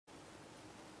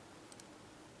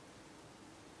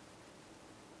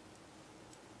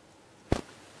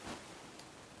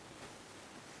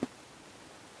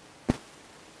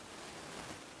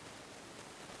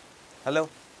Hello,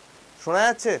 শোনা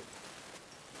যাচ্ছে?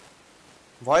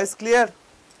 Voice clear?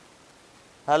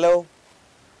 Hello,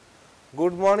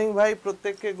 good morning ভাই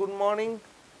প্রত্যেককে, গুড মর্নিং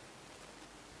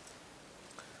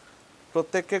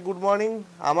প্রত্যেককে, গুড মর্নিং।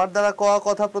 আমার দ্বারা কওয়া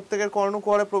কথা প্রত্যেকের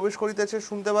কর্ণকুহরে প্রবেশ করিতেছে,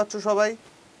 শুনতে পাচ্ছ সবাই?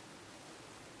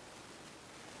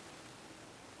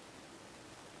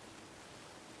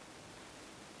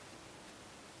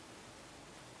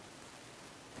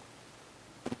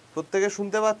 প্রত্যেকে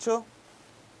শুনতে পাচ্ছ?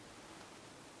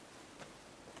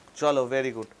 চলো,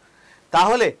 ভেরি গুড।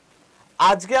 তাহলে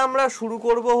আজকে আমরা শুরু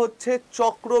করব হচ্ছে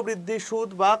চক্রবৃদ্ধি সুদ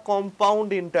বা কম্পাউন্ড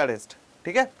ইন্টারেস্ট।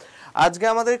 ঠিক আছে, আজকে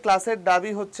আমাদের ক্লাসের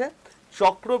দাবি হচ্ছে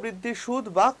চক্রবৃদ্ধি সুদ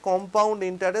বা কম্পাউন্ড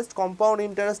ইন্টারেস্ট। কম্পাউন্ড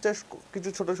ইন্টারেস্টের কিছু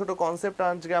ছোট ছোট কনসেপ্ট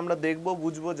আজকে আমরা দেখব,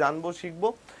 বুঝবো, জানবো, শিখবো।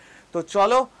 তো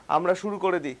চলো আমরা শুরু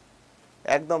করে দিই।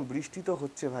 একদম বৃষ্টি তো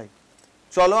হচ্ছে ভাই,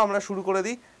 চলো আমরা শুরু করে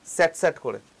দিই স্যাট স্যাট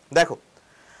করে। দেখো,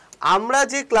 আমরা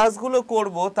যে ক্লাসগুলো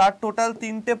করব তার টোটাল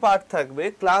 3টে পার্ট থাকবে।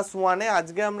 ক্লাস 1-এ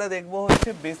আজকে আমরা দেখব হচ্ছে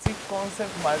বেসিক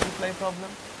কনসেপ্ট মাল্টিপ্লাই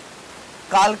প্রবলেম,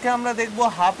 কালকে আমরা দেখব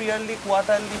হাফ ইয়ারলি,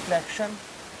 কোয়ার্টারলি, ফ্র্যাকশন,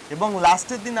 এবং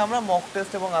লাস্টের দিন আমরা মক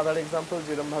টেস্ট এবং আদার এক্সাম্পল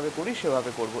যেরকমভাবে করি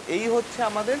সেভাবে করব। এই হচ্ছে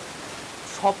আমাদের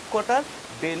সবকটার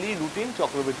ডেলি রুটিন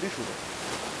চক্রবৃদ্ধি সুদ।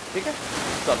 ঠিক আছে,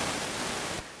 চলো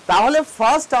তাহলে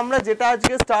ফার্স্ট আমরা যেটা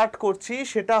আজকে স্টার্ট করছি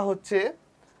সেটা হচ্ছে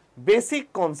বেসিক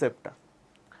কনসেপ্টটা।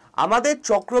 আমাদের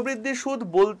চক্রবৃদ্ধি সুদ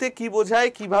বলতে কি বোঝায়,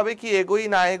 কিভাবে কি এগোই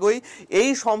না এগোই, এই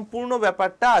সম্পূর্ণ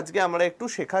ব্যাপারটা আজকে আমরা একটু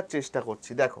শেখার চেষ্টা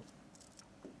করছি। দেখো,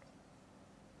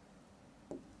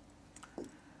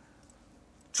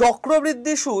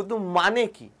 চক্রবৃদ্ধি সুদ মানে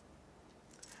কি?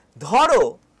 ধরো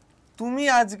তুমি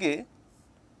আজকে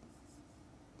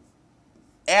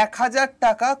 1000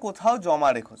 টাকা কোথাও জমা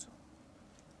রেখেছো।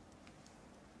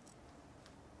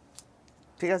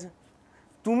 ঠিক আছে,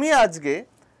 তুমি আজকে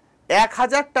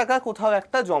 1000 টাকা কোথাও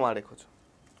একটা জমা রেখেছো।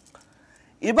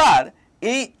 এবার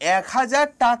এই 1000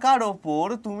 টাকার ওপর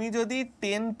তুমি যদি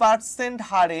 10%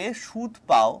 হারে সুদ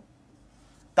পাও,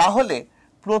 তাহলে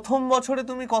প্রথম বছরে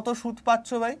তুমি কত সুদ পাচ্ছ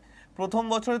ভাই? প্রথম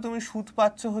বছরে তুমি সুদ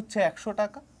পাচ্ছ হচ্ছে 100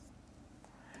 টাকা,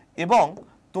 এবং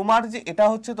তোমার যে এটা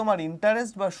হচ্ছে তোমার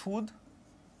ইন্টারেস্ট বা সুদ,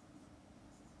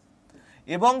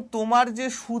 এবং তোমার যে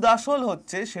সুদ আসল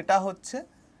হচ্ছে সেটা হচ্ছে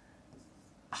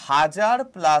 1000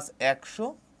 প্লাস 100,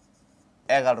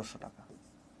 1100 টাকা।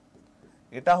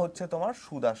 এটা হচ্ছে তোমার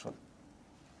সুদ আসল।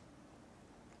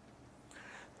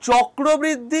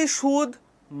 চক্রবৃদ্ধি সুদ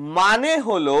মানে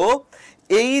হলো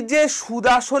এই যে সুদ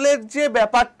আসলের যে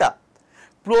ব্যাপারটা,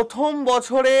 প্রথম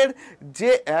বছরের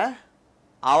যে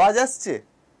আওয়াজ আসছে,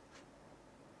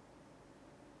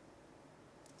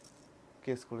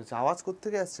 কেস করেছে, আওয়াজ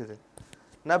কোত্থেকে আসছে রে?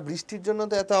 না, বৃষ্টির জন্য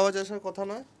তো এত আওয়াজ আসার কথা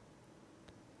নয়।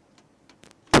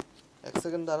 এক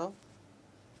সেকেন্ড দাঁড়াও।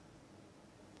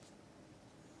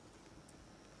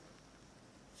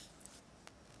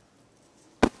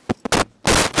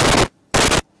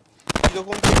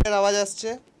 কিরকম টাইপের আওয়াজ আসছে?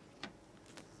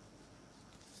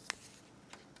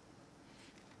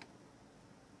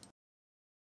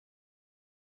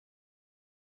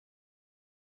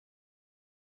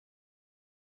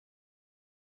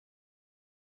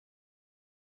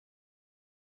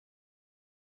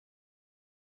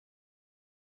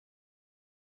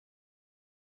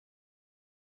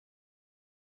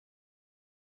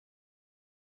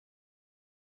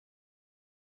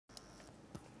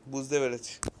 বুঝতে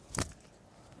পেরেছি।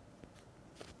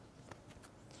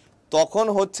 তখন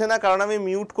হচ্ছে না কারণ আমি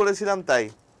মিউট করেছিলাম, তাই।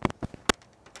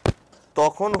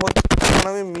 তখন হচ্ছে কারণ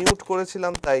আমি মিউট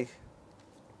করেছিলাম, তাই।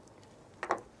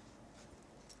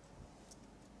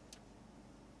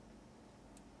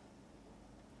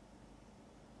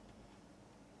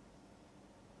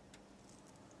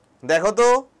 দেখো তো,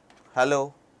 হ্যালো,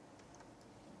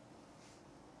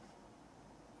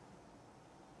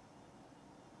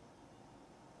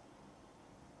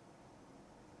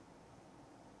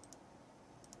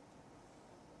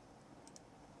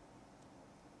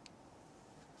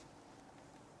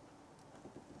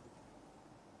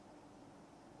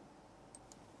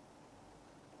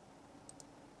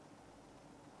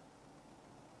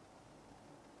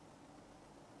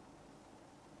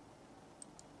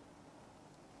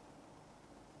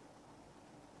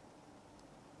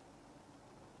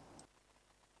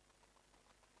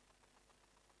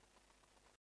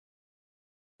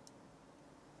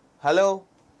 হ্যালো,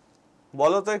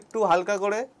 বলো তো একটু হালকা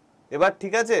করে। এবার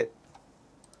ঠিক আছে?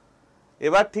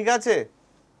 এবার ঠিক আছে?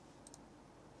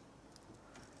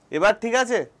 এবার ঠিক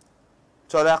আছে?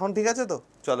 চলো, এখন ঠিক আছে তো?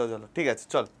 চলো চলো, ঠিক আছে,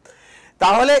 চল।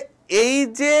 তাহলে এই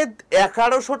যে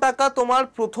 1100 টাকা তোমার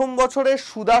প্রথম বছরের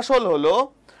সুদ আসল হলো,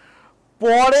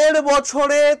 পরের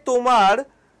বছরে তোমার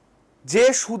যে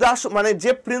সুদ মানে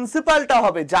যে প্রিন্সিপালটা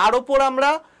হবে, যার ওপর আমরা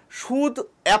সুদ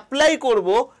অ্যাপ্লাই করব,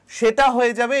 সেটা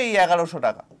হয়ে যাবে এই 1100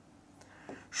 টাকা।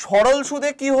 সরল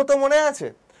সুদে কি হতো মনে আছে?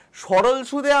 সরল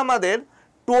সুদে আমাদের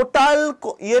টোটাল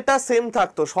ইয়েটা সেম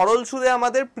থাকতো, সরল সুদে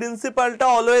আমাদের প্রিন্সিপালটা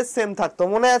অলওয়েজ সেম থাকতো,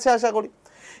 মনে আছে আশা করি।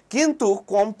 কিন্তু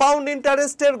কম্পাউন্ড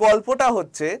ইন্টারেস্টের গল্পটা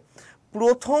হচ্ছে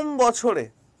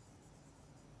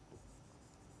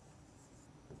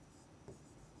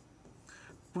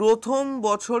প্রথম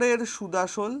বছরের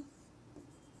সুদাসল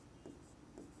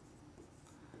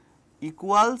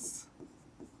ইকুয়ালস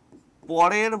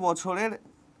পরের বছরের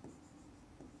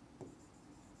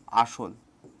আসল।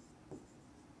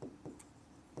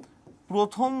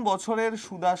 প্রথম বছরের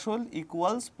সুদাসল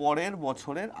ইকুয়ালস পরের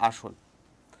বছরের আসল,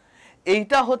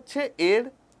 এইটা হচ্ছে এর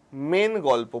মেন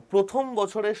গল্প। প্রথম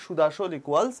বছরের সুদাসল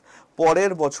ইকুয়ালস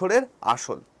পরের বছরের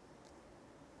আসল,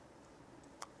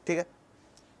 ঠিক আছে?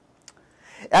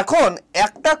 এখন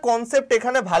একটা কনসেপ্ট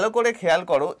এখানে ভালো করে খেয়াল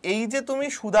করো, এই যে তুমি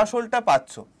সুদাসলটা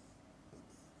পাচ্ছ,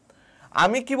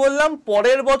 আমি কি বললাম,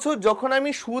 পরের বছর যখন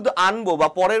আমি সুদ আনবো বা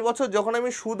পরের বছর যখন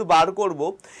আমি সুদ বার করব,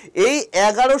 এই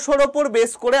 1100-র ওপর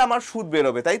বেস করে আমার সুদ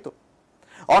বেরোবে, তাই তো?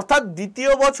 অর্থাৎ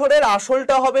দ্বিতীয় বছরের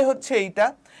আসলটা হবে হচ্ছে এইটা,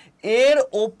 এর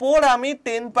ওপর আমি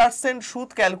 10% সুদ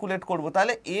ক্যালকুলেট করব।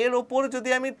 তাহলে এর ওপর যদি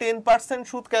আমি 10%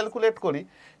 সুদ ক্যালকুলেট করি,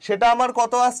 সেটা আমার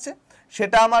কত আসছে?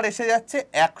 সেটা আমার এসে যাচ্ছে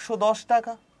 110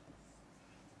 টাকা,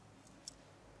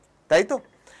 তাই তো?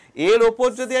 এর ওপর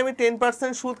যদি আমি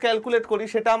 10% সুদ ক্যালকুলেট করি,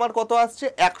 সেটা আমার কত আসছে?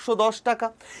 110 টাকা।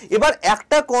 এবার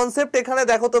একটা কনসেপ্ট এখানে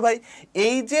দেখো তো ভাই,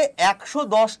 এই যে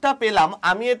 110টা পেলাম,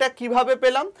 আমি এটা কিভাবে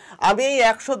পেলাম? আমি এই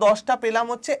 110টা পেলাম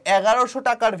হচ্ছে 1100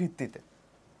 টাকার ভিত্তিতে,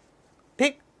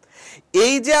 ঠিক?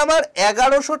 এই যে আমার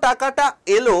 1100 টাকাটা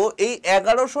এলো, এই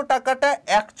 1100 টাকাটা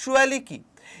অ্যাকচুয়ালি কি?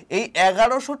 এই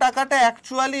 1100 টাকাটা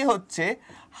অ্যাকচুয়ালি হচ্ছে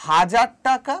 1000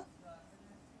 টাকা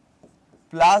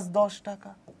প্লাস 10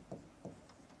 টাকা,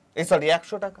 সরি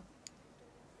 100 টাকা।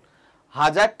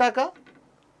 1000 টাকা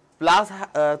প্লাস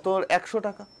তোর 100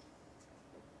 টাকা,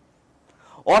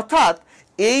 অর্থাৎ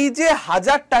এই যে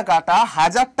 1000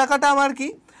 টাকাটা আমার কি?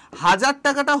 1000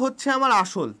 টাকাটা হচ্ছে আমার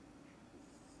আসল।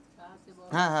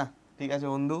 হ্যাঁ হ্যাঁ ঠিক আছে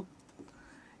বন্ধু,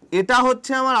 এটা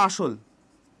হচ্ছে আমার আসল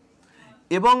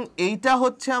এবং এইটা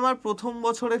হচ্ছে আমার প্রথম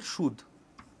বছরের সুদ,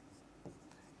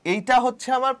 এইটা হচ্ছে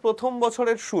আমার প্রথম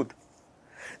বছরের সুদ।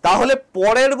 তাহলে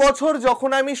পরের বছর যখন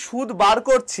আমি সুদ বার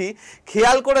করছি,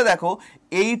 খেয়াল করে দেখো,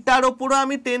 এইটার উপরও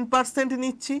আমি 10%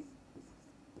 নিচ্ছি,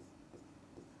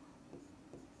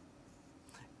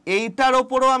 এইটার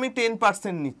উপরও আমি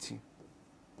 10% নিচ্ছি,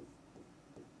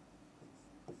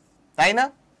 তাই না?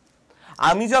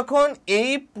 আমি যখন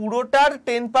এই পুরোটার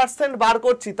 10% বার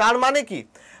করছি, তার মানে কি,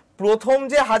 প্রথম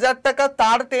যে 1000 টাকা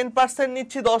তার 10%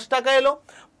 নিচ্ছি, 10 টাকা এলো।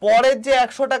 পরের যে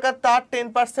 100 টাকা তার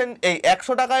 10%, এই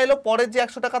 100 টাকা এলো, পরের যে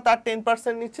 100 টাকা তার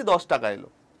 10% নিচ্ছি, 10 টাকা এলো।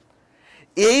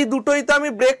 এই দুটোই তো আমি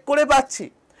ব্রেক করে পাচ্ছি।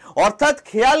 অর্থাৎ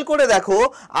খেয়াল করে দেখো,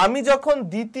 আমি যখন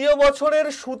দ্বিতীয় বছরের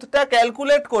সুদটা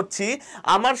ক্যালকুলেট করছি,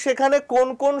 আমার সেখানে কোন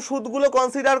কোন সুদগুলো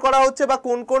কনসিডার করা হচ্ছে বা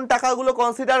কোন কোন টাকাগুলো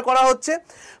কনসিডার করা হচ্ছে?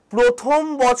 প্রথম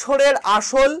বছরের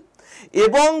আসল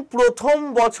এবং প্রথম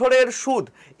বছরের সুদ,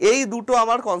 এই দুটো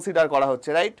আমার কনসিডার করা হচ্ছে,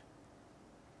 রাইট?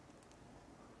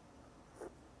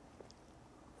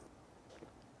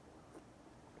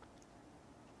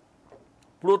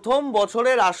 প্রথম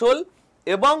বছরের আসল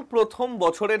এবং প্রথম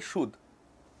বছরের সুদ।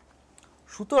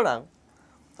 সুতরাং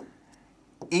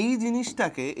এই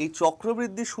জিনিসটাকে, এই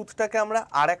চক্রবৃদ্ধি সুদটাকে আমরা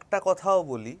আরেকটা কথাও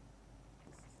বলি,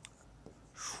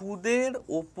 সুদের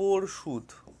ওপর সুদ।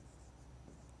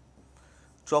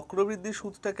 চক্রবৃদ্ধি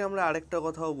সুদটাকে আমরা আরেকটা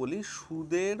কথাও বলি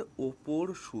সুদের ওপর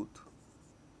সুদ।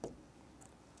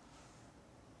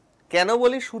 কেন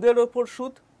বলি সুদের ওপর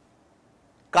সুদ?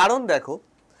 কারণ দেখো,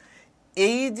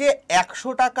 এই যে 100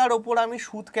 টাকার ওপর আমি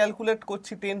সুদ ক্যালকুলেট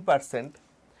করছি 10%,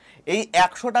 এই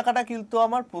 100 টাকাটা কিন্তু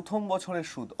আমার প্রথম বছরের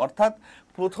সুদ, অর্থাৎ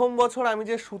প্রথম বছর আমি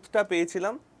যে সুদটা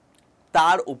পেয়েছিলাম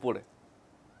তার উপরে।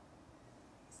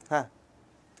 হ্যাঁ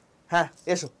হ্যাঁ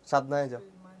এসো, সাবধানে যাও।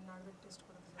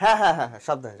 হ্যাঁ হ্যাঁ হ্যাঁ হ্যাঁ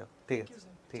সাবধানে যাও, ঠিক আছে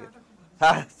ঠিক আছে।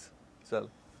 হ্যাঁ চল,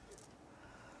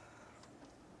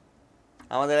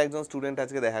 আমাদের একজন স্টুডেন্ট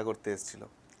আজকে দেখা করতে এসেছিল,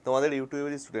 তোমাদের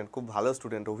ইউটিউবেরই স্টুডেন্ট, খুব ভালো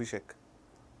স্টুডেন্ট, অভিষেক,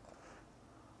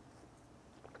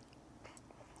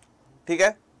 ঠিক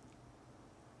আছে?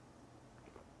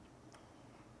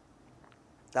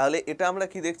 তাহলে এটা আমরা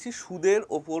কি দেখছি? সুদের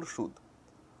ওপর সুদ।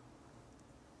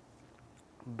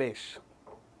 বেশ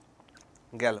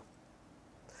গেল।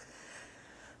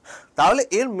 তাহলে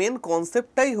এর মেন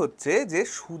কনসেপ্টটাই হচ্ছে যে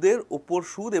সুদের ওপর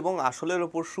সুদ এবং আসলের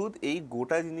ওপর সুদ, এই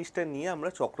গোটা জিনিসটা নিয়ে আমরা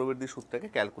চক্রবৃদ্ধি সুদটাকে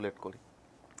ক্যালকুলেট করি।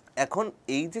 এখন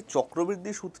এই যে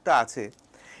চক্রবৃদ্ধি সুদটা আছে,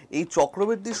 এই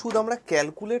চক্রবৃদ্ধি সুদ আমরা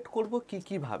ক্যালকুলেট করব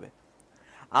কি ভাবে?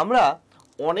 আমরা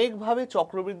অনেকভাবে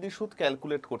চক্রবৃদ্ধি সুদ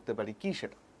ক্যালকুলেট করতে পারি। কি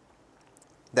সেটা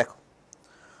দেখো,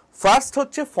 ফার্স্ট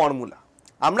হচ্ছে ফর্মুলা।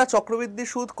 আমরা চক্রবৃদ্ধি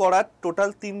সুদ করার টোটাল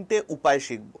 3টে উপায়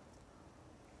শিখব।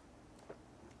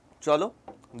 চলো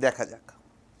দেখা যাক।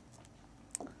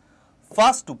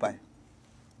 ফার্স্ট উপায়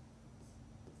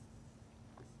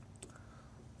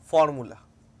ফর্মুলা।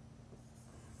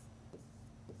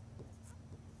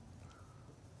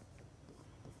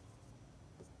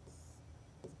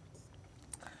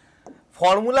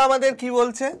 ফর্মুলা আমাদের কি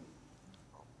বলছে?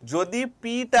 যদি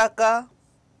পি টাকা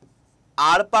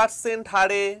R%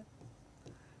 হারে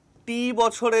টি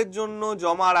বছরের জন্য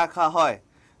জমা রাখা হয়,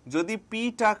 যদি পি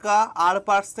টাকা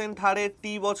R% হারে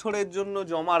টি বছরের জন্য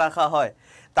জমা রাখা হয়,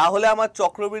 তাহলে আমার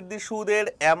চক্রবৃদ্ধি সুদের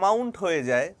অ্যামাউন্ট হয়ে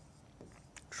যায়,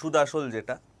 সুদ আসল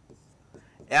যেটা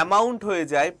অ্যামাউন্ট হয়ে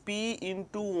যায় P ×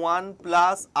 1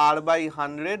 +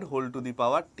 R/100 whole to the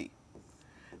power T.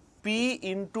 P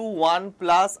 × 1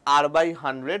 +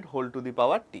 R/100 whole to the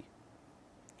পাওয়ার টি।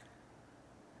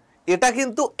 এটা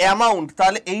কিন্তু অ্যামাউন্ট।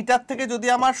 তাহলে এইটার থেকে যদি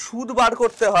আমার সুদ বার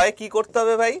করতে হয়, কি করতে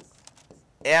হবে ভাই?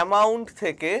 অ্যামাউন্ট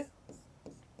থেকে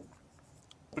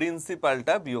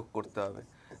প্রিন্সিপালটা বিয়োগ করতে হবে।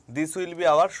 দিস উইল বি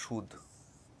আওয়ার সুদ।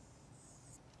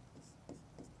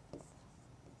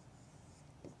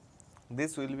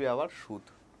 দিস উইল বি আওয়ার সুদ।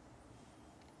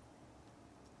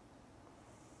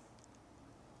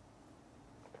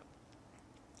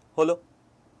 হলো।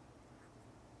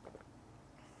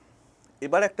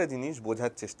 এবার একটা জিনিস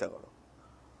বোঝার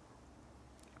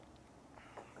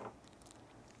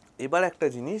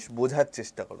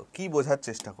চেষ্টা করো। কি বোঝার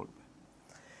চেষ্টা করবে?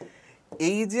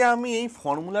 এই যে আমি এই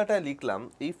ফর্মুলাটা লিখলাম,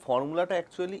 এই ফর্মুলাটা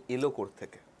অ্যাকচুয়ালি এলো কোথা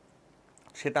থেকে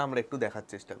সেটা আমরা একটু দেখার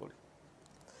চেষ্টা করি।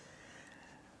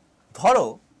 ধরো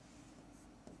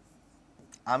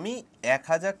আমি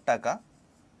 1000 টাকা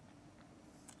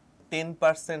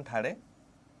 10% হারে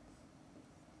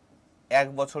 1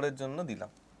 বছরের জন্য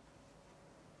দিলাম,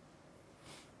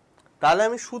 তাহলে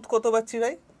আমি সুদ কত পাচ্ছি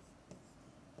ভাই?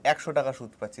 100 টাকা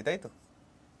সুদ পাচ্ছি, তাই তো?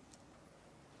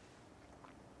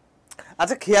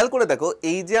 আচ্ছা খেয়াল করে দেখো,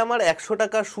 এই যে আমার 100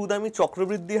 টাকা সুদ আমি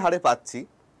চক্রবৃদ্ধি হারে পাচ্ছি,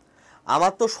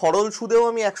 আমার তো সরল সুদেও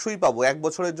আমি 100ই পাবো 1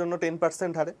 বছরের জন্য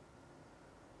 10% হারে।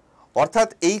 অর্থাৎ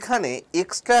এইখানে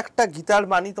এক্সট্রা একটা গীতার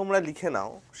বাণী তোমরা লিখে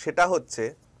নাও, সেটা হচ্ছে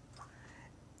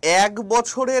 1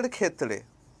 বছরের ক্ষেত্রে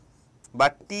বা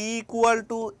টি =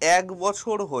 1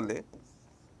 বছর হলে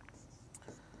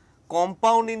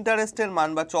কম্পাউন্ড ইন্টারেস্টের মান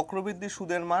বা চক্রবৃদ্ধি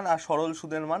সুদের মান আর সরল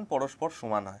সুদের মান পরস্পর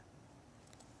সমান হয়।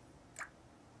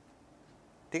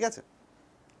 ঠিক আছে?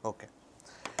 ওকে,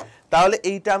 তাহলে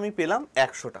এইটা আমি পেলাম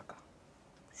 100 টাকা।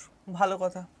 ভালো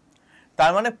কথা।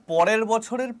 তার মানে পরের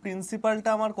বছরের প্রিন্সিপালটা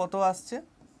আমার কত আসছে?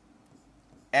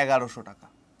 1100 টাকা।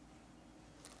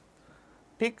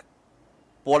 ঠিক,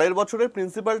 পরের বছরের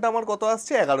প্রিন্সিপালটা আমার কত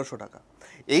আসছে? 1100 টাকা।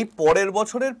 এই পরের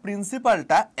বছরের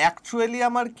প্রিন্সিপালটা অ্যাকচুয়ালি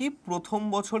আমার কি? প্রথম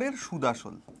বছরের সুদ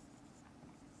আসল।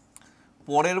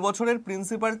 পরের বছরের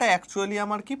প্রিন্সিপালটা অ্যাকচুয়ালি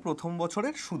আমার কি? প্রথম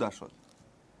বছরের সুদ আসল।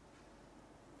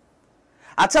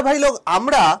 আচ্ছা ভাই লোক,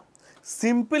 আমরা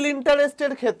সিম্পল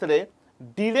ইন্টারেস্টের ক্ষেত্রে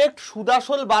ডিরেক্ট সুদ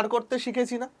আসল বার করতে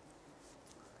শিখেছি না?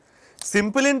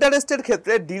 সিম্পল ইন্টারেস্টের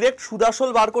ক্ষেত্রে ডিরেক্ট সুদ আসল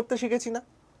বার করতে শিখেছি না?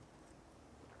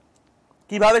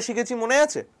 কিভাবে শিখেছি মনে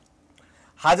আছে?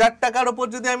 1000 টাকার উপর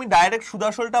যদি আমি ডাইরেক্ট সুদ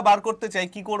আসলটা বার করতে চাই,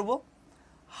 কি করব?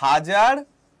 1000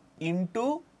 ×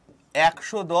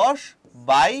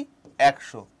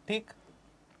 110/100। ঠিক,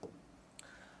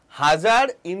 1000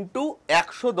 ×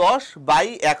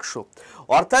 110/100।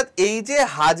 অর্থাৎ এই যে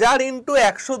 1000 ×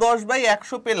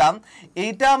 110/100 পেলাম,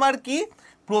 এইটা আমার কি?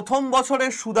 প্রথম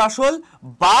বছরের সুদ আসল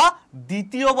বা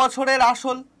দ্বিতীয় বছরের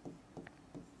আসল,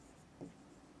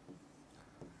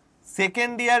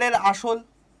 সেকেন্ড ইয়ারের আসল।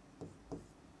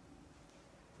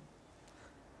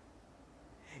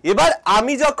 এবার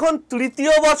আমি যখন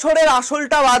তৃতীয় বছরের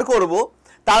আসলটা বার করব,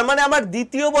 তার মানে আমার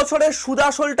দ্বিতীয় বছরের সুদ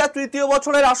আসলটা তৃতীয়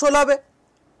বছরের আসল হবে।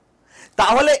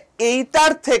 তাহলে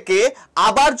এইটার থেকে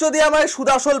আবার যদি আমার সুদ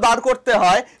আসল বার করতে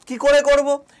হয়, কি করে করব?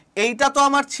 এইটা তো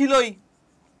আমার ছিলই,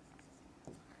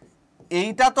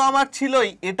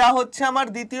 এটা হচ্ছে আমার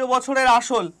দ্বিতীয় বছরের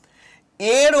আসল।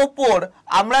 এর ওপর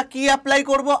আমরা কি অ্যাপ্লাই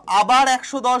করব? আবার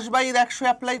 110/100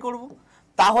 অ্যাপ্লাই করব।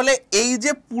 তাহলে এই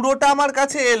যে পুরোটা আমার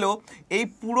কাছে এলো, এই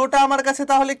পুরোটা আমার কাছে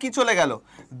তাহলে কি চলে গেল?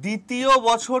 দ্বিতীয়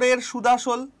বছরের সুদ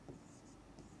আসল,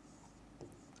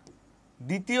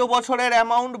 দ্বিতীয় বছরের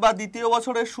অ্যামাউন্ট বা দ্বিতীয়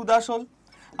বছরের সুদ আসল।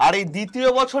 আর এই দ্বিতীয়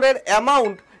বছরের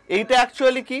অ্যামাউন্ট এইটা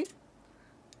অ্যাকচুয়ালি কি?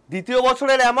 দ্বিতীয়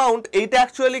বছরের অ্যামাউন্ট এইটা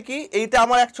অ্যাকচুয়ালি কি? এইটা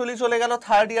আমার অ্যাকচুয়ালি চলে গেল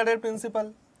থার্ড ইয়ারের প্রিন্সিপাল।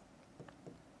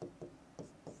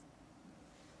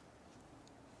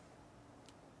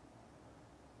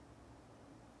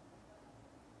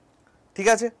 ঠিক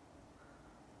আছে,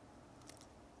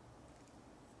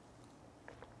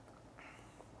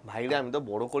 ভাইরে আমি তো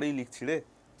বড় করেই লিখছি রে,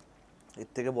 এর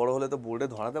থেকে বড় হলে তো বোর্ডে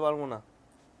ধরাতে পারবো না।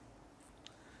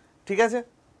 ঠিক আছে,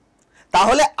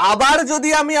 তাহলে আবার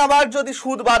যদি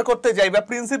সুদ বার করতে যাই বা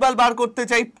প্রিন্সিপাল বার করতে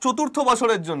চাই চতুর্থ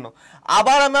বছরের জন্য,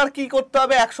 আবার আমার কি করতে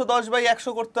হবে,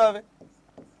 110/100 করতে হবে।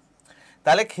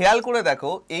 তাহলে খেয়াল করে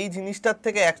দেখো, এই জিনিসটার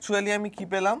থেকে অ্যাকচুয়ালি আমি কি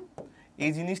পেলাম,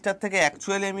 এই জিনিসটার থেকে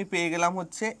অ্যাকচুয়ালি আমি পেয়ে গেলাম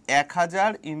হচ্ছে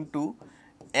 1000 ইন্টু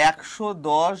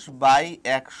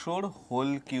 110/100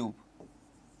 হোল কিউব।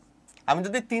 আমি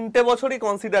যদি 3টে বছরই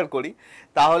কনসিডার করি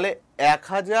তাহলে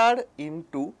 1000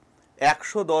 ইন্টু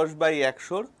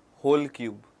 110/100 হোল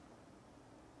কিউব।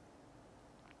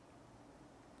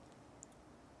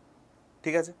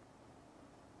 ঠিক আছে,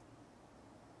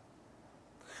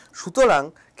 সুতরাং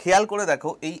খেয়াল করে দেখো,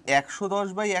 এই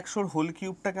 110/100 হোল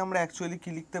কিউবটাকে আমরা অ্যাকচুয়ালি কি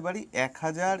লিখতে পারি,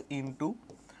 1000 ইন্টু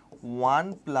 1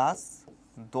 প্লাস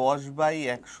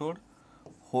 10/100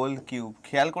 হোল কিউব।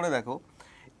 খেয়াল করে দেখো,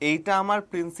 এইটা আমার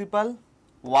principal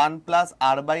 1 plus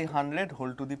r/100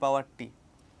 whole to the পাওয়ার টি।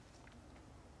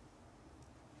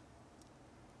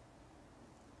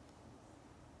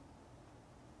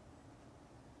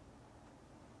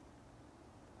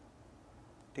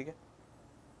 ঠিক আছে,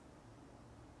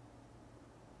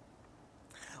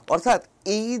 অর্থাৎ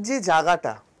এই যে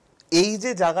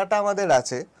জায়গাটা আমাদের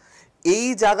আছে, এই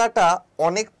জায়গাটা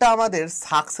অনেকটা আমাদের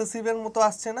সাকসেসিভের মতো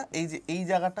আসছে না? এই যে এই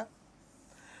জায়গাটা,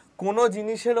 কোনো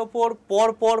জিনিসের ওপর পর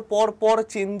পর পর পর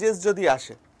চেঞ্জেস যদি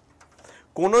আসে,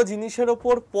 কোনো জিনিসের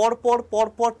ওপর পর পর পর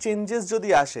পর চেঞ্জেস যদি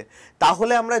আসে,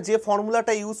 তাহলে আমরা যে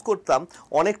ফর্মুলাটা ইউজ করতাম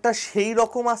অনেকটা সেই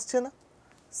রকম আসছে না,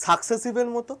 সাকসেসিভের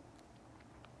মতো।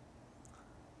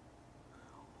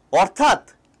 অর্থাৎ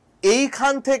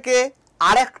এইখান থেকে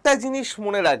আরেকটা জিনিস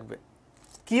মনে রাখবে,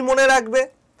 কি মনে রাখবে,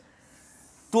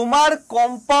 তোমার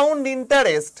কম্পাউন্ড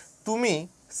ইন্টারেস্ট তুমি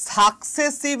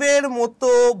সাকসেসিভের মতো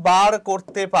বার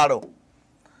করতে পারো।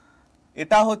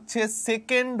 এটা হচ্ছে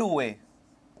সেকেন্ড ওয়ে,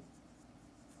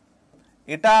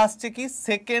 এটা আসছে কি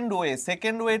সেকেন্ড ওয়ে।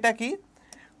 সেকেন্ড ওয়েটা কি,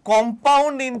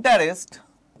 কম্পাউন্ড ইন্টারেস্ট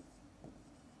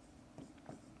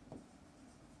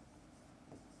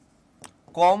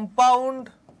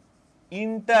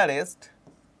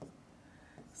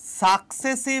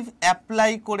সাকসেসিভ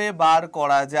অ্যাপ্লাই করে বার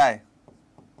করা যায়।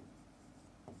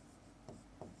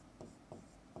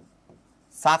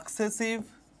 সাকসেসিভ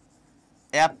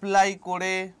অ্যাপ্লাই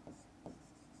করে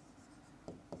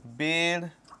বের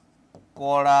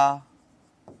করা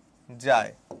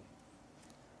যায়।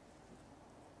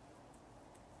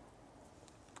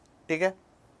 ঠিক আছে,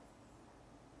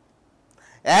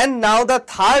 and now the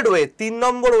third way, 3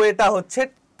 নম্বর ওয়েটা হচ্ছে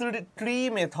ট্রি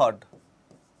মেথড।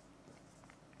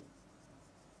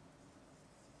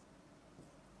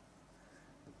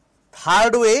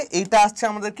 থার্ড ওয়ে এইটা আসছে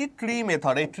আমাদের কি, ট্রি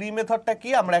মেথড। এই ট্রি মেথডটা কি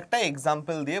আমরা একটা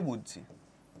এক্সাম্পল দিয়ে বুঝছি।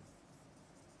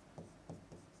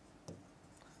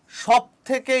 সব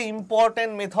থেকে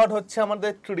ইম্পর্টেন্ট মেথড হচ্ছে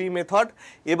আমাদের ট্রি মেথড।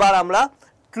 এবার আমরা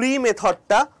ট্রি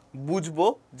মেথডটা বুঝবো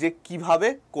যে কিভাবে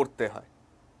করতে হয়।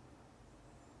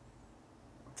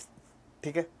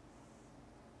 ঠিক আছে,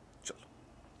 চলো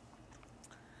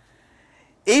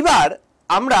এইবার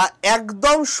আমরা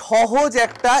একদম সহজ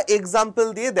একটা এক্সাম্পল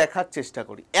দিয়ে দেখার চেষ্টা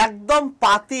করি, একদম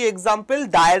পাতি এক্সাম্পল।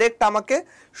 ডাইরেক্ট আমাকে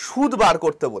সুদ বার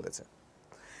করতে বলেছে।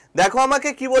 দেখো আমাকে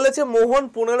কি বলেছে, মোহন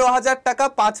 15,000 টাকা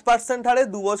 5% হারে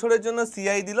 2 বছরের জন্য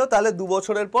সিআই দিল, তাহলে 2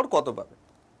 বছরের পর কত পাবে।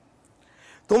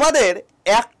 তোমাদের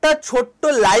একটা ছোট্ট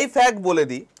লাইফ হ্যাক বলে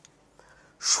দিই,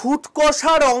 সুদ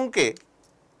কষার অঙ্কে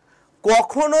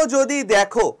কখনো যদি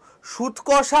দেখো, সুদ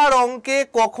কষার অঙ্কে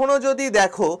কখনো যদি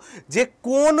দেখো যে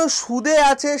কোন সুদে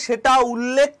আছে সেটা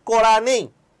উল্লেখ করা নেই,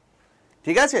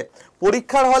 ঠিক আছে,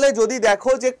 পরীক্ষার হলে যদি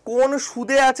দেখো যে কোন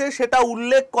সুদে আছে সেটা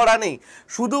উল্লেখ করা নেই,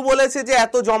 শুধু বলেছে যে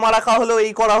এত জমা রাখা হলো,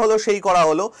 এই করা হলো, সেই করা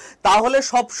হলো, তাহলে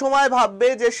সব সময় ভাববে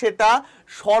যে সেটা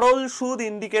সরল সুদ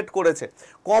ইন্ডিকেট করেছে।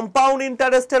 কম্পাউন্ড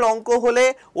ইন্টারেস্টের অঙ্ক হলে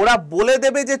ওরা বলে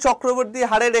দেবে যে চক্রবর্তী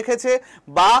হারে রেখেছে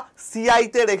বা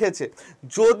সিআইতে রেখেছে।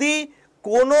 যদি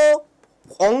কোনো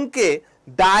অঙ্কে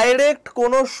ডাইরেক্ট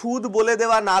কোনো সুদ বলে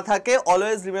দেওয়া না থাকে,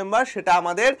 অলওয়েজ রিমেম্বার সেটা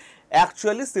আমাদের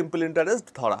অ্যাকচুয়ালি সিম্পল ইন্টারেস্ট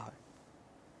ধরা হয়।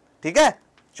 ঠিক আছে,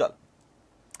 চল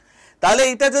তাহলে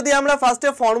এটা যদি আমরা ফার্স্টে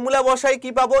ফর্মুলা বসাই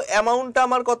কি পাবো, অ্যামাউন্টটা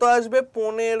আমার কত আসবে,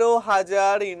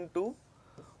 15,000 into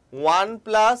 1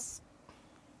 plus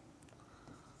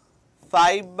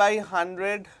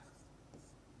 5/100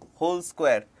 whole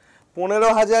square.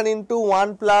 15,000 into 1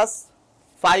 plus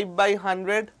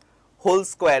 5/100 whole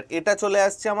square, এটা চলে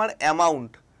আসছে আমার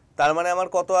অ্যামাউন্ট। তার মানে আমার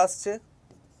কত আসছে,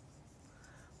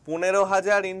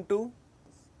 15,000 ইন্টু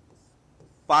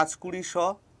 5 20 100,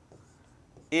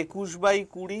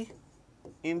 21/20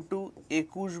 ইন্টু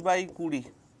 21/20,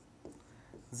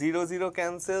 0 0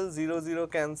 ক্যান্সেল, 0 0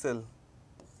 ক্যান্সেল,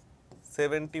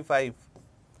 75,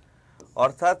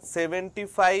 অর্থাৎ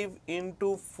 75 ইন্টু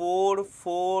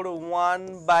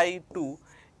 441/2,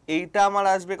 এইটা আমার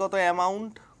আসবে কত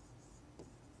অ্যামাউন্ট?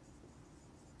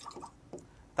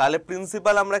 তাহলে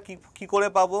প্রিন্সিপাল আমরা কি করে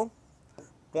পাবো?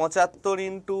 75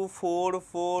 ইন্টু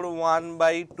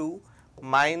 441/2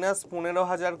 মাইনাস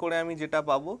 15,000 করে আমি যেটা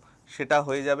পাবো সেটা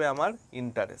হয়ে যাবে আমার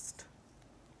ইন্টারেস্ট।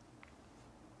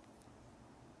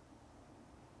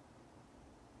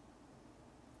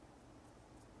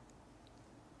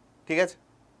 ঠিক আছে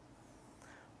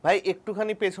ভাই,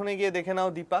 একটুখানি পেছনে গিয়ে দেখে নাও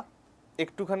দীপা,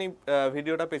 একটুখানি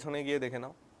ভিডিওটা পেছনে গিয়ে দেখে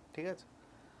নাও। ঠিক আছে,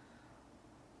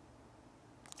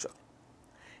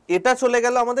 এটা চলে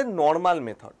গেল আমাদের নর্মাল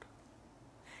মেথড।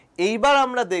 এইবার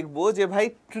আমরা দেখব যে ভাই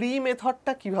ট্রি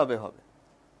মেথডটা কিভাবে হবে।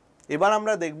 এবার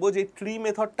আমরা দেখব যে ট্রি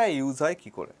মেথডটা ইউজ হয় কি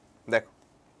করে। দেখো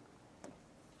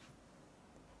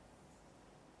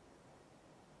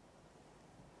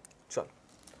চলো,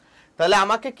 তাহলে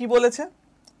আমাকে কি বলেছে?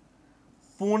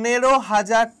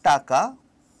 15,000 টাকা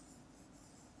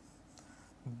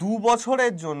 2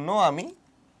 বছরের জন্য আমি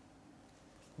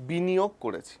বিনিয়োগ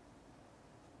করেছি।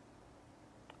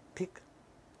 ঠিক,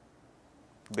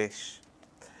 বেশ।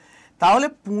 তাহলে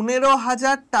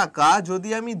 15,000 টাকা যদি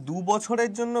আমি 2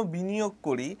 বছরের জন্য বিনিয়োগ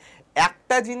করি,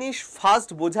 একটা জিনিস ফার্স্ট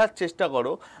বোঝার চেষ্টা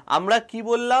করো। আমরা কি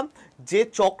বললাম? যে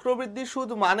চক্রবৃদ্ধি সুদ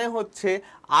মানে হচ্ছে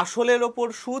আসলের ওপর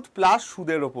সুদ প্লাস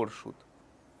সুদের ওপর সুদ।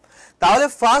 তাহলে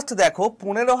ফার্স্ট দেখো,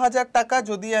 15,000 টাকা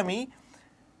যদি আমি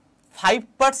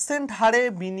 5% হারে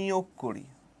বিনিয়োগ করি,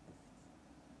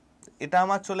 এটা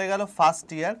আমার চলে গেল ফার্স্ট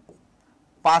ইয়ার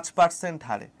 5%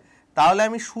 হারে, তাহলে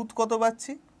আমি সুদ কত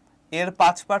পাচ্ছি? এর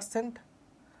 5%,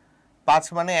 5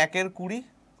 মানে 1 এর 20,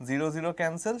 0 0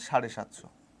 ক্যান্সেল, 750।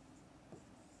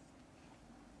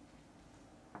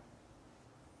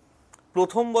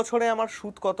 প্রথম বছরে আমার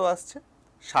সুদ কত আসছে?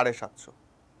 750।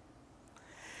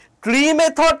 ট্রি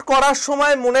মেথড করার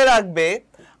সময় মনে রাখবে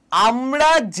আমরা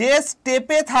যে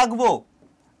স্টেপে থাকবো,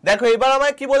 দেখো এবার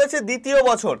আমায় কি বলেছে? দ্বিতীয়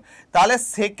বছর, তাহলে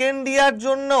সেকেন্ড ইয়ার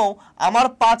জন্য আমার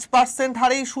 5%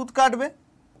 হারেই সুদ কাটবে।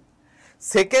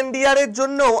 সেকেন্ড ইয়ারের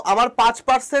জন্য আমার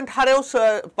 5% হারেও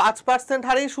 5%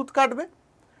 হারেই সুদ কাটবে।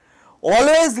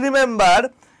 অলওয়েজ রিমেম্বার,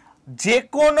 যে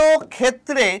কোনো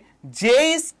ক্ষেত্রে যেই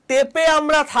স্টেপে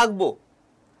আমরা থাকবো,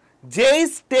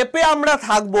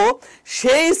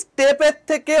 সেই স্টেপের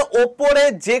থেকে ওপরে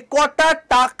যে কটা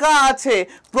টাকা আছে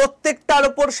প্রত্যেকটার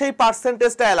উপর সেই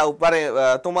পার্সেন্টেজটা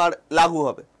তোমার লাগু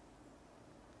হবে।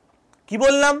 কি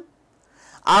বললাম?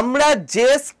 আমরা যে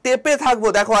স্টেপে থাকবো,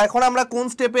 দেখো এখন আমরা কোন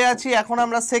স্টেপে আছি? এখন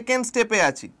আমরা সেকেন্ড স্টেপে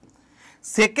আছি।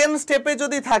 সেকেন্ড স্টেপে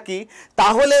যদি থাকি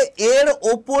তাহলে এর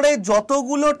ওপরে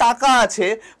যতগুলো টাকা আছে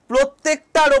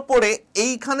প্রত্যেকটার ওপরে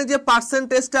এইখানে যে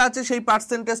পার্সেন্টেজটা আছে সেই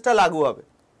পার্সেন্টেজটা লাগু হবে।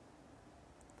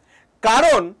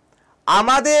 কারণ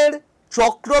আমাদের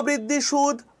চক্রবৃদ্ধি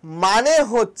সুদ মানে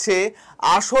হচ্ছে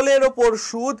আসলের ওপর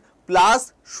সুদ প্লাস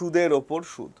সুদের ওপর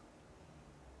সুদ।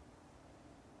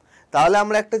 তাহলে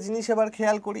আমরা একটা জিনিস এবার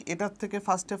খেয়াল করি, এটার থেকে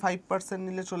ফার্স্টে 5%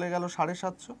 নিলে চলে গেল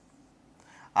 750,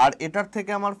 আর এটার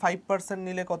থেকে আমার 5%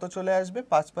 নিলে কত চলে আসবে?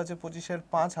 5 5 25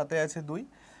 5, হাতে আছে 2,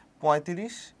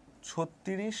 35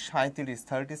 36 37,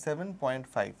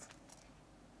 37.5,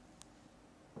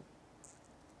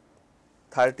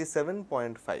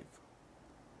 37.5।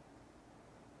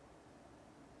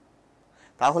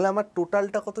 তাহলে আমার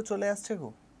টোটালটা কত চলে আসছে গো?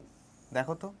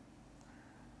 দেখো তো,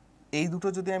 এই দুটো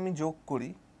যদি আমি যোগ করি,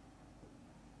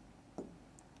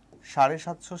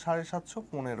 750 750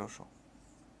 1500,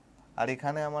 আর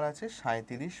এখানে আমার আছে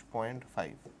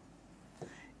 37.5।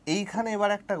 এইখানে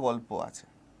এবার একটা গল্প আছে।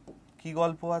 কি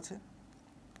গল্প আছে?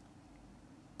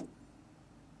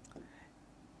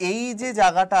 এই যে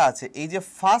জায়গাটা আছে, এই যে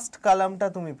ফার্স্ট কলামটা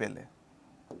তুমি পেলে,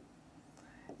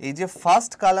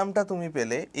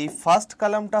 এই ফার্স্ট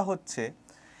কলামটা হচ্ছে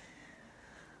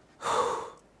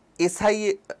এসআই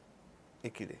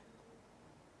একিরে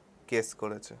কেস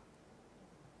করেছে,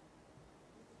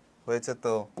 হয়েছে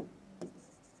তো?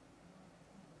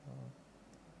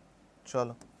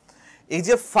 চলো, এই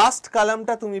যে ফার্স্ট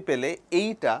কলামটা তুমি পেলে,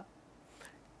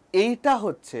 এইটা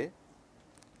হচ্ছে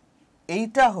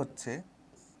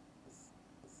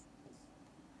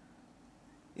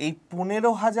এই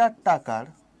 15,000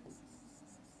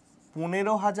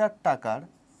 টাকার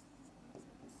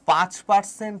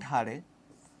 5% হারে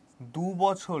 2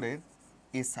 বছরের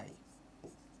এসআই।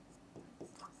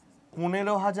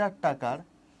 15,000 টাকার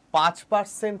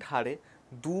 5% হারে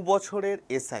 2 বছরের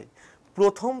এসআই।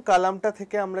 প্রথম কলামটা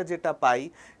থেকে আমরা যেটা পাই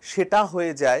সেটা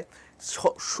হয়ে যায়,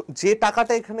 যে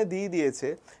টাকাটা এখানে দিয়ে দিয়েছে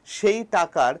সেই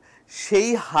টাকার সেই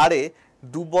হারে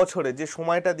 2 বছরে যে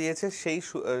সময়টা দিয়েছে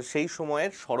সেই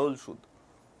সময়ের সরল সুদ।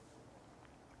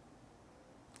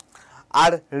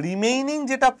 আর রিমেইনিং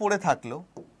যেটা পড়ে থাকলো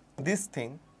দিস থিং,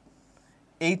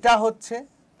 এইটা হচ্ছে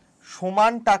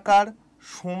সমান টাকার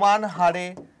সমান হারে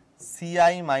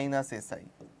সিআই মাইনাস এসআই।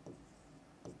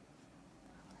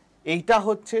 এইটা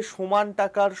হচ্ছে সমান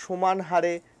টাকার সমান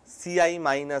হারে সিআই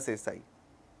মাইনাস এসআই।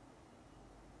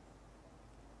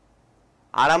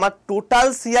 আর আমার টোটাল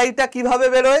সিআইটা কিভাবে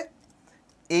বেরোয়,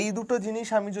 এই দুটো জিনিস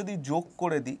আমি যদি যোগ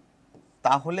করে দিই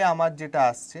তাহলে আমার যেটা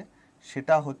আসছে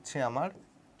সেটা হচ্ছে আমার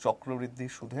চক্রবৃদ্ধি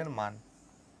সুদের মান।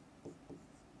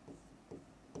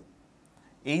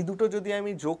 এই দুটো যদি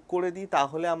আমি যোগ করে দিই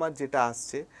তাহলে আমার যেটা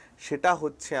আসছে সেটা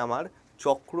হচ্ছে আমার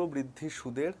চক্রবৃদ্ধি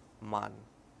সুদের মান।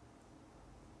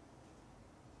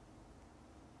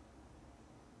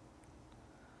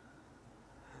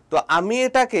 তো আমি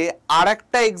এটাকে আর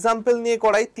একটা এক্সাম্পল নিয়ে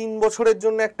করাই, 3 বছরের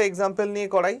জন্য একটা এক্সাম্পল নিয়ে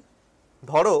করাই।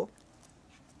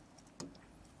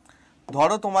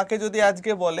 ধরো তোমাকে যদি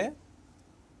আজকে বলে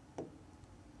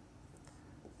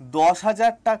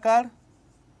 10,000 টাকার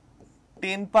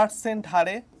 10%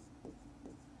 হারে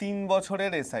 3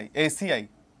 বছরের সিআই,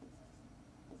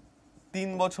 3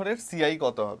 বছরের সিআই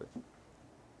কত হবে?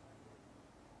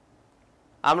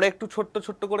 আমরা একটু ছোট্ট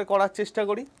ছোট্ট করে করার চেষ্টা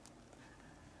করি।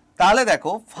 তাহলে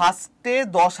দেখো, ফার্স্টে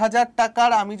 10,000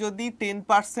 টাকার আমি যদি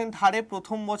 10% হারে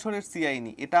প্রথম বছরের সিআই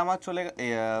নিই, এটা আমার চলে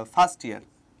ফার্স্ট ইয়ার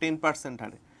 10%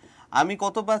 হারে, আমি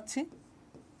কত পাচ্ছি?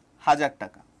 1,000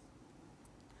 টাকা।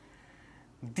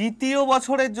 দ্বিতীয়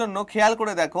বছরের জন্য খেয়াল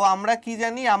করে দেখো, আমরা কি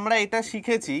জানি, আমরা এটা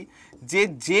শিখেছি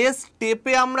যে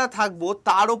স্টেপে আমরা থাকবো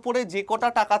তার উপরে যে কটা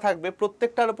টাকা থাকবে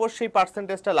প্রত্যেকটার উপর সেই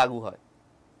পার্সেন্টেজটা লাগু হয়।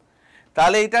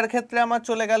 তাহলে এটার ক্ষেত্রে আমার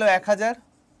চলে গেল 1,000,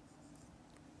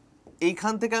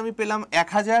 এইখান থেকে আমি পেলাম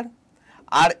 1,000,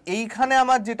 আর এইখানে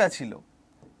আমার যেটা ছিল,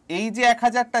 এই যে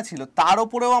 1,000টা ছিল তার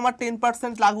উপরেও আমার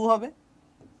 10% লাগু হবে,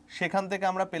 সেখান থেকে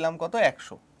আমরা পেলাম কত?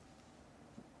 100।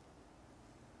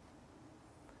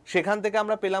 সেখান থেকে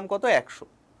আমরা পেলাম কত? 100।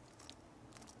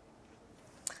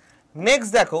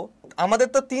 নেক্সট দেখো, আমাদের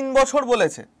তো 3 বছর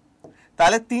বলেছে,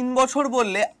 তাহলে 3 বছর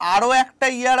বললে আরো একটা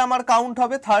ইয়ার আমার কাউন্ট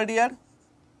হবে, থার্ড ইয়ার।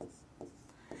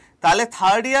 তাহলে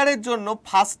থার্ড ইয়ারের জন্য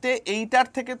ফার্স্টে এইটার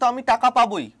থেকে তো আমি টাকা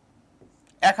পাবোই,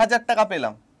 1,000 টাকা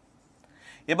পেলাম।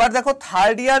 এবার দেখো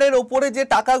থার্ড ইয়ারের ওপরে যে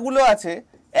টাকাগুলো আছে,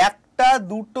 1টা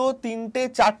 2টো 3টে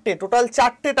 4টে, টোটাল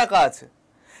 4টে টাকা আছে।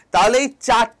 তাহলে এই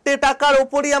 4টে টাকার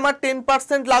ওপরই আমার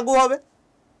 10% লাগু হবে,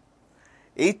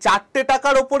 এই 4টে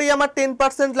টাকার ওপরই আমার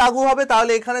 10% লাগু হবে।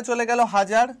 তাহলে এখানে চলে গেল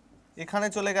 1,000, এখানে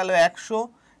চলে গেল 100,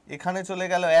 এখানে চলে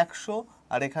গেল 100,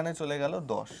 আর এখানে চলে গেল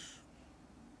 10।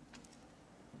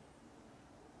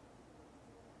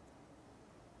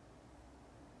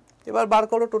 এবার বার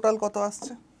করো টোটাল কত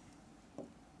আসছে।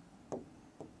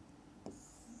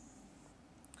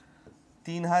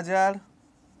 3,000,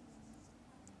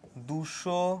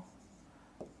 200,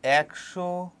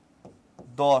 100,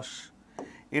 10।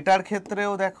 এটার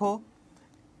ক্ষেত্রেও দেখো,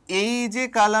 এই যে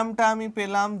কলামটা আমি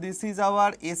পেলাম, দিস ইজ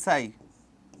আওয়ার এসআই।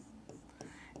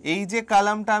 এই যে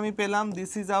কলামটা আমি পেলাম,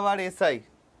 দিস ইজ আওয়ার এসআই।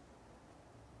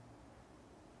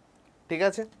 ঠিক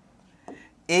আছে,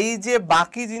 এই যে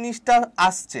বাকি জিনিসটা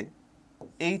আসছে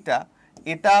এইটা,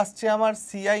 এটা আসছে আমার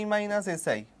সিআই মাইনাস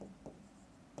এসআই,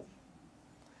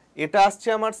 এটা আসছে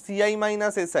আমার সিআই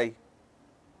মাইনাস এসআই,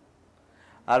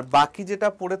 আর বাকি যেটা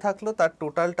পড়ে থাকলো তার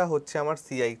টোটালটা হচ্ছে আমার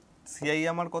সিআই। সিআই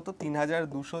আমার কত?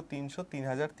 3,200, 300,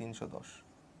 3,310।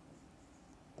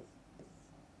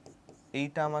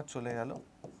 এইটা আমার চলে গেল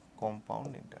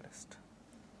কম্পাউন্ড ইন্টারেস্ট।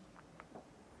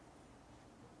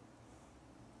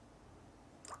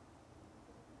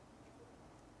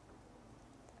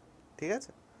 ঠিক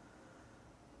আছে,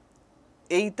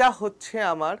 এইটা হচ্ছে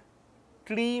আমার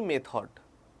tree method.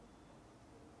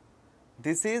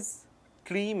 This is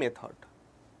tree method.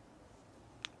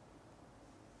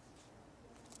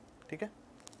 ঠিক আছে,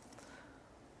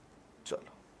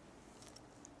 চলো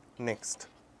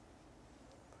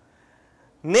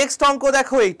নেক্সট অঙ্ক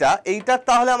দেখো। এইটার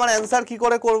তাহলে আমার অ্যান্সার কি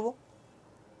করে করব?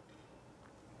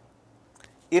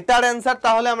 এটার অ্যান্সার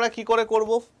তাহলে আমরা কি করে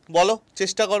করব বলো,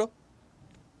 চেষ্টা করো।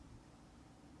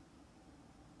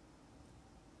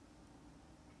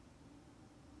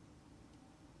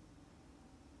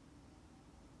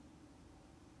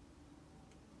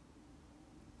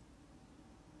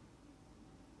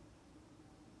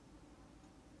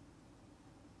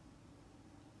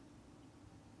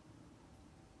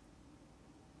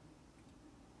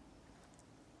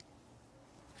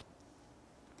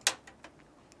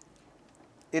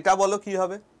 এটা বলো কি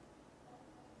হবে?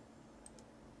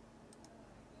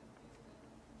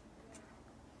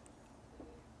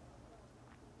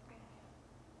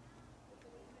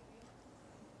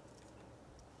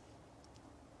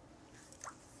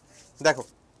 দেখো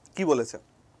কি বলেছে,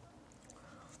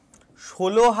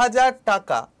 16,000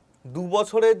 টাকা 2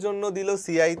 বছরের জন্য দিল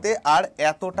সিআইতে আর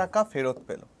এত টাকা ফেরত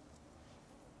পেল।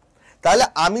 তাহলে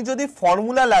আমি যদি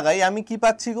ফর্মুলা লাগাই আমি কি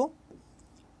পাচ্ছি গো,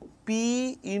 P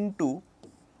into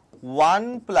 1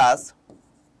 plus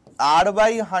R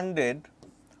by 100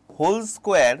 whole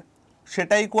square,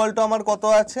 সেটা ইকুয়াল টু আমার কত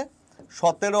আছে,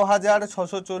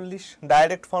 17,640।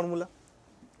 Direct formula,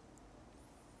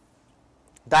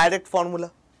 direct formula.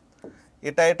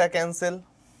 এটা এটা cancel,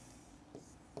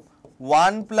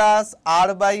 1 plus R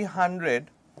by 100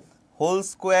 whole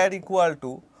square equal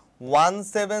to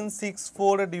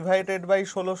 1764 divided by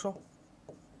 1600।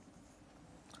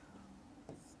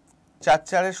 4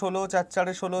 4 16, 4 4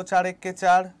 16, 4 1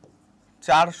 4,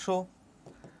 400,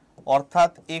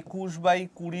 অর্থাৎ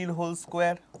 21/20 whole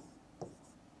square.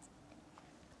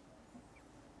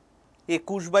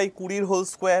 21/20 whole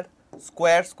square,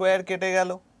 square square কেটে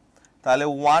গেল, তাহলে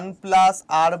 1 প্লাস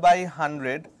আর বাই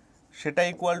 100 সেটা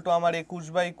ইকুয়াল টু আমার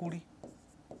 21/20।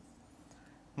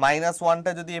 মাইনাস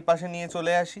 1টা যদি এ পাশে নিয়ে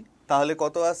চলে আসি তাহলে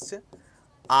কত আসছে,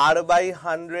 আর by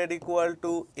 100 equal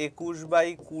to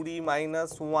 21/20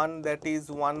 minus 1, that is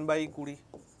 1/20।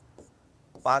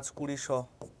 5 20 100,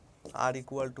 R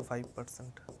equal to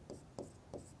 5%।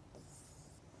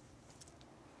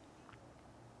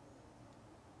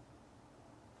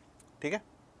 ঠিক আছে,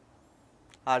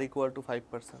 আর ইকুয়াল টু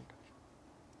 5%।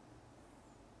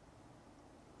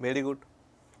 Very good.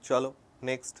 চলো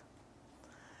নেক্সট,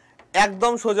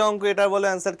 একদম সোজা অঙ্ক। এটার বলে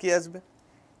অ্যান্সার কি আসবে,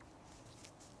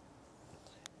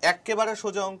 একেবারে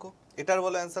সোজা অঙ্ক। এটার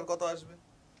বলে অ্যান্সার কত আসবে,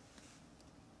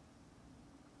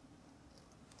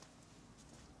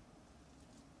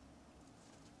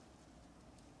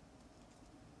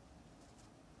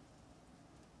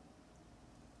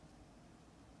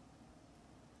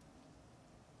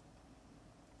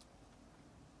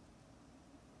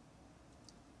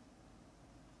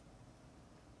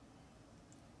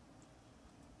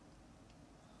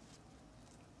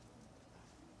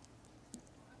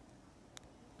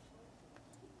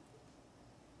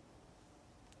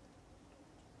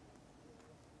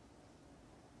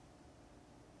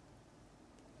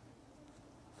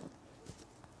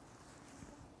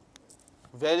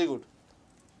 ভেরি গুড।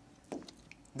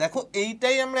 দেখো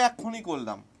এইটাই আমরা এখনই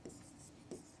করলাম।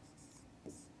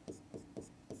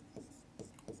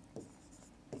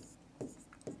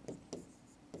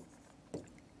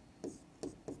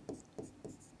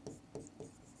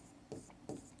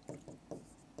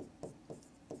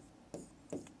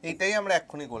 এইটাই আমরা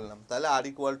এখনই করলাম, তাহলে আর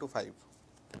ইকুয়াল টু 5।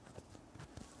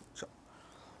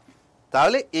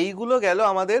 তাহলে এইগুলো গেল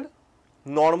আমাদের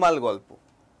নর্মাল গল্প,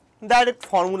 ডাইরেক্ট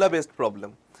ফর্মুলা বেসড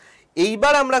প্রবলেম।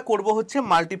 এইবার আমরা করব হচ্ছে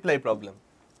মাল্টিপ্লাই প্রবলেম।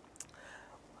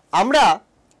 আমরা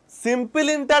সিম্পল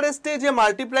ইন্টারেস্টে যে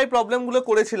মাল্টিপ্লাই প্রবলেমগুলো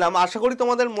করেছিলাম আশা করি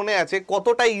তোমাদের মনে আছে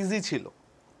কতটা ইজি ছিল,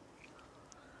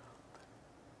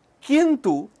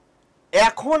 কিন্তু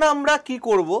এখন আমরা কি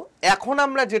করব, এখন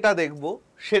আমরা যেটা দেখব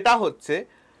সেটা হচ্ছে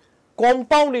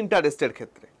কম্পাউন্ড ইন্টারেস্টের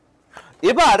ক্ষেত্রে।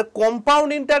 এবার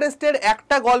কম্পাউন্ড ইন্টারেস্টের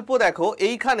একটা গল্প দেখো,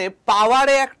 এইখানে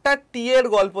পাওয়ারে একটা টি এর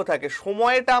গল্প থাকে,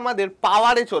 সময়টা আমাদের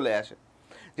পাওয়ারে চলে আসে,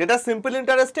 যেটা সিম্পল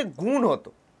ইন্টারেস্টে গুণ হতো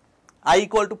i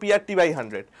ইকুয়াল টু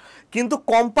PRT/100, কিন্তু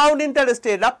কম্পাউন্ড ইন্টারেস্টে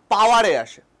এটা পাওয়ারে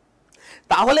আসে।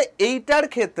 তাহলে এইটার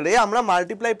ক্ষেত্রে আমরা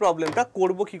মাল্টিপ্লাই প্রবলেমটা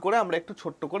করব কি করে, আমরা একটু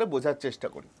ছোট্ট করে বোঝার চেষ্টা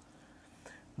করি।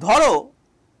 ধরো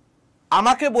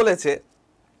আমাকে বলেছে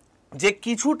যে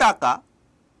কিছু টাকা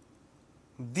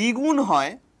দ্বিগুণ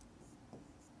হয়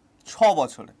 6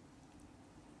 বছরে,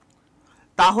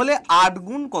 তাহলে 8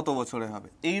 গুণ কত বছরে হবে,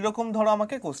 এই রকম ধরো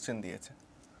আমাকে কোশ্চেন দিয়েছে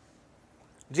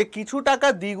যে কিছু টাকা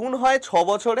দ্বিগুণ হয় 6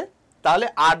 বছরে, তাহলে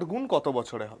 8 গুণ কত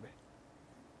বছরে হবে।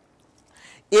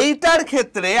 এইটার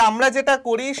ক্ষেত্রে আমরা যেটা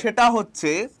করি সেটা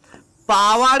হচ্ছে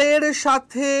পাওয়ারের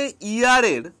সাথে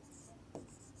ইয়ারের,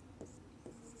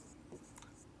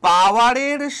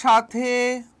 পাওয়ারের সাথে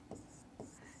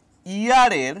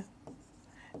ইয়ারের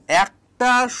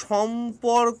একটা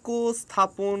সম্পর্ক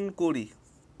স্থাপন করি,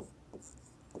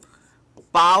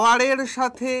 পাওয়ারের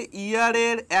সাথে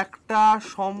ইয়ারের একটা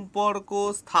সম্পর্ক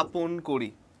স্থাপন করি।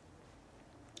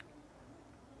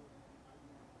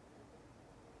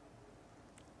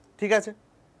 ঠিক আছে,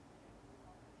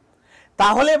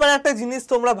 তাহলে এবার একটা জিনিস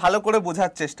তোমরা ভালো করে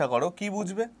বোঝার চেষ্টা করো, কি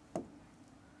বুঝবে,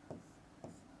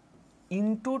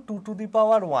 ইন্টু 2 টু দি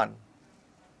পাওয়ার 1,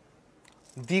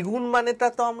 দ্বিগুণ মানেটা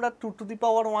তো আমরা 2 টু দি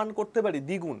পাওয়ার 1 করতে পারি,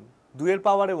 দ্বিগুণ 2 এর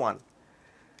পাওয়ারে 1,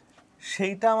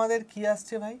 সেইটা আমাদের কি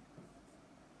আসছে ভাই,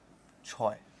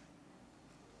 6।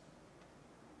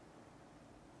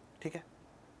 ঠিক আছে,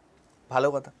 ভালো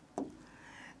কথা।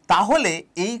 তাহলে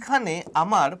এইখানে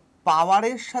আমার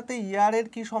পাওয়ারের সাথে ইয়ারের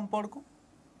কি সম্পর্ক,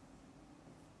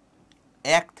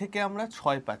 1 থেকে আমরা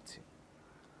 6 পাচ্ছি,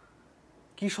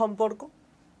 কি সম্পর্ক?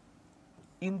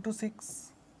 ইন্টু 6।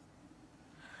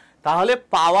 তাহলে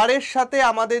পাওয়ারের সাথে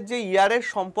আমাদের যে ইয়ারের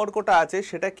সম্পর্কটা আছে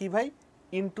সেটা কি ভাই?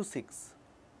 ইন্টু 6।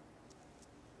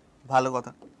 ভালো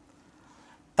কথা।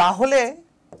 তাহলে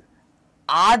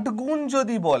 8 গুণ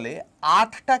যদি বলে,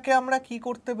 8টাকে আমরা কি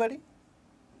করতে পারি?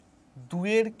 2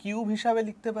 এর কিউব হিসাবে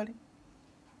লিখতে পারি।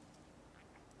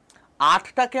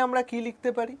 8টাকে আমরা কি লিখতে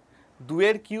পারি? 2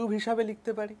 এর কিউব হিসাবে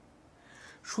লিখতে পারি।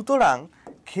 সুতরাং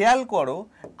খেয়াল করো,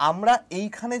 আমরা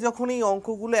এইখানে যখন এই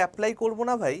অঙ্কগুলো অ্যাপ্লাই করব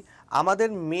না ভাই, আমাদের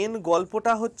মেন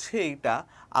গল্পটা হচ্ছে এইটা,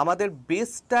 আমাদের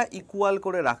বেসটা ইকুয়াল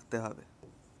করে রাখতে হবে।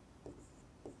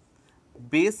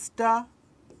 বেসটা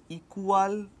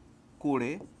ইকুয়াল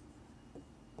করে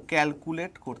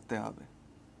ক্যালকুলেট করতে হবে।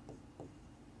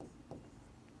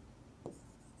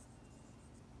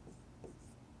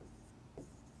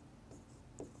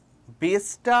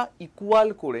 বেসটা ইকুয়াল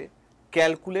করে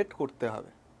ক্যালকুলেট করতে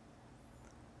হবে।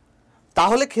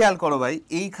 তাহলে খেয়াল করো ভাই,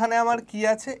 এইখানে আমার কি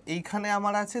আছে? এইখানে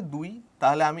আমার আছে 2,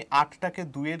 তাহলে আমি 8টাকে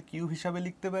 2 এর কিউব হিসাবে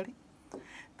লিখতে পারি।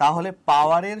 তাহলে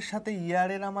পাওয়ারের সাথে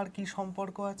ইয়ারের আমার কি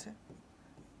সম্পর্ক আছে?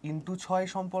 ইন্টু 6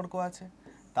 সম্পর্ক আছে।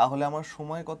 তাহলে আমার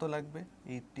সময় কত লাগবে?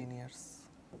 18 ইয়ার্স।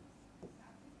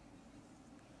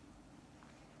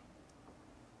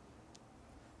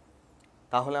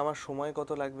 তাহলে আমার সময় কত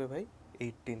লাগবে ভাই?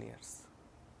 18 ইয়ার্স।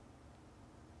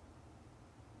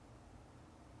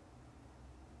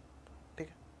 ঠিক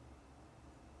আছে।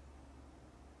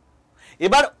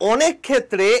 এবার অনেক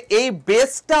ক্ষেত্রে এই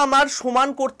বেসটা আমার সমান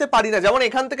করতে পারি না, যেমন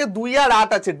এখান থেকে 2 আর 8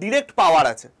 আছে, ডিরেক্ট পাওয়ার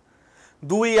আছে।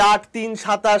 2, 8, 3,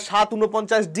 27, 7,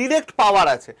 49 ডিরেক্ট পাওয়ার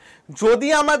আছে। যদি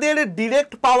আমাদের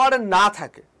ডিরেক্ট পাওয়ার না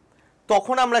থাকে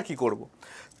তখন আমরা কি করব?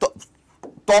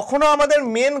 তখনও আমাদের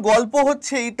মেন গল্প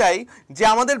হচ্ছে এইটাই যে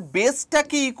আমাদের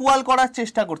বেসটাকে ইকুয়াল করার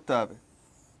চেষ্টা করতে হবে।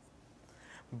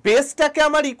 বেসটাকে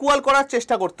আমার ইকুয়াল করার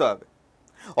চেষ্টা করতে হবে।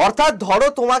 অর্থাৎ ধরো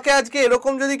তোমাকে আজকে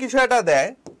এরকম যদি কিছু একটা দেয়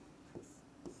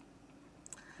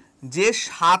যে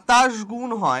 27 গুণ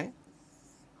হয়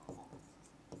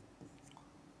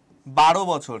 12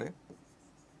 বছরে,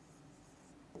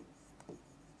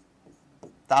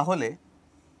 তাহলে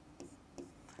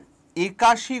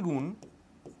 81 গুণ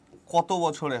কত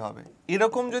বছরে হবে?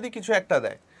 এরকম যদি কিছু একটা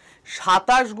দেয়,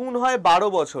 27 গুণ হয় 12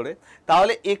 বছরে,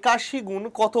 তাহলে 81 গুণ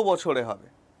কত বছরে হবে?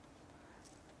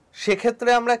 সেক্ষেত্রে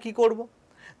আমরা কি করব?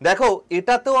 দেখো,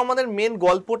 এটাতেও আমাদের মেন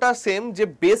গল্পটা সেম, যে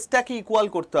বেসটাকে ইকুয়াল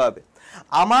করতে হবে।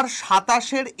 আমার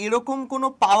 27-এর এরকম কোনো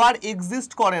পাওয়ার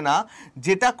এক্সিস্ট করে না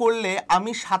যেটা করলে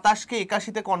আমি 27কে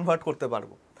 81-তে কনভার্ট করতে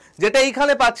পারবো, যেটা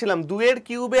এইখানে পাচ্ছিলাম 2 এর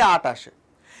কিউবে 8 আসে।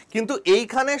 কিন্তু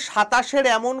এইখানে 27-এর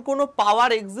এমন কোনো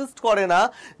পাওয়ার এক্সিস্ট করে না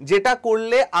যেটা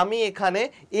করলে আমি এখানে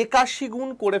 81 গুণ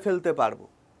করে ফেলতে পারবো।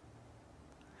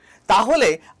 তাহলে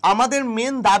আমাদের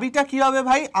মেন দাবিটা কি হবে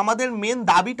ভাই? আমাদের মেন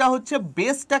দাবিটা হচ্ছে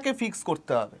বেসটাকে ফিক্স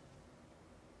করতে হবে।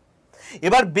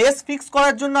 এবার বেস ফিক্স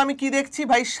করার জন্য আমি কি দেখছি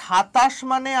ভাই? 27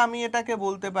 মানে আমি এটাকে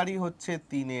বলতে পারি হচ্ছে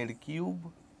 3 এর কিউব,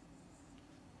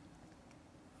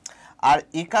 আর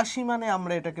 81 মানে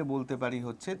আমরা এটাকে বলতে পারি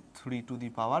হচ্ছে 3 টু দি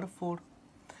পাওয়ার 4।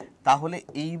 তাহলে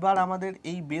এইবার আমাদের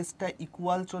এই বেসটা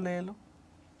ইকুয়াল চলে এলো,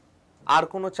 আর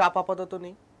কোনো চাপ আপাতত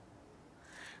নেই।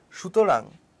 সুতরাং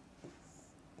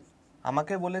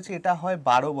আমাকে বলেছে এটা হয়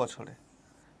 12 বছরে,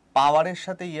 পাওয়ারের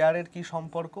সাথে ইয়ারের কি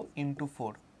সম্পর্ক? ইন্টু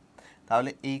 4।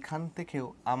 তাহলে এইখান থেকেও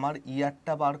আমার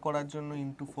ইয়ারটা বার করার জন্য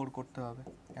ইন্টু 4 করতে হবে।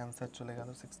 অ্যান্সার চলে গেল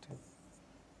 16।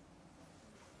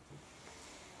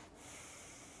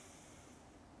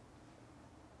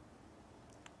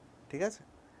 ঠিক আছে,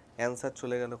 অ্যান্সার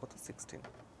চলে গেল কত? 16।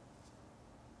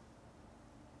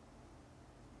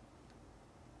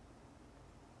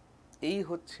 এই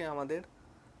হচ্ছে আমাদের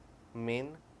মেন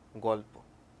গল্প।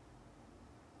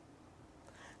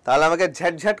 তাহলে আমাকে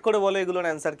ঝ্যাট করে বলো এগুলোর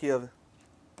অ্যান্সার কি হবে?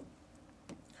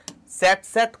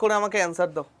 স্যাট করে আমাকে অ্যান্সার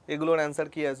দাও, এগুলোর অ্যান্সার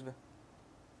কি আসবে?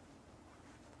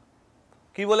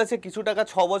 কি বলেছে? কিছু টাকা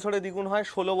 6 বছরে দ্বিগুণ হয়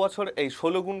 16 বছর, এই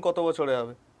 16 গুণ কত বছরে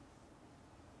হবে?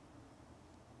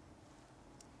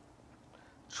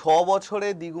 6 বছরে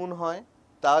দ্বিগুণ হয়,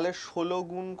 তাহলে 16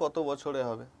 গুণ কত বছরে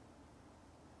হবে?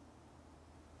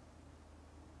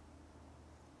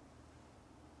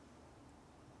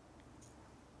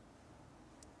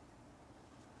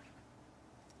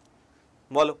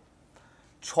 বলো,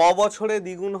 6 বছরে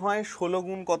দ্বিগুণ হয় 16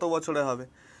 গুণ কত বছরে হবে?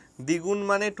 দ্বিগুণ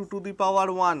মানে 2 টু দি পাওয়ার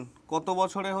 1, কত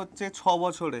বছরে হচ্ছে? 6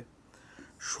 বছরে।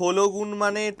 16 গুণ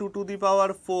মানে 2 টু দি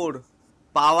পাওয়ার 4,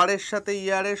 পাওয়ারের সাথে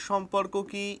ইয়ারের সম্পর্ক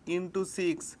কি? ইন্টু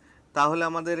 6। তাহলে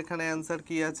আমাদের এখানে অ্যান্সার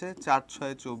কি আছে? 4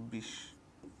 6 24।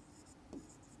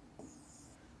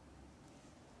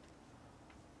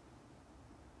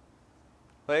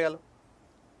 হয়ে গেল।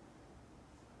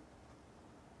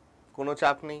 কোনো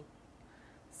চাপ নেই,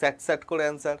 স্যাট স্যাট করে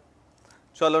অ্যান্সার।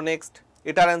 চলো নেক্সট,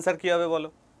 এটার অ্যান্সার কি হবে বলো?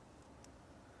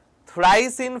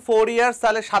 থ্রাইস ইন 4 ইয়ার্স,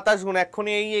 তাহলে 27 গুণ,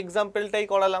 এক্ষুনি এই এক্সাম্পলটাই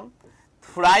করালাম।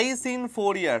 থ্রাইস ইন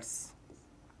 4 ইয়ার্স,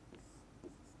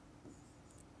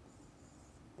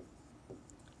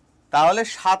 তাহলে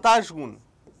 27 গুণ,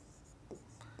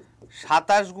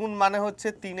 27 গুণ মানে হচ্ছে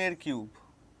 3 কিউব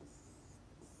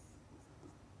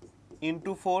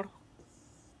ইন্টু 4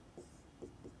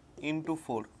 ইন্টু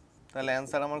 4, তাহলে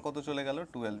অ্যান্সার আমার কত চলে গেল?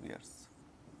 12 years.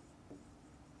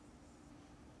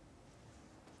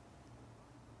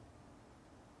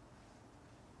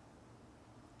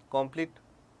 Complete.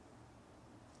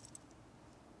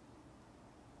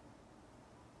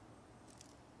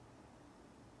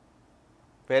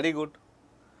 Very good.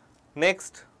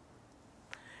 Next.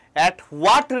 At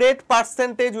what rate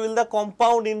percentage will the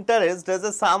compound interest as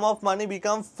a sum of money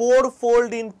become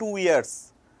fourfold in 2 years?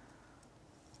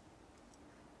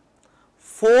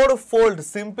 Fourfold,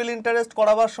 simple interest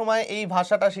করাবার সময় এই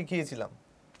ভাষাটা শিখিয়েছিলাম।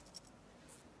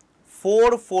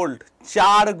 Fourfold,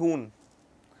 4 গুণ।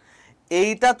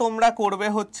 এইটা তোমরা করবে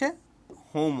হচ্ছে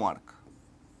হোমওয়ার্ক।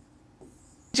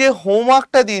 যে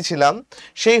হোমওয়ার্কটা দিয়েছিলাম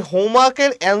সেই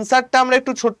হোমওয়ার্কের অ্যান্সারটা আমরা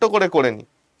একটু ছোট্ট করে নিই,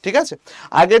 ঠিক আছে?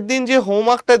 আগের দিন যে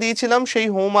হোমওয়ার্কটা দিয়েছিলাম সেই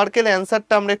হোমওয়ার্কের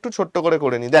অ্যান্সারটা আমরা একটু ছোট্ট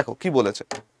করে নিই। দেখো কি বলেছে।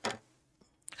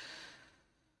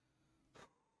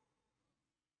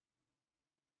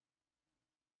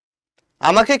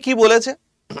 আমাকে কি বলেছে?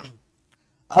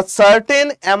 A certain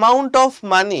amount of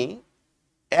money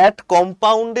at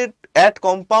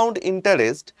compound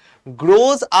interest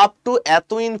grows up to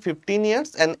এত in 15 years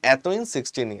and এত in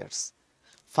 16 years.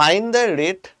 Find the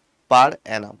rate per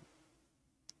annum.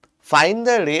 Find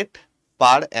the rate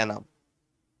per annum.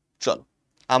 চলো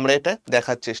আমরা এটা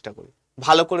দেখার চেষ্টা করি,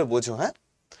 ভালো করে বোঝো। হ্যাঁ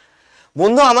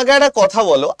বন্ধু, আমাকে একটা কথা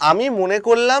বলো, আমি মনে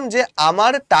করলাম যে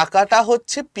আমার টাকাটা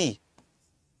হচ্ছে পি,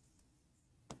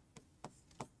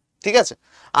 ঠিক আছে?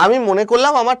 আমি মনে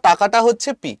করলাম আমার টাকাটা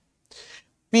হচ্ছে পি,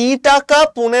 পি টাকা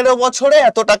 15 বছরে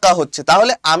এত টাকা হচ্ছে,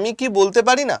 তাহলে আমি কি বলতে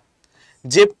পারি না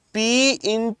যে P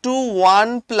into 1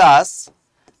 plus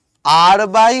R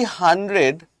by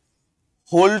 100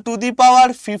 whole to the পাওয়ার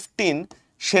 15,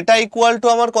 সেটা ইকুয়াল টু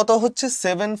আমার কত হচ্ছে?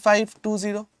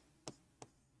 7520।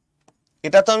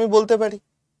 এটা তো আমি বলতে পারি,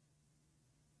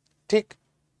 ঠিক?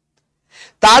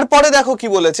 তারপরে দেখো কি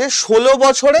বলেছে, 16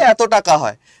 বছরে এত টাকা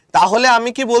হয়, তাহলে আমি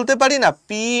কি বলতে পারি না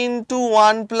P into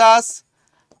 1 plus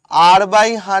R by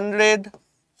 100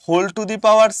 whole to the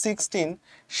পাওয়ার 16,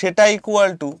 সেটা ইকুয়াল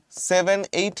টু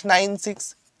 7896।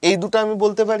 এই দুটো আমি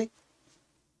বলতে পারি,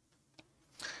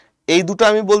 এই দুটো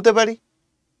আমি বলতে পারি।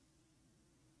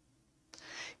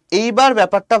 এইবার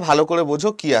ব্যাপারটা ভালো করে বোঝো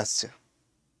কি আসছে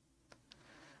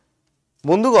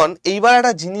বন্ধুগণ। এইবার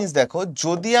একটা জিনিস দেখো,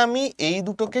 যদি আমি এই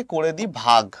দুটোকে করে দিই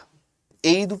ভাগ,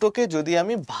 এই দুটোকে যদি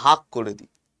আমি ভাগ করে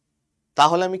দিই,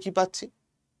 তাহলে আমি কি পাচ্ছি?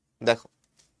 দেখো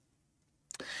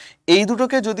এই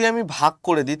দুটোকে যদি আমি ভাগ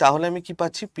করে দিই তাহলে আমি কি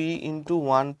পাচ্ছি? P into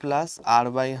 1 plus R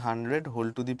by 100 whole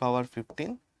to the পাওয়ার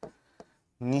 15,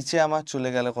 নিচে আমার চলে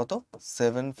গেল কত?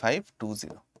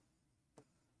 7520।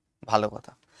 ভালো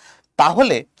কথা।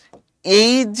 তাহলে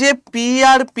এই যে পি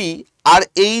আর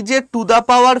এই যে টু দা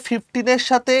পাওয়ার 15 এর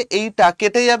সাথে এইটা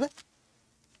কেটে যাবে,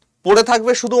 পড়ে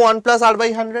থাকবে শুধু 1 প্লাস আর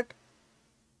বাই 100,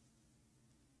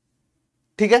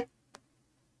 ঠিক আছে?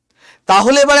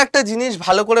 তাহলে এবার একটা জিনিস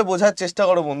ভালো করে বোঝার চেষ্টা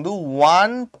করো বন্ধু,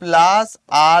 1 প্লাস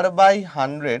আর বাই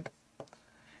 100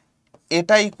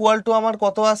 এটা ইকুয়াল টু আমার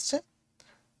কত আসছে?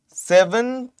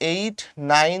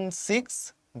 7896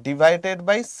 ডিভাইডেড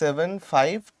বাই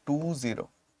 7520।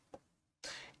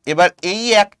 এবার এই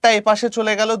একটা এপাশে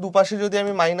চলে গেল, দুপাশে যদি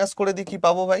আমি মাইনাস করে দিই কি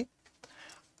পাবো ভাই?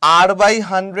 আর by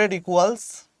 100 equals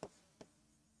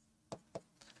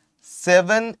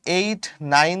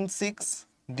 7896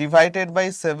 divided by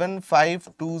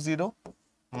 7520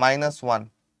 minus 1,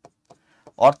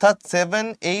 অর্থাৎ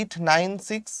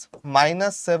 7896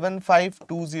 মাইনাস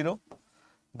 7520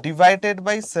 ডিভাইডেড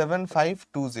বাই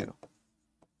 7520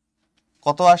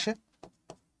 কত আসে?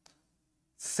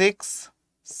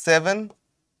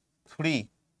 673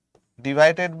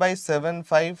 ডিভাইডেড বাই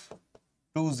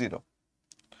 7520।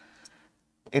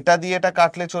 এটা দিয়ে এটা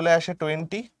কাটলে চলে আসে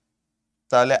 20,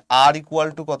 তাহলে আর ইকুয়াল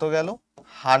টু কত গেল?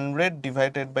 100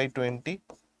 ডিভাইডেড বাই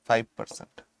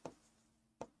 25%।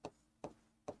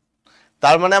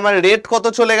 তার মানে আমার রেট কত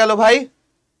চলে গেল ভাই?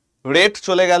 রেট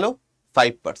চলে গেল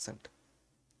 5%,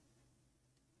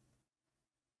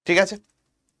 ঠিক আছে?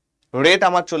 রেট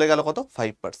আমার চলে গেল কত?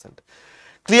 5%।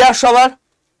 ক্লিয়ার সবার?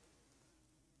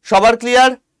 সবার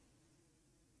ক্লিয়ার?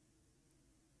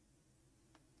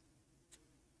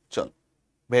 চল,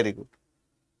 ভেরি গুড।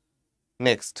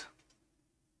 নেক্সট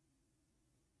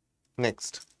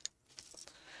নেক্সট,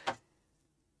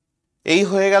 এই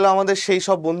হয়ে গেল আমাদের সেই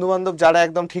সব বন্ধু বান্ধব যারা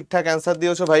একদম ঠিকঠাক অ্যান্সার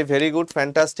দিয়েছো। ভাই ভেরি গুড,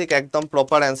 ফ্যান্টাস্টিক, একদম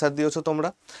প্রপার অ্যান্সার দিয়েছো তোমরা।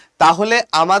 তাহলে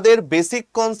আমাদের বেসিক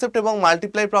কনসেপ্ট এবং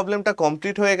মাল্টিপ্লাই প্রবলেমটা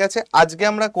কমপ্লিট হয়ে গেছে। আজকে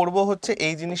আমরা করব হচ্ছে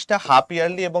এই জিনিসটা হাফ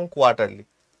ইয়ারলি এবং কোয়ার্টারলি,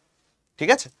 ঠিক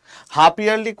আছে? হাফ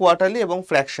ইয়ারলি, কোয়ার্টারলি এবং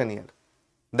ফ্র্যাকশন ইয়ার।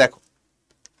 দেখো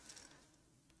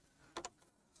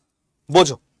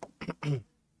বোঝো,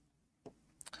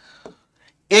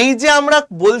 এই যে আমরা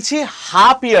বলছি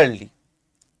হাফ ইয়ারলি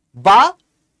বা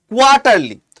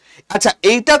কোয়ার্টারলি, আচ্ছা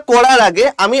এইটা করার আগে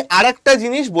আমি আরেকটা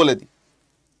জিনিস বলে দিই,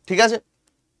 ঠিক আছে?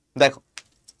 দেখো,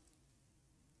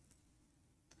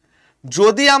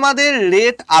 যদি আমাদের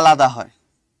রেট আলাদা হয়,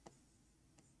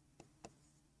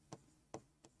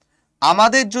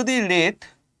 আমাদের যদি রেট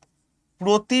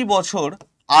প্রতি বছর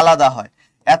আলাদা হয়,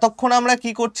 এতক্ষণ আমরা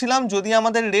কি করছিলাম, যদি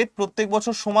আমাদের রেট প্রত্যেক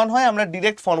বছর সমান হয় আমরা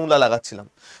ডিরেক্ট ফর্মুলা লাগাচ্ছিলাম।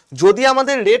 যদি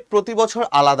আমাদের রেট প্রতি বছর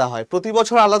আলাদা হয়, প্রতি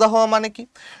বছর আলাদা হওয়া মানে কি,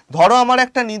 ধরো আমার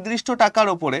একটা নির্দিষ্ট টাকার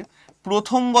উপরে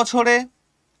প্রথম বছরে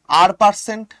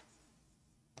R%,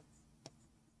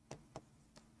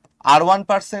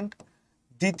 R1%,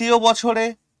 দ্বিতীয় বছরে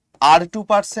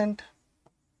R2%,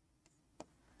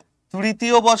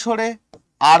 তৃতীয় বছরে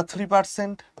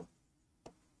R3%,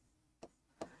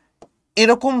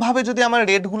 এরকম ভাবে যদি আমার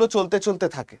রেটগুলো চলতে চলতে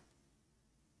থাকে,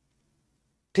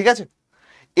 ঠিক আছে,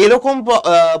 এরকম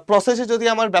প্রসেসে যদি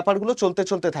আমার ব্যাপারগুলো চলতে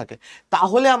চলতে থাকে,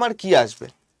 তাহলে আমার কি আসবে?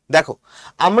 দেখো,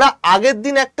 আমরা আগের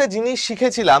দিন একটা জিনিস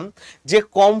শিখেছিলাম যে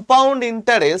কম্পাউন্ড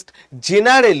ইন্টারেস্ট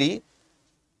জেনারেলি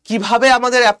কিভাবে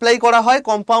আমাদের অ্যাপ্লাই করা হয়।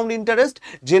 কম্পাউন্ড ইন্টারেস্ট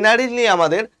জেনারেলি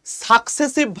আমাদের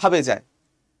সাকসেসিভ ভাবে যায়,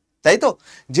 তাই তো?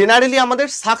 জেনারেলি আমাদের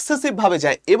সাকসেসিভ ভাবে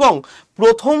যায় এবং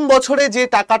প্রথম বছরে যে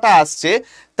টাকাটা আসছে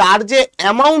তার যে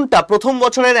অ্যামাউন্টটা, প্রথম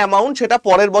বছরের অ্যামাউন্ট, সেটা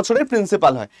পরের বছরের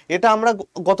প্রিন্সিপাল হয়। এটা আমরা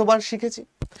গতবার শিখেছি।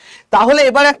 তাহলে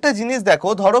এবার একটা জিনিস দেখো,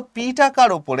 ধরো পি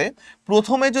টাকার উপরে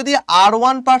প্রথমে যদি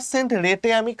R1% রেটে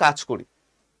আমি কাজ করি,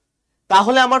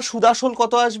 তাহলে আমার সুদাসল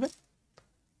কত আসবে?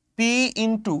 পি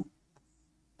ইন্টু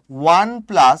 1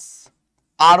 প্লাস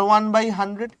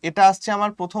R1/100, এটা আসছে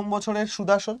আমার প্রথম বছরের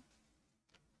সুদাসল।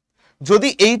 যদি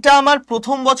এইটা আমার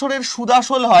প্রথম বছরের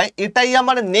সুদাসল হয়, এটাই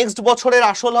আমার নেক্সট বছরের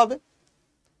আসল হবে,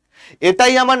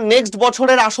 এটাই আমার নেক্সট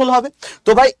বছরের আসল হবে।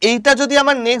 তো ভাই এইটা যদি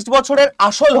আমার নেক্সট বছরের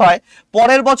আসল হয়,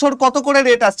 পরের বছর কত করে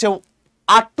রেট আসছে?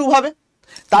 R2 ভাবে।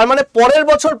 তার মানে পরের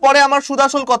বছর পরে আমার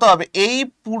সুদাসল কত হবে? এই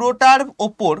পুরোটার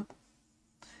ওপর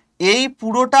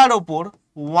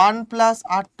 1 প্লাস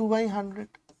R2/100,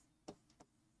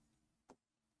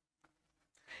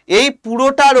 এই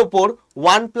পুরোটার ওপর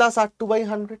 1 প্লাস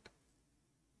R2/100।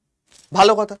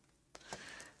 ভালো কথা।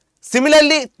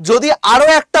 সিমিলারলি যদি আরো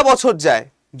একটা বছর যায়,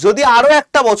 যদি আরো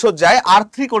একটা বছর যায়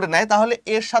R3 করে নেয়, তাহলে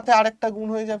এর সাথে আরেকটা গুণ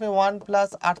হয়ে যাবে 1 প্লাস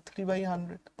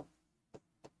R3/100।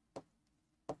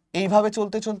 এইভাবে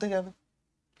চলতে চলতে যাবে।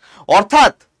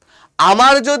 অর্থাৎ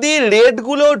আমার যদি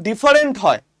রেটগুলো ডিফারেন্ট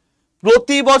হয়,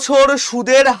 প্রতি বছর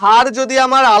সুদের হার যদি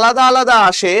আমার আলাদা আলাদা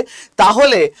আসে,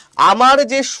 তাহলে আমার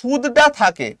যে সুদটা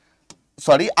থাকে,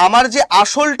 সরি, আমার যে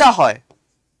আসলটা হয়,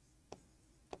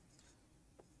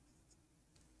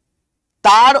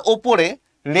 তার ওপরে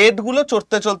রেটগুলো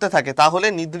চড়তে চলতে থাকে। তাহলে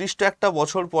নির্দিষ্ট একটা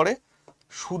বছর পরে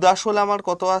সুদাসল আমার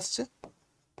কত আসছে?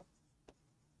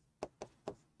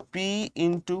 P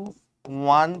into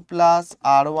 1 plus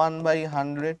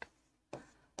R1/100,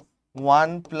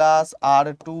 1 plus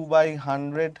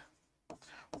R2/100,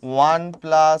 1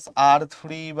 plus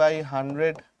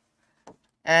R3/100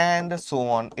 and so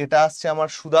on. এটা আসছে আমার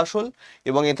সুদাসল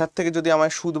এবং এটার থেকে যদি আমার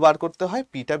সুদ বার করতে হয়,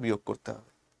 পিটা বিয়োগ করতে হবে,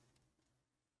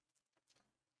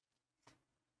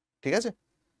 ঠিক আছে?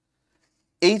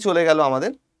 এই চলে গেল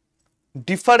আমাদের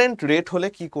ডিফারেন্ট রেট হলে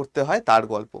কি করতে হয় তার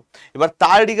গল্প। এবার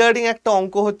তার রিগার্ডিং একটা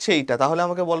অঙ্ক হচ্ছে এইটা। তাহলে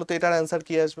আমাকে বলো তো এটার অ্যান্সার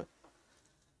কি আসবে?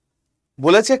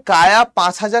 বলেছে কায়া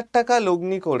 5,000 টাকা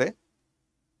লগ্নি করে,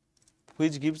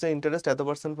 হুইচ গিভস দ্য ইন্টারেস্ট এত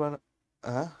পার্সেন্ট পার,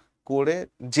 হ্যাঁ করে,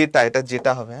 যেটা, এটা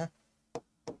যেটা হবে, হ্যাঁ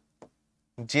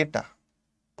যেটা,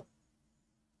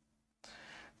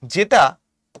 যেটা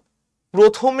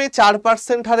প্রথমে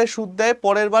 4% হারে সুদ দেয়,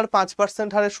 পরের বার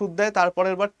 5% হারে সুদ দেয়,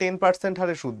 তারপরের বার 10%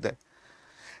 হারে সুদ দেয়,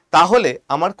 তাহলে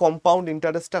আমার কম্পাউন্ড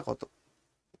ইন্টারেস্টটা কত?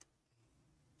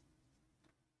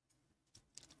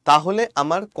 তাহলে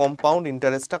আমার কম্পাউন্ড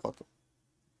ইন্টারেস্টটা কত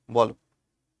বলো?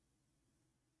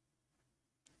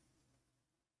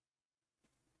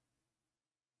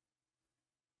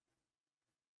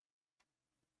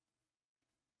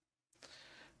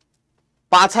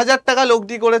 $5,000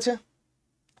 লগ্নি করেছে,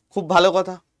 খুব ভালো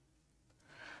কথা।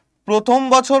 প্রথম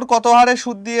বছর কত হারে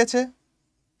সুদ দিয়েছে?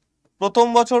 প্রথম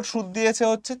বছর সুদ দিয়েছে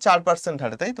হচ্ছে 4%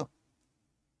 হারে, তাই তো?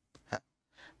 হ্যাঁ,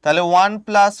 তাহলে 1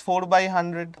 প্লাস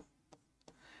 4/100,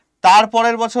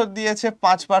 তারপরের বছর দিয়েছে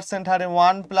 5% হারে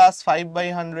 1 প্লাস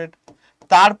 5/100,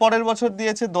 তারপরের বছর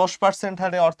দিয়েছে 10%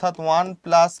 হারে অর্থাৎ 1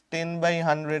 প্লাস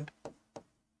 10/100।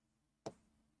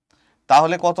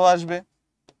 তাহলে কত আসবে?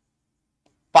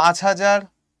 5000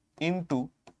 ইন্টু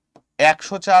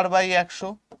 104/100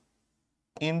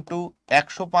 ইন্টু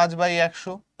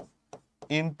 105/100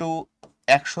 ইন্টু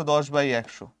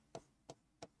 110/100।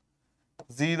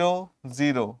 0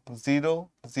 0 0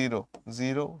 0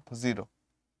 0 0।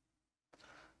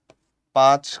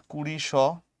 5 20 100,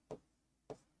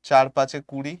 4 5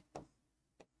 20,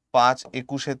 5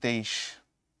 21 23।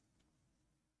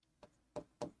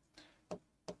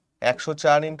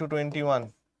 104 ইন্টু 21।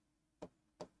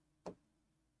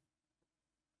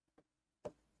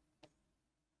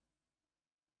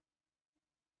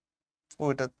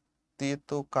 ওইটা দিয়ে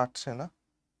তো কাটছে না,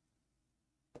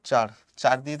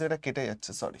 4 দিয়ে তো এটা কেটে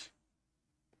যাচ্ছে, সরি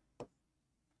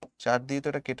 4 দিয়ে তো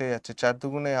এটা কেটে যাচ্ছে। 4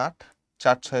 দুগুণে 8,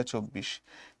 4 6 24,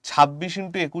 26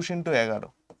 ইন্টু 21 ইন্টু 11।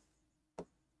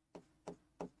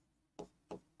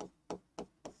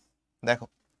 দেখো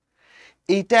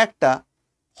এইটা একটা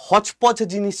হচপচ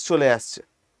জিনিস চলে আসছে,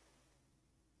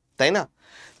 তাই না?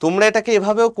 তোমরা এটাকে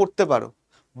এভাবেও করতে পারো,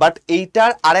 বাট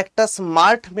এইটার আরেকটা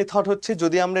স্মার্ট মেথড হচ্ছে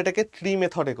যদি আমরা এটাকে ট্রি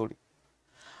মেথডে করি।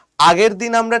 আগের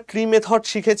দিন আমরা ট্রি মেথড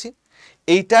শিখেছি,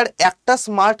 এইটার একটা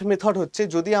স্মার্ট মেথড হচ্ছে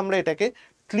যদি আমরা এটাকে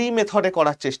ট্রি মেথডে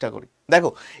করার চেষ্টা করি। দেখো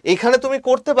এখানে তুমি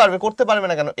করতে পারবে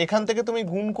না কেন? এখান থেকে তুমি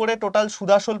গুণ করে টোটাল সুদ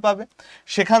আসল পাবে,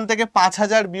 সেখান থেকে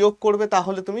 5000 বিয়োগ করবে,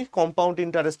 তাহলে তুমি কম্পাউন্ড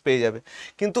ইন্টারেস্ট পেয়ে যাবে।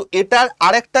 কিন্তু এটার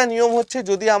আরেকটা নিয়ম হচ্ছে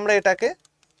যদি আমরা এটাকে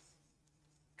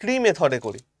ট্রি মেথডে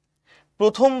করি।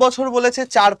 প্রথম বছর বলেছে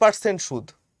 4% সুদ,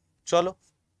 চলো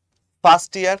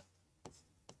ফার্স্ট ইয়ার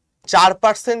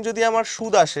 4% যদি আমার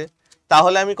সুদ আসে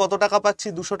তাহলে আমি কত টাকা পাচ্ছি?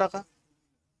 200 টাকা,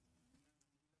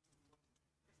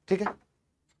 ঠিক আছে?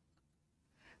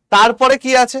 তারপরে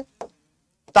কি আছে?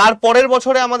 তারপরের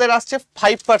বছরে আমাদের আসছে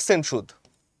 5% সুদ,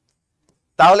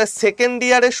 তাহলে সেকেন্ড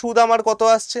ইয়ারে সুদ আমার কত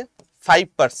আসছে?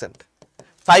 5%।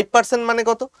 5% মানে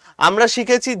কত? আমরা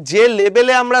শিখেছি যে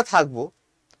লেভেলে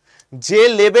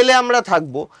আমরা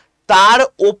থাকবো তার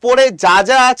ওপরে যা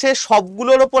যা আছে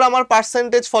সবগুলোর ওপর আমার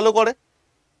পার্সেন্টেজ ফলো করে,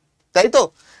 তাই তো?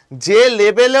 যে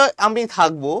লেভেলে আমি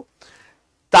থাকবো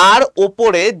তার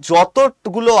ওপরে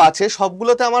যতগুলো আছে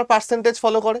সবগুলোতে আমার পার্সেন্টেজ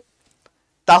ফলো করে।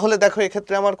 তাহলে দেখো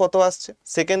এক্ষেত্রে আমার কত আসছে?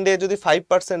 সেকেন্ড ইয়ার যদি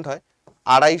 5% হয়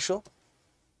 250,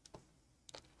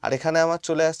 আর এখানে আমার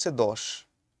চলে আসছে 10।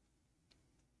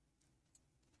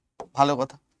 ভালো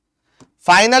কথা।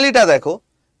 ফাইনালিটা দেখো,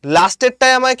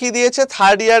 লাস্টেরটায় আমায় কি দিয়েছে?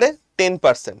 থার্ড ইয়ারে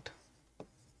 10%,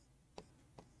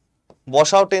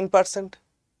 বসাও 10%,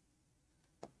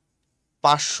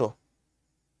 500।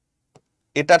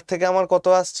 এটার থেকে আমার কত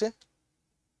আসছে?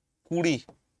 20।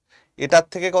 এটার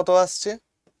থেকে কত আসছে?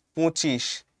 25।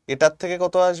 এটার থেকে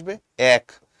কত আসবে? 1।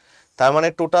 তার মানে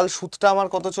টোটাল সুদটা আমার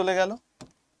কত চলে গেল?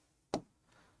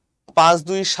 5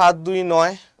 2 7 2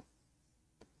 9,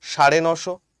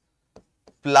 950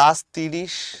 প্লাস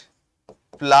 30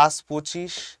 প্লাস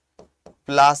 25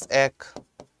 প্লাস 1,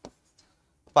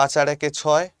 5 আর 1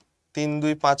 6, 3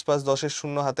 2 5 5 10 এর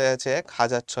শূন্য হাতে আছে 1,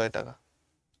 1006 টাকা।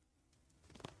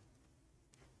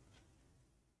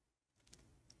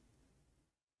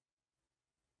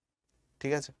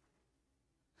 ঠিক আছে?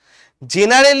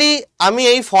 জেনারেলি আমি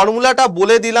এই ফর্মুলাটা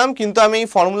বলে দিলাম, কিন্তু আমি এই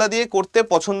ফর্মুলা দিয়ে করতে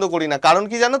পছন্দ করি না। কারণ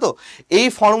কি জানো তো? এই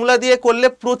ফর্মুলা দিয়ে করলে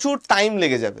প্রচুর টাইম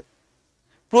লেগে যাবে,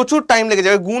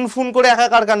 গুণ ফুন করে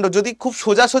একাকার কাণ্ড। যদি খুব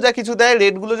সোজা সোজা কিছু দেয়,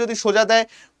 রেটগুলো যদি সোজা দেয়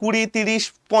 20 30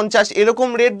 50 এরকম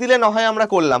রেট দিলে না হয় আমরা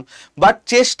করলাম, বাট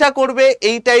চেষ্টা করবে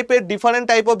এই টাইপের ডিফারেন্ট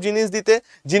টাইপ অফ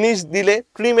জিনিস দিলে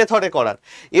ট্রি মেথডে করার।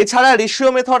 এছাড়া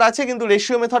রেশিও মেথড আছে, কিন্তু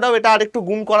রেশিও মেথডেও এটা আরেকটু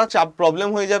গুণ করা চাপ প্রবলেম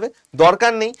হয়ে যাবে,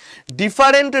 দরকার নেই।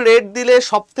 ডিফারেন্ট রেট দিলে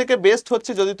সব থেকে বেস্ট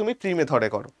হচ্ছে যদি তুমি ট্রি মেথডে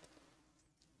করো,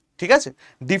 ঠিক আছে?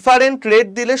 ডিফারেন্ট রেট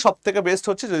দিলে সব থেকে বেস্ট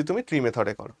হচ্ছে যদি তুমি ট্রি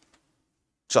মেথডে করো।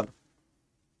 চলো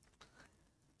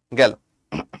গেল।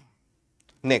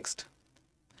 নেক্সট,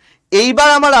 এইবার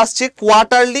আমার আসছে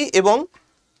কোয়ার্টারলি এবং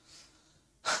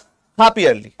হাফ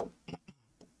ইয়ারলি।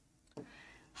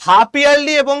 হাফ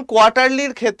ইয়ারলি এবং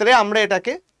কোয়ার্টারলির ক্ষেত্রে আমরা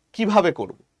এটাকে কিভাবে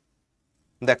করব?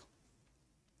 দেখো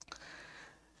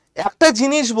একটা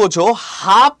জিনিস বোঝো,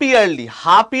 হাফ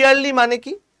ইয়ারলি মানে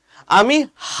কি? আমি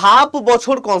হাফ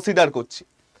বছর কনসিডার করছি।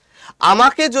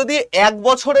 আমাকে যদি 1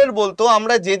 বছরের বলতো,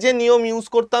 আমরা যে নিয়ম ইউজ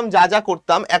করতাম, যা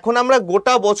করতাম, এখন আমরা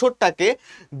গোটা বছরটাকে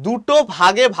দুটো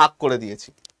ভাগে ভাগ করে দিয়েছি।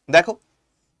 দেখো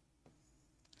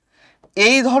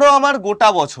এই ধরো আমার গোটা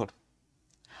বছর,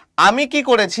 আমি কি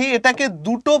করেছি? এটাকে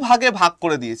দুটো ভাগে ভাগ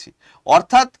করে দিয়েছি।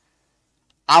 অর্থাৎ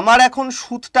আমার এখন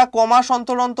সুদটা ক মাস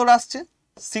অন্তর অন্তর আসছে?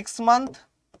 6 মান্থ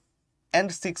অ্যান্ড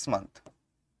 6 মান্থ।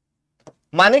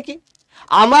 মানে কি,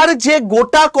 আমার যে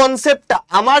গোটা কনসেপ্টটা,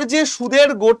 আমার যে সুদের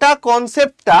গোটা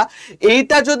কনসেপ্টটা,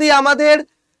 এইটা যদি আমাদের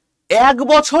 1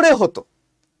 বছরে হতো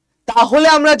তাহলে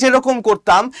আমরা যেরকম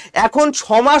করতাম এখন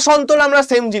 6 মাস অন্তর আমরা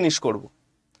সেম জিনিস করব।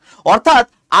 অর্থাৎ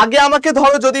আগে আমাকে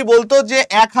ধরো যদি বলতো যে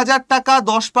 1000 টাকা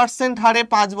 10% হারে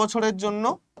 5 বছরের জন্য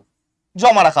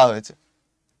জমা রাখা হয়েছে,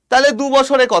 তাহলে 2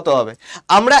 বছরে কত হবে?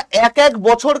 আমরা এক এক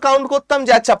বছর কাউন্ট করতাম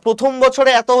যে আচ্ছা প্রথম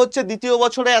বছরে এত হচ্ছে, দ্বিতীয়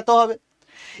বছরে এত হবে।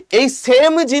 এই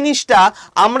সেম জিনিসটা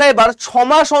আমরা এবার 6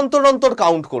 মাস অন্তর অন্তর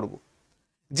কাউন্ট করব,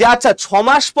 যে আচ্ছা 6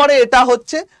 মাস পরে এটা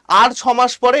হচ্ছে আর 6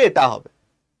 মাস পরে এটা হবে।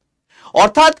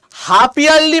 অর্থাৎ হাফ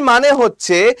ইয়ারলি মানে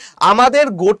হচ্ছে আমাদের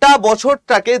গোটা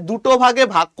বছরটাকে দুটো ভাগে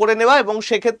ভাগ করে নেওয়া, এবং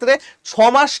সেক্ষেত্রে 6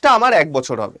 মাসটা আমার 1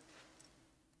 বছর হবে।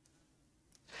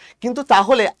 কিন্তু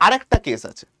তাহলে আরেকটা কেস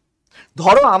আছে,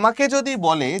 ধরো আমাকে যদি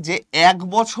বলে যে 1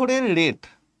 বছরের রেট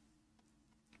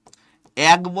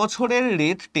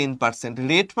 10%।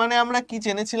 রেট মানে আমরা কি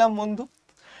জেনেছিলাম বন্ধু?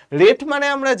 রেট মানে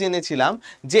আমরা জেনেছিলাম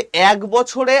যে 1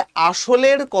 বছরে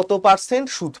আসলের কত পার্সেন্ট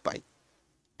সুদ পাই।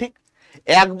 ঠিক,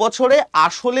 1 বছরে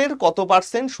আসলের কত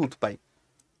পার্সেন্ট সুদ পাই।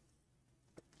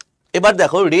 এবার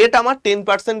দেখো রেট আমার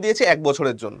 10% দিয়েছে 1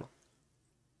 বছরের জন্য,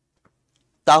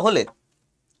 তাহলে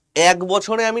 1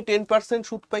 বছরে আমি 10%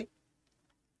 সুদ পাই।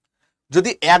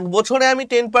 যদি 1 বছরে আমি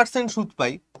 10% সুদ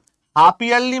পাই, হাফ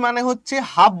ইয়ারলি মানে হচ্ছে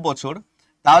হাফ বছর,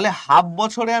 তাহলে হাফ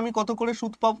বছরে আমি কত করে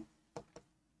সুদ পাবো?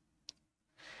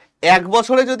 1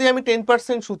 বছরে যদি আমি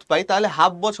 10% সুদ পাই তাহলে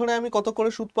হাফ বছরে আমি কত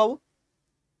করে সুদ পাবো?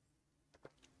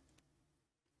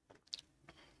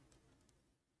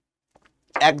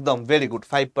 একদম ভেরি গুড,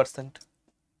 5%।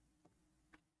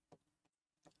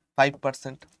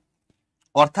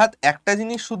 অর্থাৎ একটা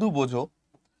জিনিস শুধু বোঝো,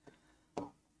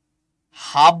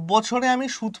 হাফ বছরে আমি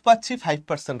সুদ পাচ্ছি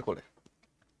 5% করে।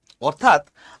 অর্থাৎ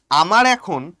আমার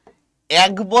এখন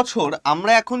 1 বছর,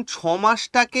 আমরা এখন 6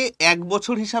 মাসটাকে 1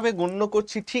 বছর হিসাবে গণ্য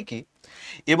করছি ঠিকই,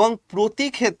 এবং প্রতি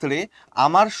ক্ষেত্রে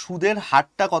আমার সুদের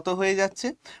হারটা কত হয়ে যাচ্ছে?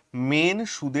 মেন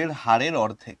সুদের হারের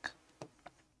অর্ধেক।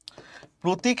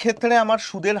 প্রতি ক্ষেত্রে আমার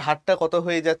সুদের হারটা কত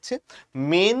হয়ে যাচ্ছে?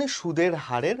 মেন সুদের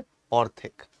হারের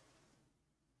অর্ধেক।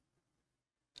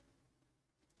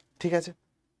 ঠিক আছে,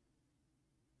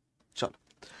 চলো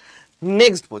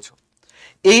নেক্সট বোঝো।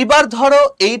 এইবার ধরো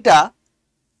এইটা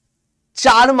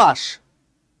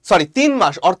 3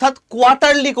 মাস অর্থাৎ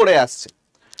কোয়ার্টারলি করে আসছে।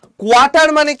 কোয়ার্টার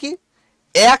মানে কি?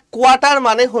 1 কোয়ার্টার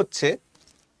মানে হচ্ছে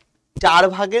 4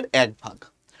 ভাগের 1 ভাগ।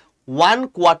 1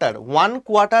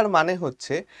 কোয়ার্টার মানে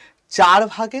হচ্ছে 4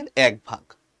 ভাগের 1 ভাগ।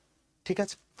 ঠিক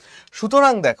আছে,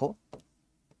 সুতরাং দেখো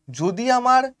যদি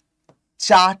আমার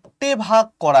 4টে ভাগ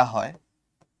করা হয়,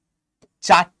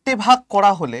 4টে ভাগ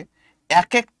করা হলে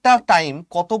এক একটা টাইম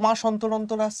কত মাস অন্তর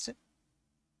অন্তর আসছে?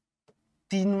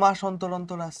 3 মাস অন্তর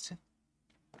অন্তর আসছে।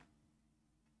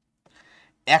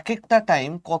 এক একটা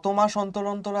টাইম কত মাস অন্তর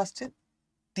অন্তর আসছে?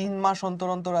 3 মাস অন্তর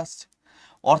অন্তর আসছে।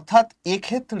 অর্থাৎ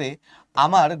এক্ষেত্রে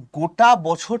আমার গোটা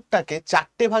বছরটাকে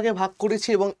 4টে ভাগে ভাগ করেছি,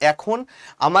 এবং এখন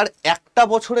আমার একটা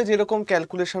বছরে যেরকম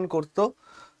ক্যালকুলেশন করতো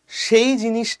সেই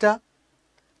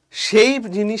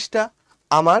জিনিসটা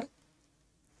আমার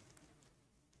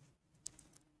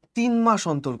 3 মাস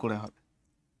অন্তর করে হবে।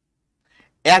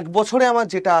 1 বছরে আমার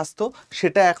যেটা আসতো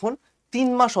সেটা এখন 3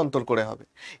 মাস অন্তর করে হবে।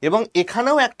 এবং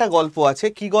এখানেও একটা গল্প আছে।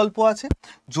 কি গল্প আছে?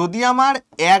 যদি আমার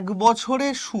 1 বছরে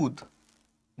সুদ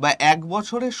বা 1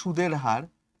 বছরে সুদের হার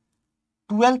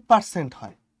 12%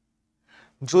 হয়,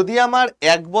 যদি আমার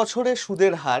 1 বছরে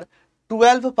সুদের হার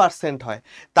 12% হয়,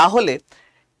 তাহলে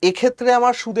এক্ষেত্রে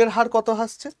আমার সুদের হার কত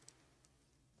আসছে?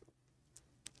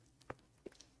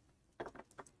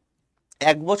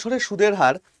 1 বছরে সুদের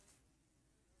হার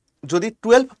যদি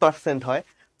 12% হয়,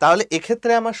 তাহলে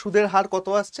এক্ষেত্রে আমার সুদের হার কত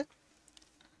আসছে?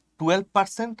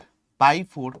 12% বাই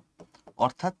 4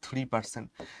 অর্থাৎ 3%।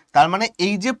 তার মানে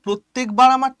এই যে প্রত্যেকবার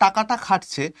আমার টাকাটা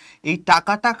খাটছে, এই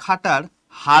টাকাটা খাটার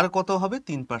হার কত হবে?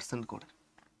 3% করে।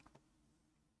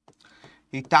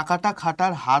 এই টাকাটা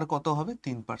খাটার হার কত হবে?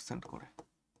 3% করে।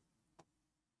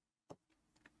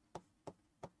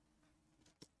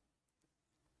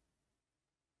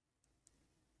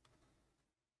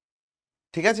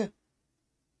 ঠিক আছে,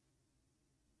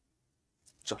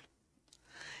 চল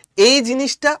এই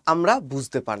জিনিসটা আমরা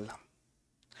বুঝতে পারলাম।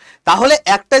 তাহলে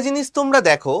একটা জিনিস তোমরা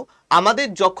দেখো, আমাদের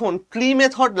যখন ট্রি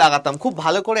মেথড লাগাতাম, খুব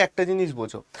ভালো করে একটা জিনিস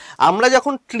বোঝো, আমরা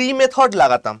যখন ট্রি মেথড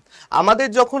লাগাতাম, আমাদের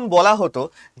যখন বলা হতো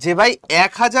যে ভাই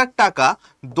 1000 টাকা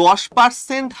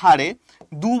 10% হারে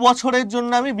 2 বছরের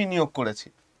জন্য আমি বিনিয়োগ করেছি,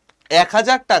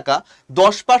 1000 টাকা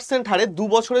 10% হারে 2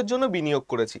 বছরের জন্য বিনিয়োগ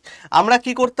করেছি, আমরা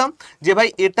কি করতাম? যে ভাই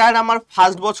এটার আমার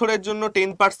ফার্স্ট বছরের জন্য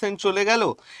 10% চলে গেল,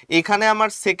 এখানে আমার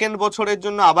সেকেন্ড বছরের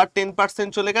জন্য আবার 10%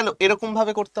 চলে গেল, এরকম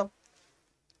ভাবে করতাম।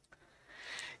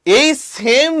 এই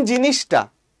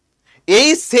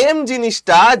সেম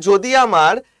জিনিসটা যদি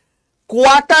আমার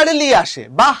কোয়ার্টারলি আসে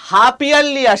বা হাফ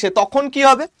ইয়ারলি আসে তখন কি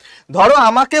হবে? ধরো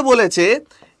আমাকে বলেছে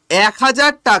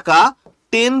 1000 টাকা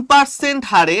 10%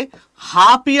 হারে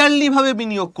হাফ ইয়ারলি ভাবে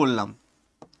বিনিয়োগ করলাম,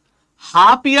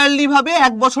 হাফ ইয়ারলি ভাবে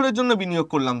 1 বছরের জন্য বিনিয়োগ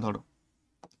করলাম ধরো,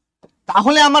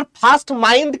 তাহলে আমার ফার্স্ট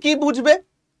মাইন্ড কি বুঝবে?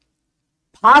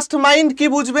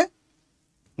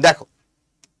 দেখো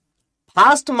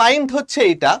ফার্স্ট মাইন্ড হচ্ছে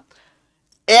এটা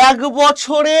 1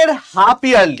 বছরের হাফ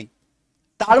ইয়ারলি,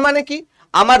 তার মানে কি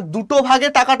আমার দুটো ভাগে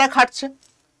টাকাটা খাটছে।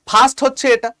 ফার্স্ট হচ্ছে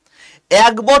এটা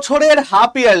 1 বছরের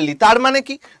হাফ ইয়ারলি, তার মানে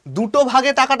কি দুটো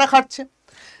ভাগে টাকাটা খাটছে।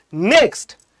 নেক্সট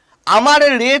আমার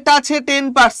রেট আছে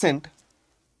 10%,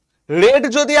 রেট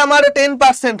যদি আমার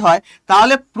 10% হয়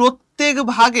তাহলে প্রত্যেক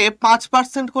ভাগে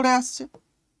 5% করে আসছে,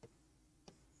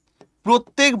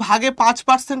 প্রত্যেক ভাগে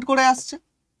 5% করে আসছে।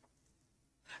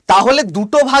 তাহলে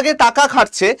দুটো ভাগে টাকা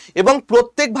খাটছে এবং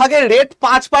প্রত্যেক ভাগে রেট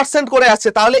 5% করে আসছে,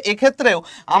 তাহলে এক্ষেত্রেও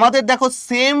আমাদের দেখো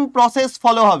সেম প্রসেস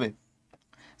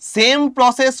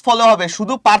ফলো হবে,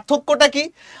 শুধু পার্থক্যটা কি?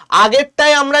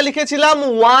 আগেরটায় আমরা লিখেছিলাম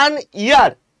 1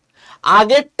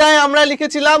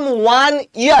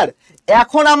 ইয়ার,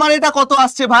 এখন আমার এটা কত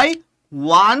আসছে ভাই?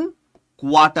 1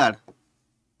 কোয়ার্টার।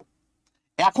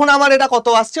 এখন আমার এটা কত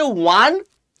আসছে? 1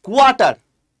 কোয়ার্টার।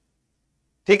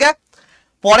 ঠিক আছে,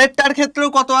 পরেরটার ক্ষেত্রেও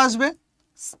কত আসবে?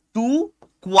 2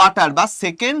 কোয়ার্টার বা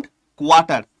সেকেন্ড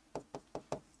কোয়ার্টার।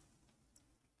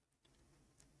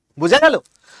 বুঝা গেল?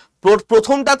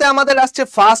 প্রথমটাতে আমাদের আসছে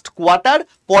ফার্স্ট কোয়ার্টার,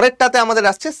 পরেরটাতে আমাদের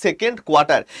আসছে সেকেন্ড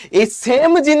কোয়ার্টার। এই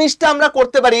সেম জিনিসটা আমরা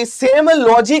করতে পারি, সেম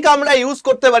লজিক আমরা ইউজ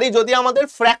করতে পারি যদি আমাদের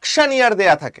ফ্র্যাকশন ইয়ার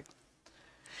দেয়া থাকে।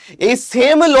 এই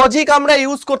সেম লজিক আমরা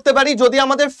ইউজ করতে পারি যদি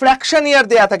আমাদের ফ্র্যাকশন ইয়ার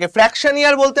দেয়া থাকে। ফ্র্যাকশন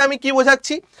ইয়ার বলতে আমি কি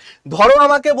বোঝাচ্ছি? ধরো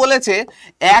আমাকে বলেছে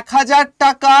 1000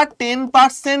 টাকা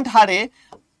 10% হারে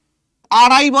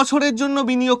 2.5 বছরের জন্য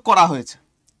বিনিয়োগ করা হয়েছে।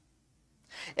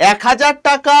 1000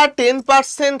 টাকা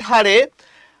 10% হারে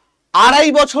 2.5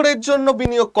 বছরের জন্য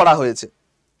বিনিয়োগ করা হয়েছে,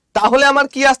 তাহলে আমার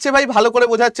কি আসছে ভাই? ভালো করে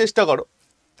বোঝার চেষ্টা করো।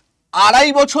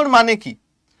 2.5 বছর মানে কি?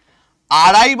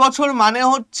 2.5 বছর মানে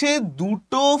হচ্ছে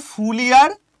দুটো ফুল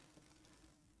ইয়ার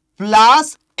প্লাস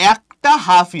একটা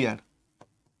হাফ ইয়ার,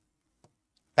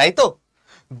 তাই তো?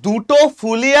 দুটো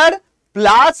ফুল ইয়ার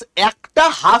প্লাস একটা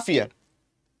হাফ ইয়ার।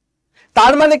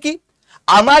 তার মানে কি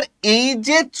আমার এই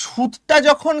যে সুদটা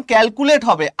যখন ক্যালকুলেট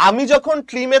হবে, আমি যখন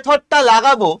ট্রি মেথডটা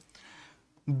লাগাবো,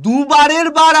 দুবারের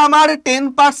বার আমার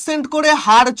 10% করে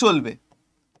হার চলবে,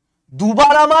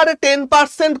 দুবার আমার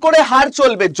 10% করে হার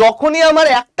চলবে। যখনই আমার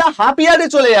একটা হাফ ইয়ারে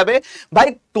চলে যাবে ভাই,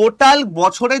 টোটাল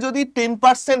বছরে যদি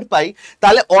 10% পাই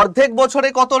তাহলে অর্ধেক বছরে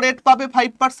কত রেট পাবে?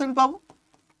 5% পাবো।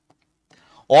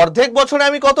 অর্ধেক বছরে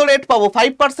আমি কত রেট পাবো?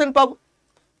 5% পাবো।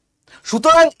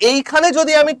 সুতরাং এইখানে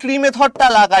যদি আমি ট্রি মেথডটা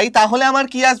লাগাই তাহলে আমার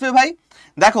কি আসবে ভাই?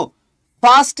 দেখো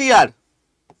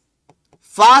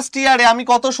ফার্স্ট ইয়ারে আমি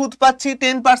কত সুদ পাচ্ছি?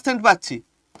 10% পাচ্ছি,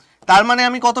 তার মানে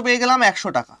আমি কত পেয়ে গেলাম? 100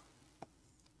 টাকা।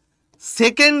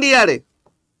 সেকেন্ড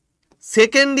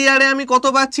ইয়ারে আমি কত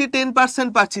পাচ্ছি? 10%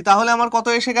 পাচ্ছি, তাহলে আমার কত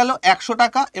এসে গেল? 100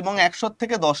 টাকা, এবং 100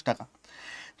 থেকে 10 টাকা।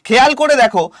 খেয়াল করে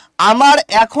দেখো আমার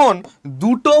এখন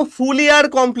দুটো ফুল ইয়ার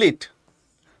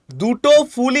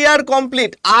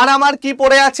কমপ্লিট, আর আমার কি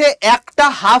পড়ে আছে? একটা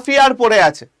হাফ ইয়ার পড়ে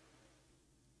আছে।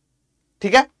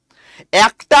 ঠিক আছে,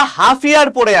 একটা হাফ ইয়ার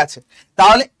পড়ে আছে।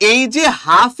 তাহলে এই যে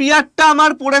হাফ ইয়ারটা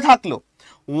আমার পড়ে থাকলো,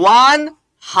 1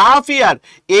 হাফ ইয়ার,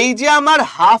 এই যে আমার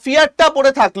হাফ ইয়ারটা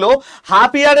পড়ে থাকলো,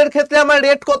 হাফ ইয়ারের ক্ষেত্রে আমার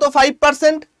রেট কত?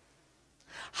 5%।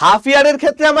 হাফ ইয়ারের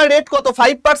ক্ষেত্রে আমার রেট কত?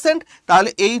 5%। তাহলে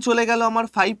এই চলে গেল আমার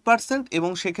 5%,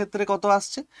 এবং সেক্ষেত্রে কত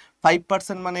আসছে?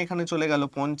 5% মানে এখানে চলে গেল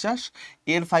 50,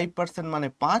 এর 5% মানে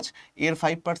 5, এর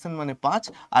 5% মানে 5,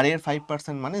 আর এর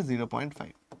 5% মানে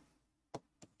 0.5।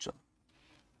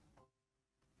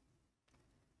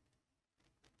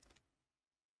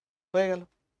 হয়ে গেল।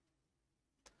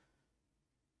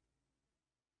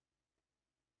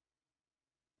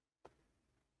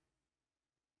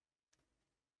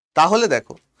 তাহলে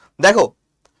দেখো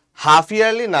হাফ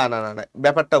ইয়ারলি, না,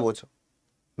 ব্যাপারটা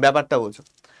বোঝো।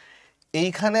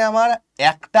 এইখানে আমার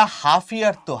একটা হাফ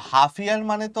ইয়ার, তো হাফ ইয়ার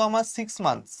মানে তো আমার 6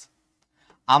 মান্থস।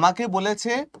 আমাকে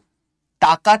বলেছে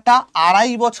টাকাটা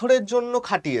 2.5 বছরের জন্য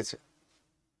খাটিয়েছে।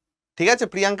 ঠিক আছে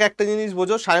প্রিয়াঙ্কা, একটা জিনিস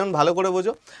বোঝো, সায়ন ভালো করে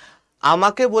বোঝো,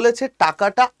 আমাকে বলেছে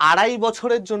টাকাটা 2.5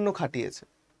 বছরের জন্য খাটিয়েছে,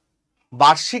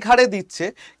 বার্ষিক হারে দিচ্ছে,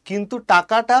 কিন্তু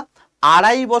টাকাটা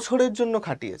 2.5 বছরের জন্য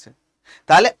খাটিয়েছে।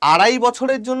 তাহলে 2.5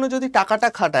 বছরের জন্য যদি টাকাটা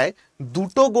খাটায়,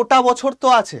 দুটো গোটা বছর তো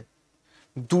আছে,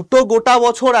 দুটো গোটা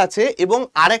বছর আছে এবং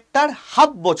আরেকটার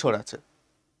হাফ বছর আছে।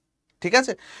 ঠিক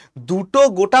আছে, দুটো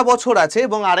গোটা বছর আছে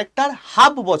এবং আরেকটার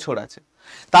হাফ বছর আছে।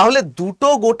 তাহলে দুটো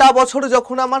গোটা বছর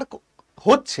যখন আমার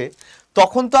হচ্ছে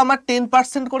তখন তো আমার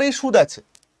 10% করেই সুদ আছে।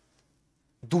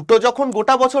 দুটো যখন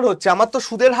গোটা বছর হচ্ছে আমার তো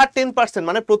সুদের হার 10%,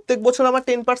 মানে প্রত্যেক বছর আমার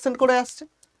 10% করে আসছে।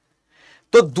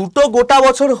 তো দুটো গোটা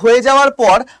বছর হয়ে যাওয়ার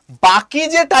পর বাকি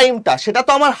যে টাইমটা সেটা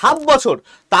তো আমার হাফ বছর,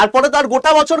 তারপরে তো আর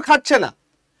গোটা বছর খাটছে না।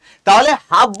 তাহলে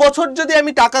হাফ বছর যদি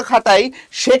আমি টাকা খাটাই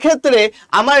সেক্ষেত্রে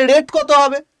আমার রেট কত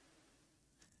হবে?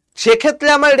 সেক্ষেত্রে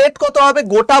আমার রেট কত হবে?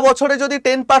 গোটা বছরে যদি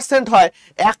 10% হয়,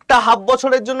 একটা হাফ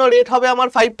বছরের জন্য রেট হবে আমার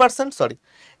 5%, সরি,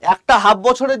 একটা হাফ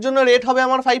বছরের জন্য রেট হবে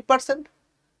আমার 5%।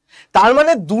 তার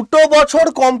মানে দুটো বছর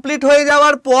কমপ্লিট হয়ে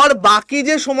যাওয়ার পর বাকি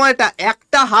যে সময়টা,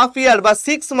 একটা হাফ ইয়ার বা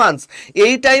 6 মান্থস,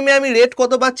 এই টাইমে আমি রেট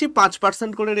কত পাচ্ছি?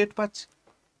 5% করে রেট পাচ্ছি।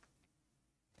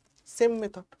 Same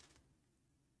method.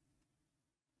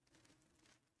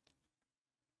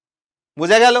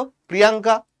 বোঝা গেল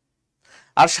প্রিয়াঙ্কা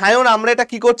আর সায়ন? আমরা এটা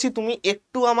কি করছি, তুমি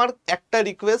একটু আমার একটা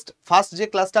রিকোয়েস্ট, ফার্স্ট যে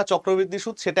ক্লাসটা চক্রবৃদ্ধি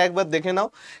সুদ সেটা একবার দেখে নাও,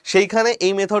 সেইখানে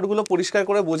এই মেথডগুলো পরিষ্কার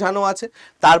করে বোঝানো আছে,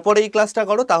 তারপরে এই ক্লাসটা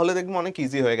করো, তাহলে দেখবে অনেক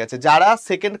ইজি হয়ে গেছে। যারা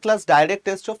সেকেন্ড ক্লাস ডাইরেক্ট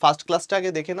এসছো, ফার্স্ট ক্লাসটা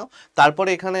আগে দেখে নাও, তারপরে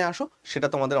এখানে আসো, সেটা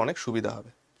তোমাদের অনেক সুবিধা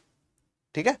হবে।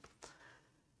 ঠিক আছে,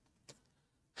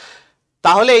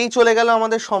 তাহলে এই চলে গেল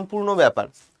আমাদের সম্পূর্ণ ব্যাপার।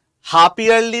 হাফ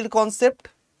ইয়ারলির কনসেপ্ট,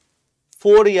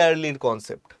 4 ইয়ারলির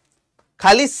কনসেপ্ট,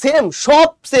 খালি সেম, সব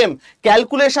same,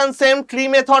 calculation same, tree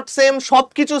method same,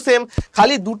 সবকিছু সেম,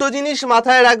 খালি দুটো জিনিস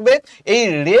মাথায় রাখবে, এই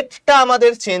রেটটা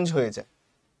আমাদের চেঞ্জ হয়ে যায়।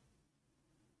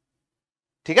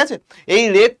 ঠিক আছে, এই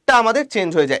রেটটা আমাদের চেঞ্জ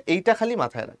হয়ে যায়, এইটা খালি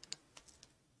মাথায় রাখবে।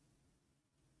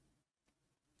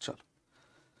 চলো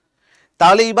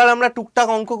তাহলে এবার আমরা টুকটাক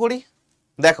অঙ্ক করি।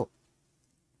 দেখো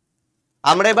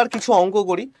আমরা এবার কিছু অঙ্ক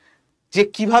করি যে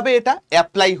কিভাবে এটা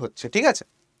অ্যাপ্লাই হচ্ছে। ঠিক আছে,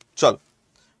 চলো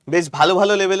বেশ ভালো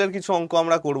ভালো লেভেলের কিছু অঙ্ক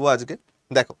আমরা করব আজকে।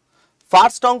 দেখো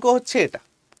ফার্স্ট অঙ্ক হচ্ছে এটা,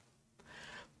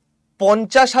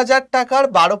 50,000 টাকার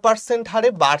 12% হারে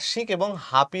বার্ষিক এবং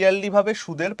হাফ ইয়ারলি ভাবে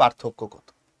সুদের পার্থক্য কত?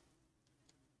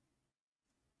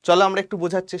 চলো আমরা একটু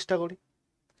বোঝার চেষ্টা করি।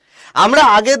 আমরা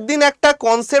আগের দিন একটা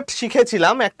কনসেপ্ট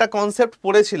শিখেছিলাম, একটা কনসেপ্ট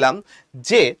পড়েছিলাম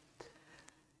যে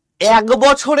 1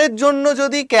 বছরের জন্য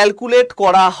যদি ক্যালকুলেট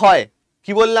করা হয়,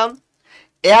 কি বললাম?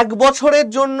 1 বছরের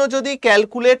জন্য যদি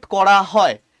ক্যালকুলেট করা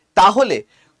হয় তাহলে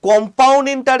কম্পাউন্ড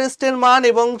ইন্টারেস্টের মান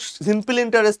এবং সিম্পল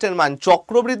ইন্টারেস্টের মান,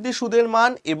 চক্রবৃদ্ধি সুদের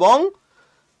মান এবং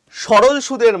সরল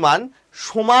সুদের মান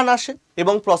সমান আসে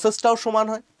এবং প্রসেসটাও সমান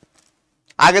হয়।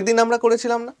 আগের দিন আমরা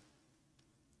করেছিলাম না?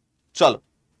 চলো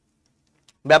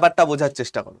ব্যাপারটা বোঝার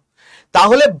চেষ্টা করো।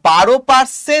 তাহলে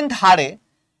 12% হারে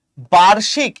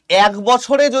বার্ষিক 1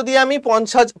 বছরে যদি আমি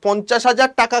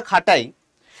 50,000 টাকা খাটাই,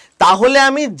 তাহলে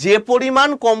আমি যে পরিমাণ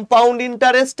কম্পাউন্ড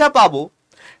ইন্টারেস্টটা পাবো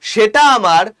সেটা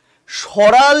আমার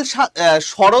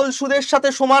সরল সুদের সাথে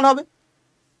সমান হবে।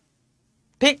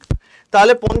 ঠিক,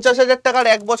 তাহলে 50,000 টাকার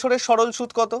 1 বছরের সরল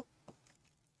সুদ কত?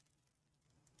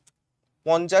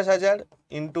 50,000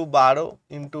 ইন্টু 12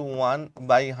 ইন্টু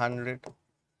 1/100,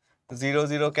 0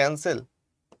 0 ক্যান্সেল,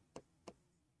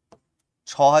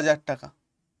 6,000 টাকা।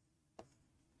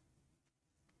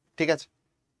 ঠিক আছে,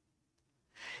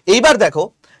 এইবার দেখো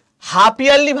হাফ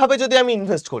ইয়ারলি ভাবে যদি আমি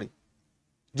ইনভেস্ট করি,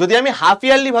 যদি আমি হাফ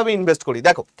ইয়ারলি ভাবে ইনভেস্ট করি,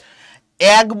 দেখো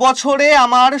 1 বছরে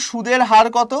আমার সুদের হার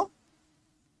কত?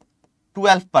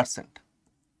 12%।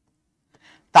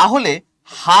 তাহলে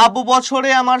হাফ বছরে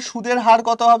আমার সুদের হার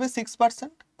কত হবে?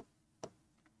 6%।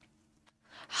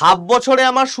 হাফ বছরে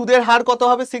আমার সুদের হার কত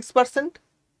হবে? 6%।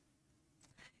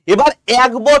 এবার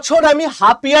 1 বছর আমি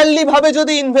হাফ ইয়ারলি ভাবে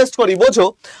যদি ইনভেস্ট করি, বোঝো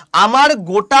আমার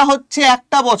গোটা হচ্ছে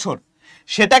একটা বছর,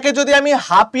 সেটাকে যদি আমি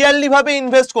হাফ ইয়ারলি ভাবে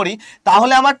ইনভেস্ট করি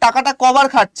তাহলে আমার টাকাটা কবার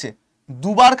খাটছে?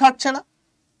 2 বার খাটছে না?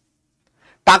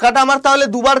 টাকাটা আমার তাহলে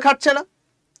 2 বার খাটছে না?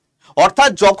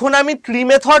 অর্থাৎ যখন আমি ট্রি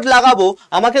মেথড লাগাবো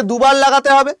আমাকে 2 বার লাগাতে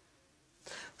হবে।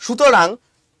 সুতরাং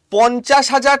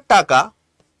 50,000 টাকা,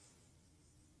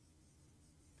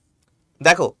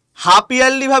 দেখো হাফ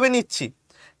ইয়ারলি ভাবে নিচ্ছি,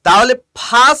 তাহলে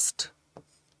ফার্স্ট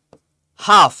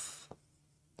হাফ,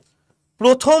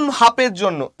 প্রথম হাফের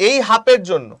জন্য, এই হাফের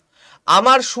জন্য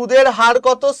আমার সুদের হার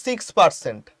কত?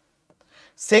 6%।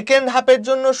 সেকেন্ড হাফের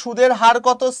জন্য সুদের হার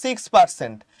কত?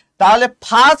 6%। তাহলে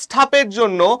ফার্স্ট হাফের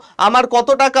জন্য আমার কত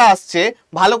টাকা আসছে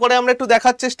ভালো করে আমরা একটু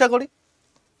দেখার চেষ্টা করি।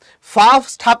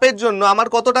 ফার্স্ট হাফের জন্য আমার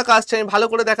কত টাকা আসছে আমি ভালো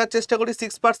করে দেখার চেষ্টা করি।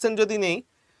 6% যদি নেই,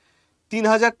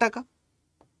 3,000 টাকা।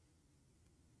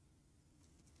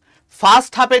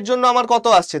 ফার্স্ট হাফের জন্য আমার কত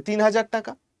আসছে? 3,000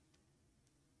 টাকা।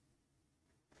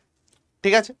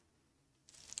 ঠিক আছে,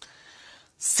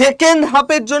 সেকেন্ড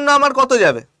হাফের জন্য আমার কত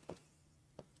যাবে?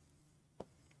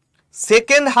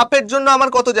 সেকেন্ড হাফের জন্য আমার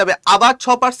কত যাবে? আবার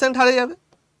 6% হারে যাবে।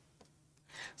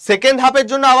 সেকেন্ড হাফের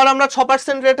জন্য আবার আমরা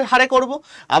 6% রেট হারে করব।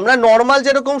 আমরা নর্মাল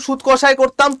যেরকম সুদ কষায়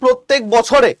করতাম প্রত্যেক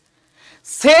বছরে,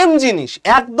 সেম জিনিস,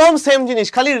 একদম সেম জিনিস,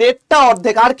 খালি রেটটা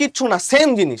অর্ধেক, আর কিচ্ছু না, সেম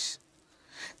জিনিস।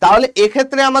 তাহলে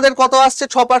এক্ষেত্রে আমাদের কত আসছে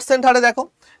 6% হারে, দেখো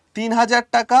 3000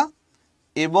 টাকা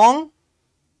এবং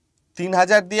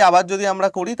 3000 দিয়ে আবার যদি আমরা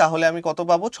করি তাহলে আমি কত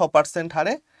পাবো 6%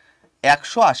 হারে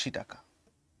 180 টাকা।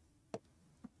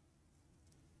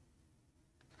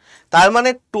 তার মানে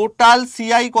টোটাল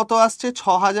সিআই কত আসছে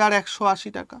 6180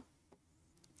 টাকা,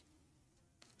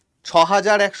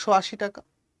 6180 টাকা।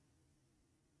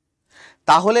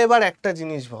 তাহলে এবার একটা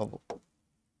জিনিস ভাবো,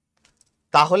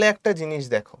 তাহলে একটা জিনিস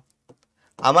দেখো,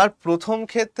 আমার প্রথম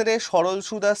ক্ষেত্রে সরল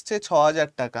সুদ আসছে 6000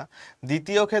 টাকা,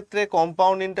 দ্বিতীয় ক্ষেত্রে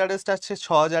কম্পাউন্ড ইন্টারেস্ট আসছে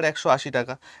 6180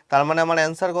 টাকা। তার মানে আমার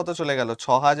অ্যান্সার কত চলে গেল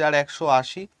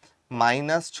 6180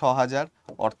 মাইনাস 6000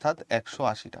 অর্থাৎ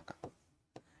 180 টাকা।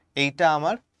 এইটা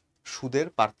আমার সুদের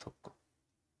পার্থক্য,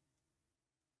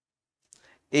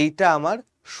 এইটা আমার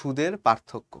সুদের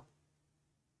পার্থক্য।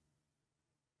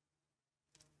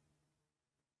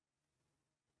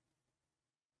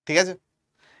 ঠিক আছে,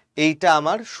 এইটা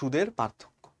আমার সুদের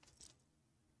পার্থক্য।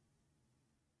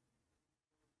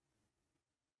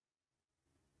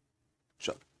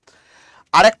 চল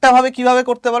আরেকটা ভাবে কিভাবে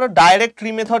করতে পারো, ডাইরেক্ট ট্রি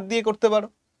মেথড দিয়ে করতে পারো।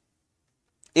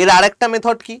 এর আরেকটা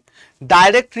মেথড কি,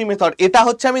 ডাইরেক্ট ট্রি মেথড। এটা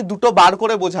হচ্ছে আমি দুটো বার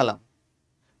করে বোঝালাম,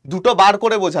 দুটো বার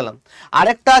করে বোঝালাম।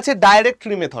 আরেকটা আছে ডাইরেক্ট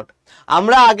ট্রি মেথড।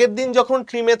 আমরা আগের দিন যখন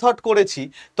ট্রি মেথড করেছি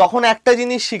তখন একটা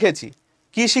জিনিস শিখেছি,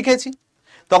 কি শিখেছি,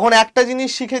 তখন একটা জিনিস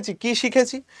শিখেছি, কি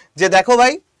শিখেছি, যে দেখো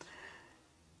ভাই,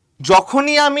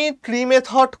 যখনই আমি ট্রি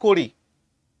মেথড করি,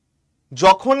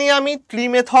 যখনই আমি ট্রি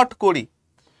মেথড করি,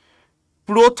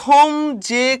 প্রথম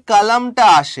যে কলামটা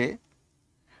আসে,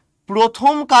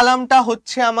 প্রথম কলামটা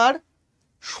হচ্ছে আমার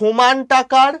সমান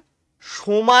টাকার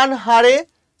সমান হারে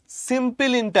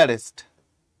সিম্পল ইন্টারেস্ট।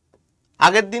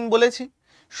 আগের দিন বলেছি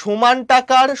সমান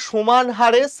টাকার সমান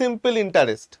হারে সিম্পল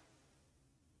ইন্টারেস্ট।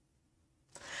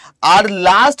 আর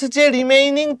লাস্ট যে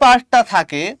রিমেইনিং পার্টটা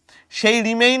থাকে সেই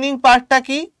রিমেইনিং পার্টটা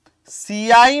কি,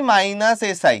 সিআই মাইনাস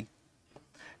এসআই।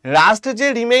 লাস্ট যে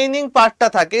রিমেইনিং পার্টটা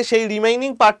থাকে সেই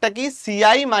রিমেইনিং পার্টটা কি,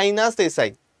 CI minus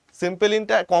SI, simple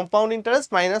compound interest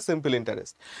minus simple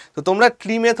interest. তো তোমরা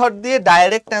ট্রি মেথড দিয়ে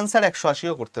ডাইরেক্ট অ্যান্সার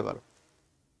 180ও করতে পারো।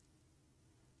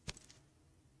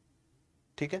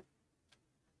 ঠিক আছে,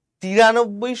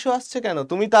 9300 আসছে কেন,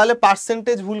 তুমি তাহলে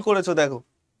পার্সেন্টেজ ভুল করেছো। দেখো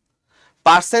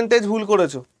পার্সেন্টেজ ভুল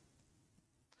করেছো,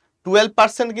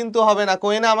 12% কিন্তু হবে না।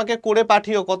 কোয়েনা আমাকে করে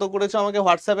পাঠিও, কত করেছো আমাকে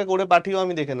হোয়াটসঅ্যাপে করে পাঠিও,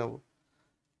 আমি দেখে নেব।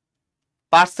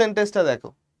 পার্সেন্টেজটা দেখো,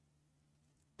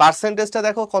 পার্সেন্টেজটা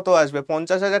দেখো কত আসবে,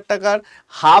 50,000 টাকার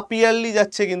হাফ ইয়ারলি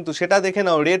যাচ্ছে কিন্তু, সেটা দেখে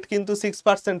নাও। রেট কিন্তু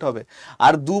 6% হবে,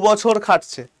 আর 2 বছর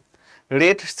খাটছে,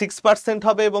 রেট 6%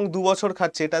 হবে এবং 2 বছর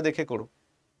খাটছে, এটা দেখে করো।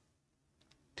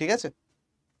 ঠিক আছে,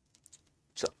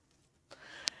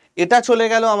 এটা চলে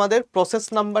গেল আমাদের প্রসেস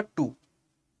নাম্বার 2।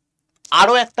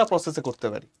 আরো একটা প্রসেসে করতে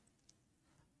পারি,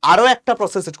 আরো একটা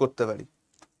প্রসেসে করতে পারি।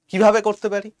 কিভাবে করতে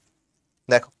পারি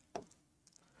দেখো,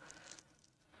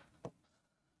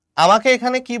 আমাকে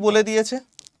এখানে কি বলে দিয়েছে,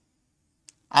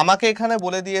 আমাকে এখানে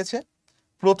বলে দিয়েছে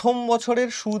প্রথম বছরের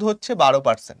সুদ হচ্ছে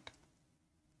 12%।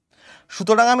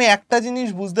 সুতরাং আমি একটা জিনিস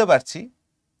বুঝতে পারছি,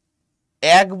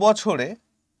 এক বছরে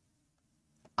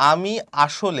আমি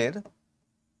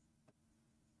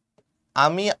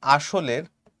আসলের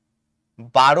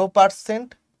 12%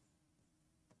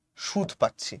 সুদ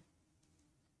পাচ্ছি।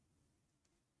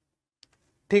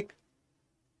 ঠিক,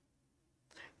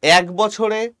 এক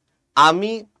বছরে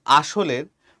আমি আসলের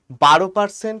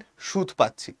 12% সুদ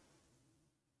পাচ্ছি।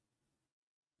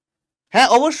 হ্যাঁ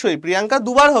অবশ্যই প্রিয়াঙ্কা,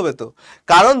 দুবার হবে তো,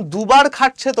 কারণ দুবার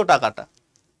খাটছে তো টাকাটা,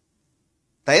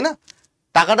 তাই না,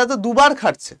 টাকাটা তো দুবার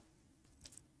খাটছে।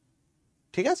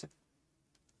 ঠিক আছে,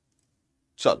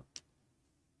 চল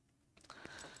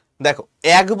দেখো,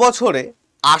 এক বছরে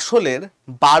আসলের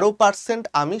 12%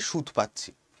 আমি সুদ পাচ্ছি,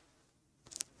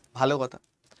 ভালো কথা।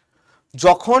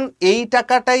 যখন এই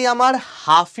টাকাটাই আমার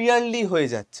হাফ ইয়ারলি হয়ে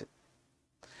যাচ্ছে,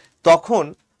 তখন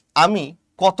আমি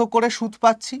কত করে সুদ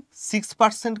পাচ্ছি,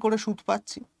 6% করে সুদ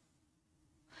পাচ্ছি।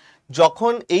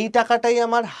 যখন এই টাকাটাই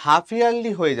আমার হাফ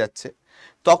ইয়ারলি হয়ে যাচ্ছে,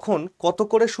 তখন কত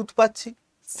করে সুদ পাচ্ছি,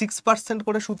 6%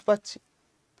 করে সুদ পাচ্ছি।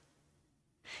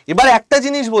 এবার একটা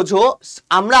জিনিস বোঝো,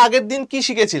 আমরা আগের দিন কি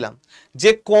শিখেছিলাম,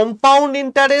 যে কম্পাউন্ড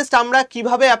ইন্টারেস্ট আমরা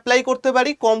কিভাবে অ্যাপ্লাই করতে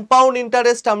পারি, কম্পাউন্ড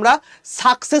ইন্টারেস্ট আমরা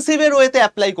সাকসেসিভের ওয়েতে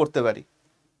অ্যাপ্লাই করতে পারি।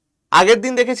 আগের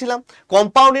দিন দেখেছিলাম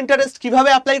কম্পাউন্ড ইন্টারেস্ট কিভাবে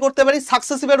অ্যাপ্লাই করতে পারি,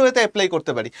 সাকসেসিভের ওয়েতে অ্যাপ্লাই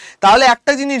করতে পারি। তাহলে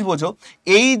একটা জিনিস বোঝো,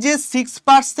 এই যে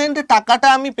 6% টাকাটা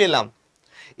আমি পেলাম,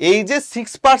 এই যে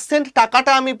 6%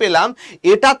 টাকাটা আমি পেলাম,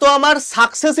 এটা তো আমার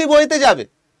সাকসেসিভ ওয়েতে যাবে।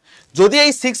 যদি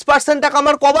এই 6% টাকা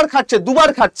আমার কবার খাচ্ছে, দুবার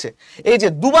খাচ্ছে, এই যে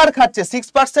দুবার খাচ্ছে,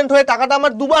 6% হয়ে টাকাটা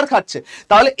আমার দুবার খাচ্ছে,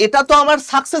 তাহলে এটা তো আমার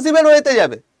সাকসেসিভের ওয়েতে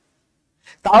যাবে।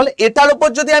 তাহলে এটার উপর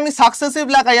যদি আমি সাকসেসিভ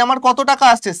লাগাই আমার কত টাকা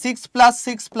আসছে 6 প্লাস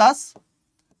 6 প্লাস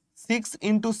 6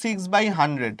 ইন্টু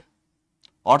 6/100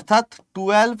 অর্থাৎ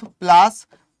 12 প্লাস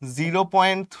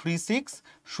 0.36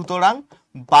 সুতরাং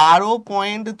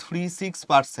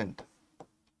 12.36%।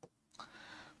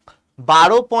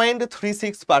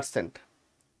 12.36%।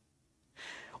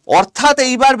 অর্থাৎ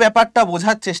এইবার ব্যাপারটা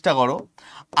বোঝার চেষ্টা করো,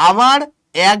 আমার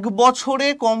 1 বছরে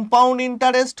কম্পাউন্ড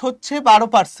ইন্টারেস্ট হচ্ছে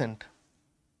 12%।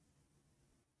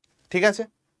 ঠিক আছে,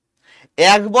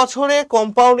 1 বছরে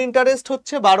কম্পাউন্ড ইন্টারেস্ট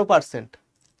হচ্ছে 12%।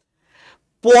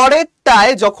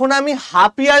 পরেরটায় যখন আমি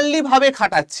হাফ ইয়ারলি ভাবে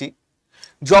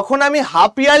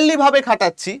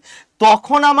খাটাচ্ছি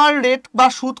তখন আমার রেট বা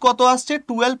সুদ কত আসছে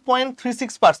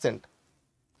 12.36%।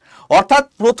 অর্থাৎ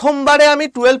প্রথমবারে আমি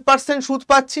 12% সুদ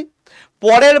পাচ্ছি,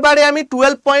 পরের বারে আমি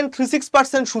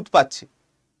 12.36% সুদ পাচ্ছি।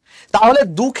 তাহলে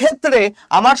দু ক্ষেত্রে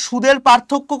আমার সুদের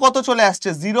পার্থক্য কত চলে আসছে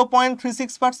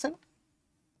 0.36%।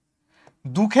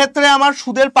 দু ক্ষেত্রে আমার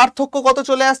সুদের পার্থক্য কত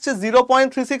চলে আসছে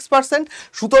 0.36%।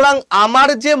 সুতরাং আমার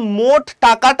যে মোট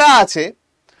টাকাটা আছে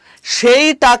সেই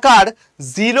টাকার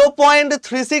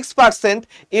 0.36%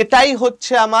 এটাই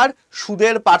হচ্ছে আমার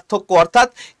সুদের পার্থক্য। অর্থাৎ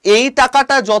এই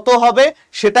টাকাটা যত হবে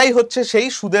সেটাই হচ্ছে সেই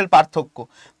সুদের পার্থক্য।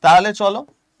 তাহলে চলো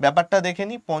ব্যাপারটা দেখে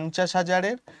নি।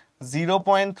 50,000-এর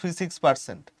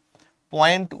 0.36%,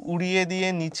 পয়েন্ট উড়িয়ে দিয়ে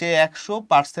নিচে 100,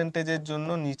 পার্সেন্টেজের জন্য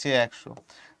নিচে 100,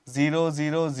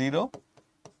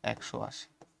 0.00180।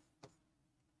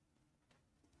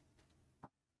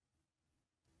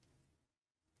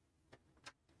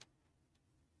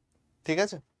 ঠিক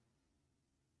আছে,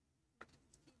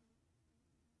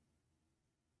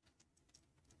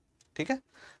 ঠিক আছে,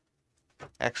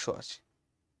 180।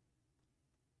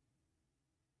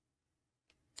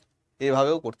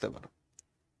 এভাবেও করতে পারো।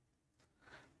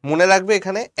 মনে রাখবে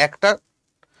এখানে একটা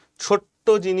ছোট্ট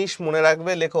জিনিস মনে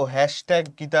রাখবে, লেখো হ্যাশট্যাগ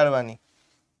গীতার বাণী,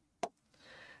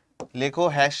 লেখো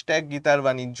হ্যাশট্যাগ গীতার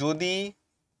বাণী। যদি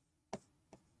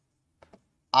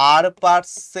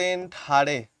R%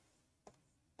 হারে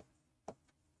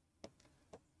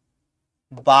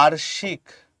বার্ষিক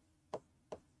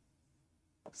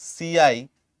সিআই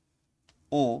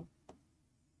ও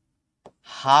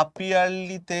হাফ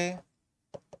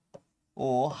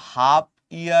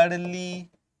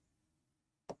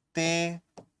ইয়ারলিতে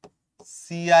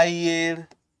সিআই এর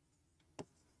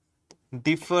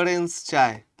ডিফারেন্স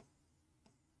চায়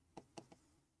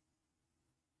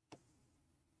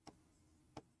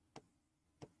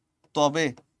তবে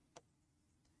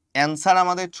অ্যান্সার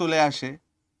আমাদের চলে আসে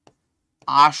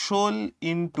আসল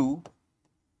ইন্টু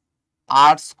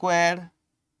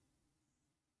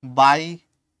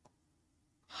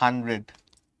R²/100।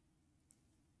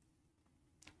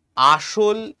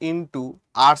 আসল ইন্টু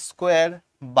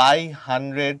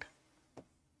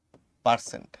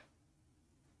R²/100%।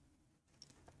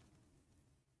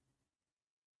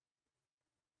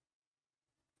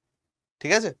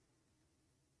 ঠিক আছে,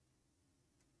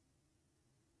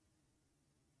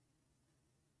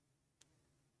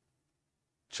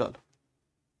 চলো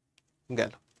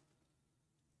গেল।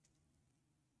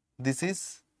 This is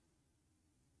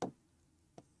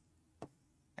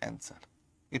answer.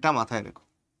 এটা মাথায় রেখো।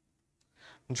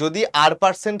 যদি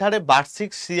R% হারে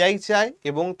বার্ষিক সিআই চায়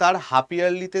এবং তার হাফ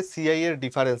ইয়ারলিতে সিআই এর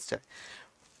ডিফারেন্স চায়,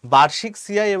 বার্ষিক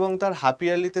সিআই এবং তার হাফ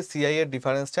ইয়ারলিতে সিআই এর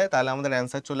ডিফারেন্স চায়, তাহলে আমাদের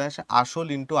অ্যান্সার চলে আসে আসল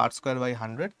ইন্টু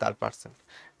R²/100 তার পার্সেন্ট।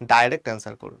 ডাইরেক্ট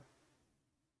অ্যান্সার করবে।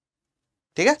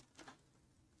 ঠিক আছে,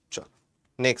 চল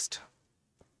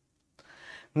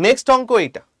নেক্সট অঙ্ক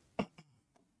এইটা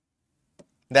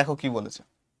দেখো কি বলেছে।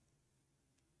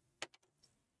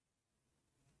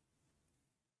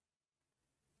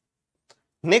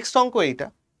 নেক্সট অঙ্ক এইটা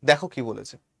দেখো কি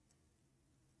বলেছে।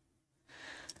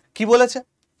 কি বলেছে,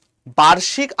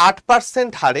 বার্ষিক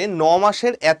 8% হারে 9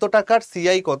 মাসের এত টাকার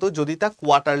সিআই কত যদি তা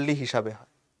কোয়ার্টারলি হিসাবে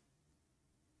হয়।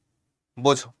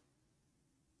 বোঝো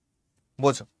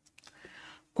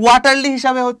কোয়ার্টারলি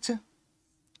হিসাবে হচ্ছে,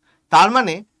 তার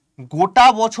মানে গোটা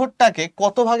বছরটাকে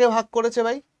কত ভাগে ভাগ করেছে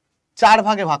ভাই? 4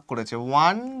 ভাগে ভাগ করেছে।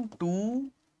 1, 2,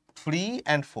 3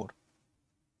 and 4।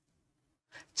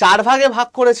 4 ভাগে ভাগ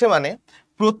করেছে মানে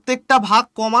প্রত্যেকটা ভাগ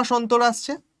ক মাস অন্তর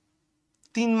আসছে?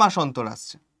 3 মাস অন্তর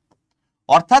আসছে।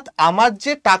 অর্থাৎ আমার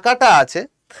যে টাকাটা আছে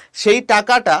সেই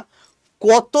টাকাটা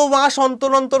কত মাস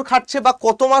অন্তর অন্তর খাটছে বা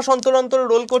কত মাস অন্তর অন্তর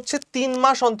রোল করছে? 3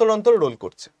 মাস অন্তর অন্তর রোল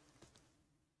করছে।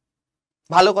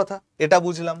 ভালো কথা, এটা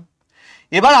বুঝলাম।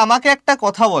 এবার আমাকে একটা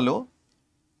কথা বলো,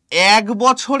 1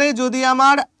 বছরে যদি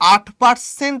আমার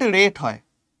 8% রেট হয়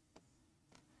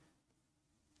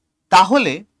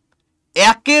তাহলে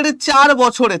 1/4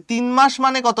 বছরে 3 মাস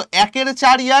মানে কত?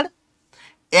 1/4 ইয়ার,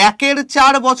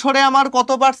 1/4 বছরে আমার কত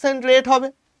পার্সেন্ট রেট হবে?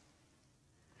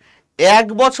 এক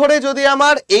বছরে যদি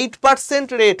আমার 8%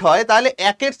 রেট হয় তাহলে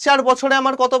 1/4 বছরে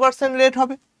আমার কত পার্সেন্ট রেট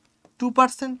হবে?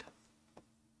 2%।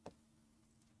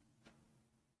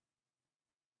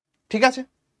 ঠিক আছে,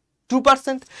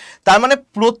 2%। তার মানে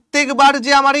প্রত্যেকবার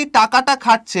যে আমার এই টাকাটা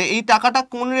খাচ্ছে, এই টাকাটা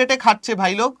কোন রেটে খাচ্ছে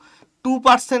ভাই লোক?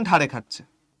 2% হারে খাচ্ছে।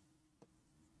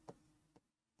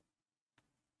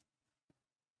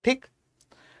 ঠিক,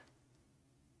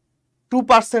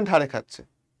 2% হারে খাচ্ছে।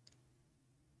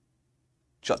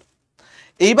 চলো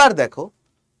এইবার দেখো,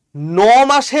 9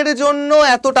 মাসের জন্য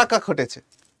এত টাকা ঘটেছে।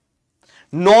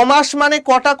 9 মাস মানে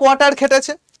কটা কোয়ার্টার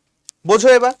খেটেছে বোঝো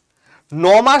এবার।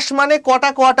 9 মাস মানে কটা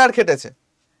কোয়ার্টার খেটেছে?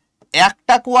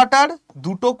 একটা কোয়ার্টার,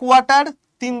 দুটো কোয়ার্টার,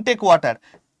 তিনটে কোয়ার্টার।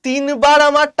 3 বার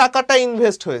আমার টাকাটা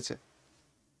ইনভেস্ট হয়েছে।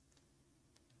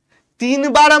 3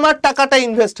 বার আমার টাকাটা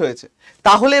ইনভেস্ট হয়েছে।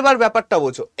 তাহলে এবার ব্যাপারটা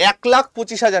বোঝো,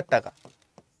 1,25,000 টাকা।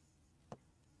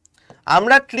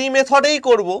 আমরা ট্রি মেথডেই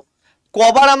করব।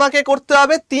 কবার আমাকে করতে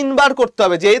হবে? 3 বার করতে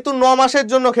হবে, যেহেতু 9 মাসের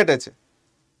জন্য খেটেছে,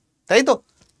 তাই তো?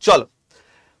 চলো,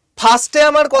 ফার্স্টে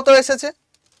আমার কত এসেছে?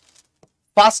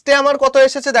 ফার্স্টে আমার কত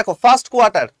এসেছে দেখো, ফার্স্ট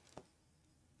কোয়ার্টার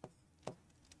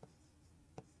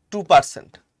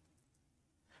 2%।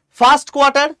 ফার্স্ট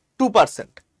কোয়ার্টার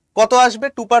 2%, কত আসবে?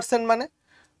 2% মানে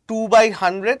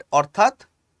 2/100 অর্থাৎ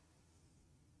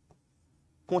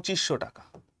 2500 টাকা।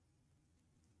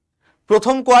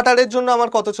 প্রথম কোয়ার্টারের জন্য আমার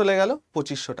কত চলে গেল?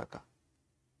 2500 টাকা।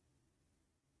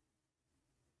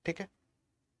 ঠিক আছে,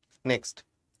 নেক্সট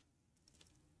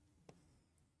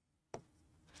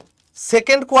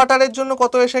সেকেন্ড কোয়ার্টারের জন্য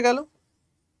কত এসে গেল?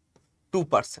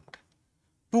 2%।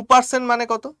 2% মানে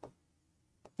কত?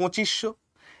 2500।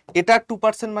 এটা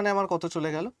 2% মানে আমার কত চলে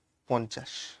গেল?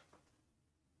 50।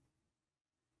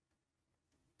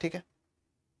 ঠিক আছে,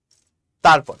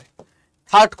 তারপরে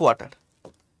থার্ড কোয়ার্টার।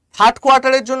 থার্ড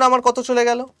কোয়ার্টারের জন্য আমার কত চলে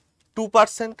গেল?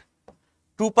 2%।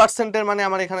 2% এর মানে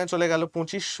আমার এখানে চলে গেল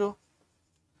 2500।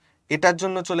 এটার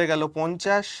জন্য চলে গেল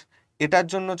 50, এটার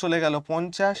জন্য চলে গেল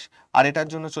 50, আর এটার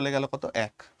জন্য চলে গেল কত?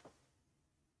 1।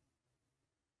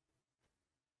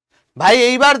 ভাই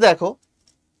এইবার দেখো,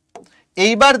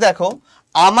 এইবার দেখো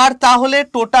আমার তাহলে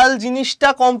টোটাল জিনিসটা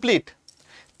কমপ্লিট।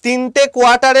 3টে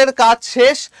কোয়ার্টারের কাজ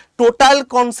শেষ, টোটাল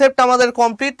কনসেপ্ট আমাদের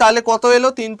কমপ্লিট। তাহলে কত এলো?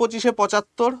 3 25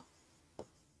 75,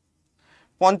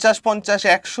 50 50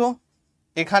 100,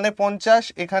 এখানে 50,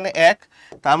 এখানে 1।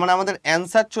 তার মানে আমাদের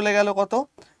অ্যান্সার চলে গেল কত?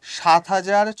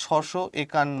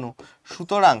 7651।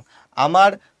 সুতরাং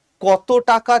আমার কত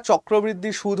টাকা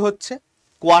চক্রবৃদ্ধি সুদ হচ্ছে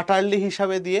কোয়ার্টারলি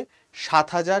হিসাবে দিয়ে?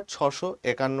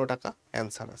 7651 টাকা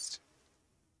অ্যান্সার আসছে।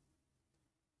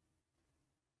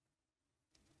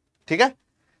 ঠিক আছে,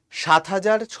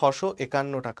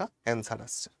 7651 টাকা অ্যান্সার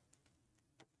আসছে।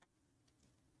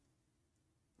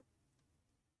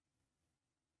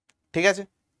 ঠিক আছে,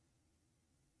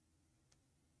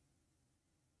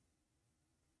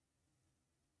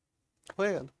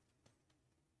 হয়ে গেল।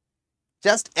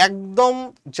 জাস্ট একদম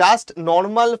জাস্ট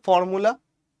নর্মাল ফর্মুলা,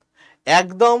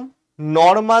 একদম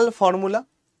নর্মাল ফর্মুলা,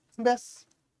 ব্যাস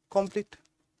কমপ্লিট।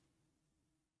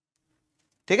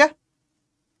 ঠিক আছে,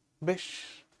 বেশ,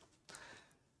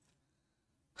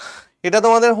 এটা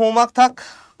তোমাদের হোমওয়ার্ক থাক,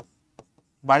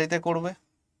 বাড়িতে করবে।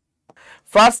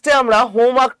 ফার্স্টে আমরা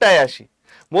হোমওয়ার্কটায় আসি।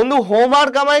 বন্ধু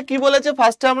হোমওয়ার্ক আমায় কি বলেছে?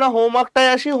 ফার্স্টে আমরা হোমওয়ার্কটায়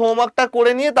আসি, হোমওয়ার্কটা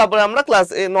করে নিয়ে তারপরে আমরা ক্লাস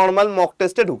নর্মাল মক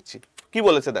টেস্টে ঢুকছি। কি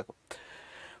বলেছে দেখো,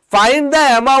 find the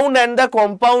amount and the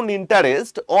compound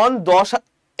interest on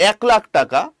 1 lakh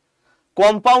টাকা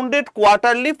compounded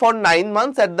quarterly for 9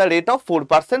 months at the rate of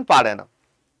 4% পার অ্যানাম।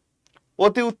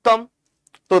 অতি উত্তম।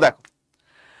 তো দেখো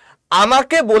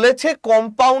আমাকে বলেছে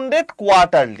কম্পাউন্ডেড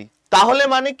কোয়ার্টারলি, তাহলে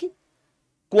মানে কি?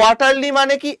 কোয়ার্টারলি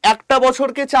মানে কি? একটা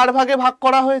বছরকে 4 ভাগে ভাগ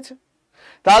করা হয়েছে।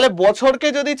 তাহলে বছরকে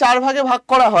যদি 4 ভাগে ভাগ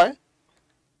করা হয়,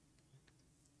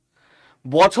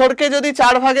 বছরকে যদি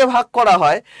 4 ভাগে ভাগ করা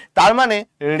হয়, তার মানে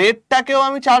রেটটাকেও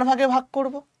আমি 4 ভাগে ভাগ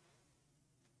করব,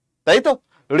 তাই তো?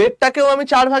 রেটটাকেও আমি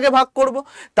 4 ভাগে ভাগ করব।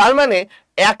 তার মানে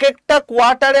এক একটা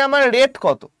কোয়ার্টারে আমার রেট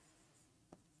কত?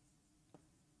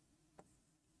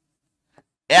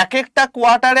 এক একটা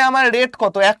কোয়ার্টারে আমার রেট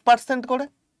কত? 1% করে।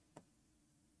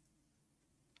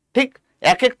 ঠিক,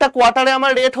 এক একটা কোয়ার্টারে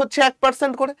আমার রেট হচ্ছে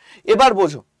 1% করে। এবার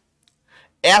বোঝো,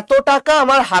 এত টাকা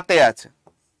আমার হাতে আছে,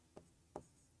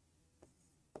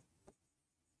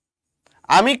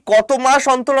 আমি কত মাস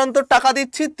অন্তর অন্তর টাকা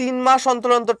দিচ্ছি? 3 মাস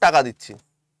অন্তর অন্তর টাকা দিচ্ছি।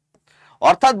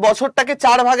 অর্থাৎ বছরটাকে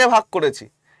 4 ভাগে ভাগ করেছি,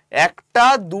 1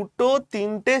 2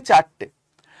 3 4টে।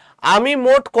 আমি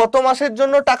মোট কত মাসের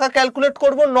জন্য টাকা ক্যালকুলেট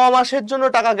করব? 9 মাসের জন্য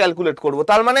টাকা ক্যালকুলেট করব।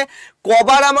 তার মানে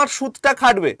কবার আমার সুদটা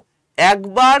খাটবে?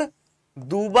 একবার,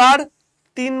 দুবার,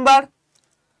 3 বার।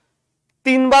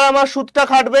 3 বার আমার সুদটা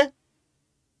খাটবে।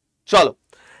 চলো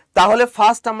তাহলে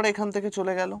ফার্স্ট আমরা এখান থেকে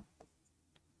চলে গেল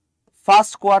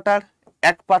ফার্স্ট কোয়ার্টার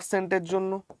 1%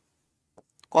 জন্য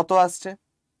কত আসছে?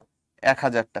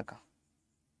 1000 টাকা।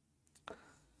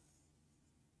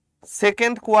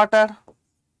 সেকেন্ড কোয়ার্টার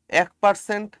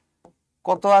 1%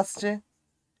 কত আসছে?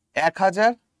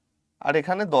 1000, আর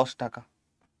এখানে 10 টাকা।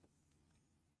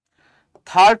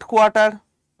 থার্ড কোয়ার্টার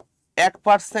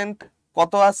 1%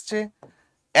 কত আসছে?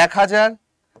 1000,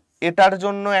 এটার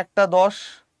জন্য একটা 10,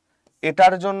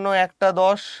 এটার জন্য একটা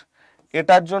 10,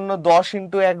 এটার জন্য 10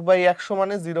 ইন্টু 1/100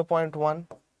 মানে 0.1।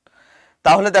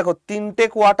 তাহলে দেখো তিনটে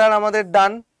কোয়ার্টার আমাদের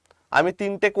ডান, আমি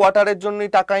তিনটে কোয়ার্টারের জন্যই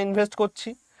টাকা ইনভেস্ট করছি।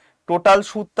 টোটাল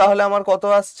সুদ তাহলে আমার কত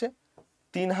আসছে?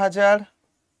 3000,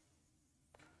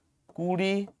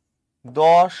 20,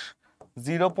 10,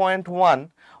 0.1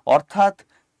 অর্থাৎ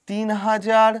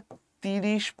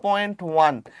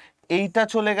 3030.1। এইটা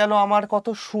চলে গেল আমার কত?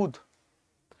 সুদ।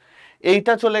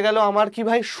 এইটা চলে গেল আমার কি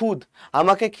ভাই? সুদ।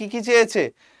 আমাকে কি কি চেয়েছে?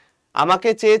 আমাকে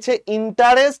চেয়েছে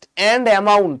ইন্টারেস্ট অ্যান্ড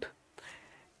অ্যামাউন্ট।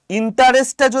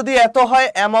 ইন্টারেস্টটা যদি এত হয়,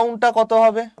 অ্যামাউন্টটা কত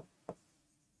হবে?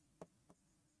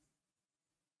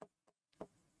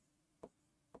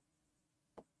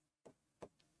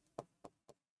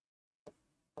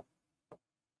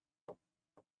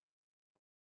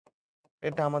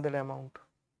 এটা আমাদের অ্যামাউন্ট,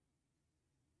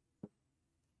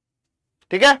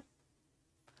 ঠিক আছে?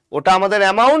 ওটা আমাদের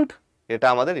অ্যামাউন্ট, এটা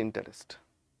আমাদের ইন্টারেস্ট।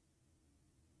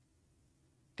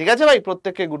 ঠিক আছে ভাই?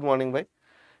 প্রত্যেককে গুড মর্নিং ভাই।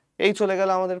 এই চলে গেল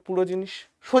আমাদের পুরো জিনিস,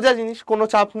 সোজা জিনিস, কোনো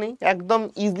চাপ নেই, একদম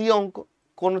ইজি অঙ্ক,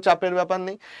 কোনো চাপের ব্যাপার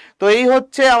নেই। তো এই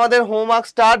হচ্ছে আমাদের হোমওয়ার্ক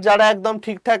স্টার্ট। যারা একদম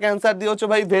ঠিকঠাক অ্যান্সার দিয়েছো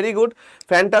ভাই, ভেরি গুড,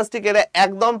 ফ্যান্টাস্টিক। এরা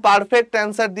একদম পারফেক্ট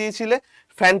অ্যান্সার দিয়েছিলে,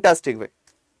 ফ্যান্টাস্টিক ভাই,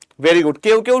 ভেরি গুড।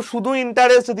 কেউ কেউ শুধু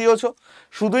ইন্টারেস্ট দিয়েছো,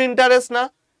 শুধু ইন্টারেস্ট না,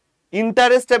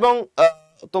 ইন্টারেস্ট এবং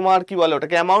তোমার কি বলে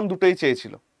ওটাকে, অ্যামাউন্ট দুটোই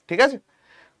চেয়েছিল। ঠিক আছে?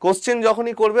 কোশ্চেন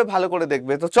যখনই করবে ভালো করে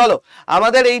দেখবে। তো চলো,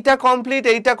 আমাদের এইটা কমপ্লিট,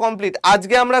 এইটা কমপ্লিট।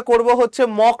 আজকে আমরা করব হচ্ছে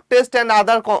mock test and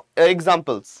other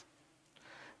examples.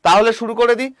 তাহলে শুরু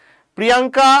করে দিই।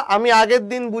 প্রিয়াঙ্কা, আমি আগের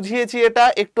দিন বুঝিয়েছি, এটা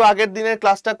একটু আগের দিনের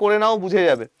ক্লাসটা করে নাও, বুঝে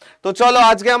যাবে। তো চলো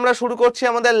আজকে আমরা শুরু করছি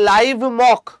আমাদের লাইভ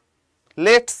মক।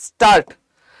 Let's start.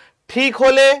 ঠিক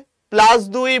হলে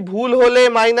 +2, ভুল হলে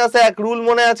 -1, রুল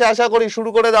মনে আছে আশা করি। শুরু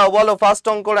করে দাও, বলো ফার্স্ট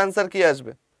অঙ্কর অ্যান্সার কি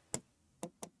আসবে?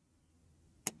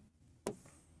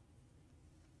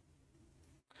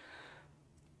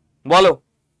 বলো।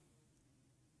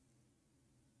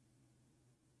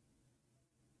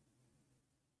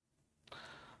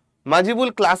 মাজিবুল,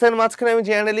 ক্লাসের মাঝখানে আমি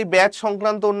জেনারেলি ব্যাচ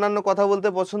সংক্রান্ত অন্যান্য কথা বলতে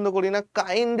পছন্দ করি না,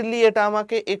 কাইন্ডলি এটা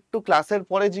আমাকে একটু ক্লাসের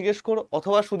পরে জিজ্ঞেস করো,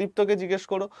 অথবা সুদীপ্তকে জিজ্ঞেস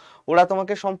করো, ওরা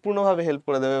তোমাকে সম্পূর্ণভাবে হেল্প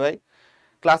করে দেবে ভাই।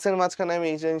 ক্লাসের মাঝখানে আমি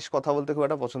এই জিনিস কথা বলতে খুব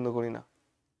একটা পছন্দ করি না।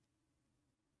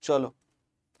 চলো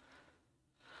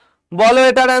বলো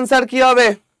এটার অ্যান্সার কি হবে?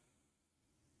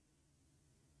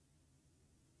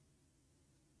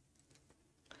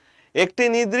 একটি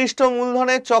নির্দিষ্ট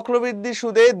মূলধনের চক্রবৃদ্ধি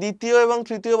সুদে দ্বিতীয় এবং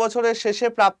তৃতীয় বছরের শেষে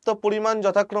প্রাপ্ত পরিমাণ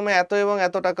যথাক্রমে এত এবং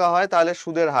এত টাকা হয়, তাহলে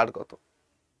সুদের হার কত?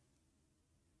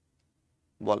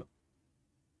 বলো।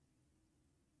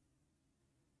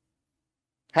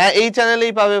 হ্যাঁ, এই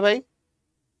চ্যানেলেই পাবে ভাই,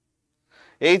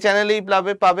 এই চ্যানেলেই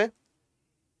পাবে।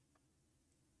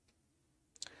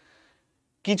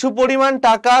 কিছু পরিমাণ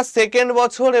টাকা সেকেন্ড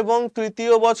বছর এবং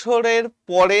তৃতীয় বছরের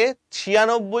পরে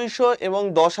 9600 এবং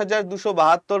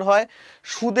 10272 হয়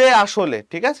সুদে আসলে।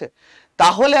 ঠিক আছে?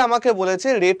 তাহলে আমাকে বলেছে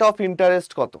রেট অফ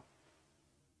ইন্টারেস্ট কত।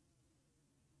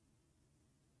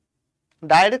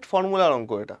 ডাইরেক্ট ফর্মুলার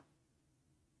অঙ্ক এটা।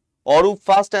 অরূপ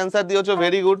ফার্স্ট অ্যান্সার দিয়েছো,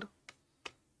 ভেরি গুড।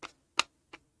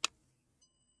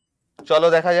 চলো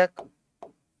দেখা যাক।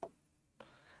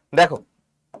 দেখো,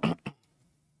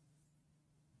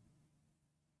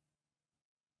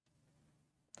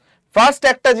 ফার্স্ট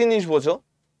একটা জিনিস বোঝো,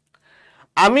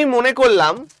 আমি মনে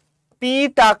করলাম পি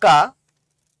টাকা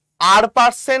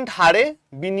R% হারে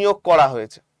বিনিয়োগ করা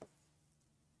হয়েছে।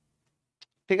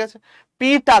 ঠিক আছে? পি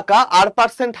টাকা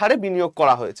R% হারে বিনিয়োগ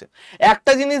করা হয়েছে।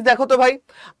 একটা জিনিস দেখো তো ভাই,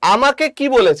 আমাকে কি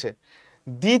বলেছে?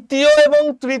 দ্বিতীয় এবং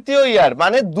তৃতীয় ইয়ার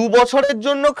মানে 2 বছরের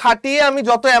জন্য খাটিয়ে আমি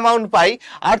যত অ্যামাউন্ট পাই,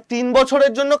 আর 3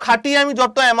 বছরের জন্য খাটিয়ে আমি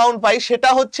যত অ্যামাউন্ট পাই, সেটা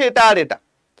হচ্ছে এটা আর এটা।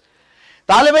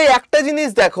 তাহলে ভাই একটা জিনিস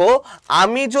দেখো,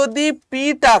 আমি যদি পি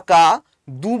টাকা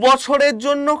 2 বছরের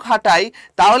জন্য খাটাই,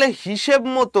 তাহলে হিসেব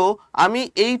মতো আমি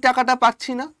এই টাকাটা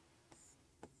পাচ্ছি না?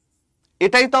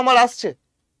 এটাই তো আমার আসছে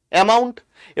অ্যামাউন্ট,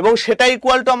 এবং সেটা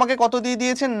ইকুয়াল টু আমাকে কত দিয়ে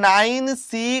দিয়েছে?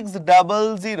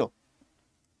 9600।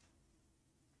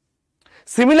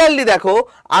 সিমিলারলি দেখো,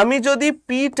 আমি যদি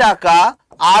পি টাকা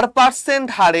R%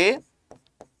 হারে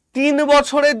 3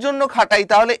 বছরের জন্য খাটাই,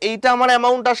 তাহলে এইটা আমার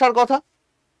অ্যামাউন্ট আসার কথা,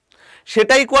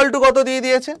 সেটা ইকুয়াল টু কত দিয়ে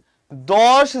দিয়েছে?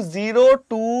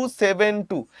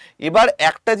 10,0272। এবার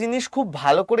একটা জিনিস খুব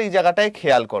ভালো করে এই জায়গাটায়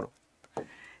খেয়াল করো,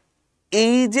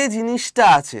 এই যে জিনিসটা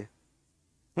আছে,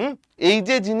 এই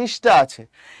যে জিনিসটা আছে,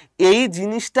 এই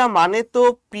জিনিসটা মানে তো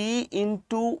P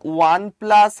into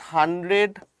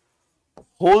 1+100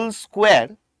 whole square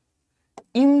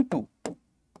into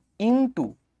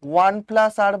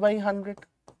 1+r/100,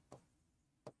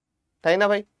 তাই না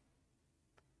ভাই?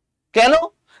 কেন?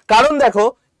 কারণ দেখো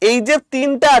এই যে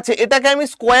 3টা আছে এটাকে আমি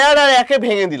স্কোয়ার আর একে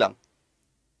ভেঙে দিলাম,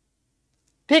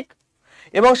 ঠিক?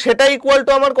 এবং সেটা ইকুয়াল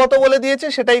টু আমার কত বলে দিয়েছে?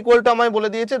 সেটা ইকুয়াল টু আমায় বলে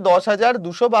দিয়েছে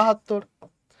 10,272।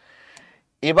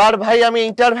 এবার ভাই আমি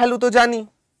এইটার ভ্যালু তো জানি,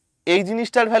 এই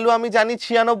জিনিসটার ভ্যালু আমি জানি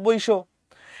 9600।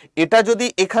 এটা যদি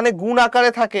এখানে গুণ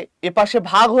আকারে থাকে এপাশে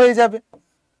ভাগ হয়ে যাবে।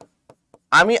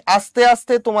 আমি আস্তে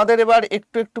আস্তে তোমাদের এবার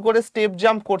একটু একটু করে স্টেপ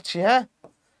জাম্প করছি, হ্যাঁ,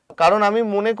 কারণ আমি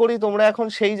মনে করি তোমরা এখন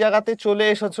সেই জায়গাতে চলে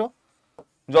এসেছো,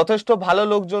 যথেষ্ট ভালো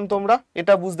লোকজন, তোমরা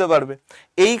এটা বুঝতে পারবে।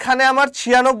 এইখানে আমার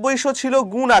 9600 ছিল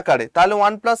গুণ আকারে, তাহলে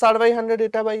 1+r/100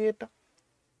 এটা বাই এটা,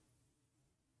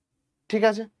 ঠিক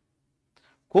আছে?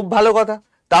 খুব ভালো কথা।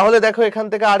 তাহলে দেখো এখান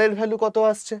থেকে আর এর ভ্যালু কত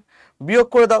আসছে, বিয়োগ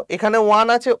করে দাও। এখানে 1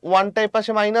 আছে, 1টা এর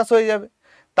পাশে মাইনাস হয়ে যাবে,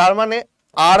 তার মানে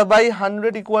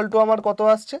r/100 ইকুয়াল টু আমার কত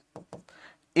আসছে,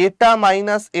 এটা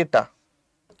মাইনাস এটা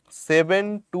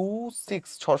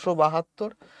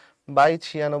 672 বাই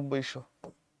 9600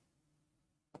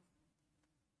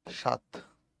 7,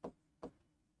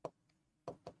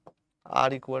 r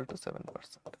ইকুয়াল টু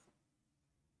 7%,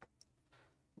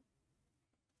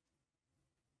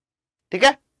 ঠিক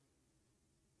আছে?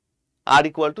 r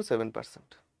ইকুয়াল টু 7%,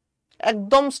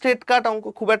 একদম স্ট্রেট কাট অঙ্ক,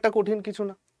 খুব একটা কঠিন কিছু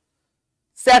না,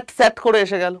 স্যাট করে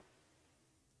এসে গেল।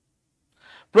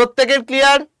 প্রত্যেকের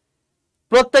ক্লিয়ার?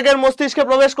 প্রত্যেকের মস্তিষ্কে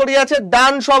প্রবেশ করিয়াছে?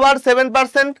 ডান সবার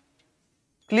 7%?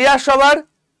 ক্লিয়ার সবার?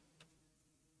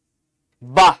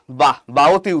 বাহ বাহ বাহ,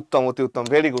 অতি উত্তম অতি উত্তম,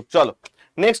 ভেরি গুড। চলো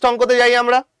নেক্সট অঙ্কতে যাই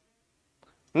আমরা,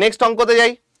 নেক্সট অঙ্কতে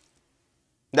যাই।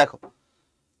 দেখো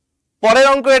পরের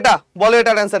অঙ্ক এটা, বলো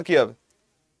এটার অ্যান্সার কি হবে?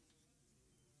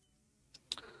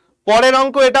 পরের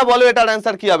অঙ্ক এটা, বলো এটার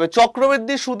অ্যান্সার কি হবে?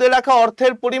 চক্রবৃদ্ধি সুদে রাখা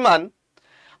অর্থের পরিমাণ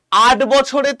 8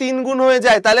 বছরে 3 গুণ হয়ে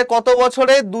যায়, তাহলে কত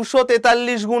বছরে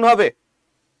 243 গুণ হবে?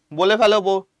 বলে ফেলো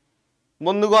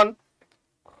বন্ধুগণ।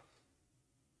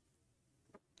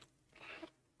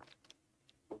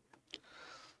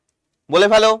 বলে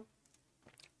ফেলো,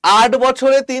 8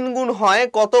 বছরে 3 গুণ হয়,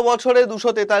 কত বছরে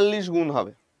 243 গুণ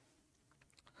হবে?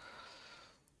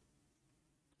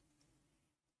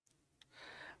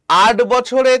 আট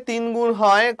বছরে 3 গুণ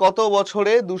হয়, কত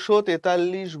বছরে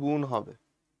 243 গুণ হবে?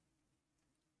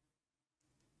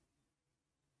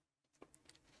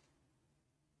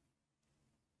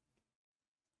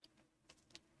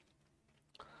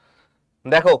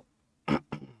 দেখো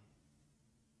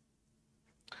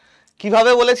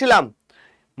কিভাবে বলেছিলাম,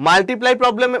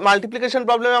 মাল্টিপ্লিকেশন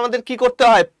প্রবলেমে আমাদের কি করতে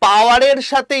হয়? পাওয়ারের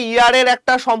সাথে ইয়ারের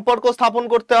একটা সম্পর্ক স্থাপন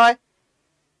করতে হয়।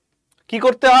 কি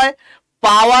করতে হয়?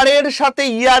 পাওয়ারের সাথে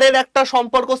ইয়ারের একটা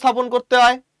সম্পর্ক স্থাপন করতে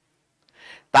হয়।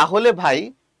 তাহলে ভাই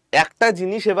একটা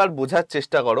জিনিস এবার বোঝার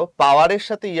চেষ্টা করো, পাওয়ারের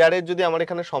সাথে ইয়ারের যদি আমার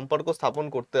এখানে সম্পর্ক স্থাপন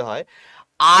করতে হয়,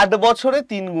 8 বছরে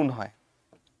 3 গুণ হয়,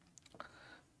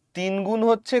 3 গুণ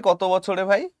হচ্ছে কত বছরে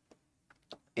ভাই?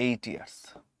 8 ইয়ার্স।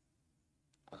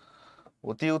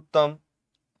 অতি উত্তম।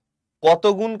 কত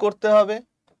গুণ করতে হবে?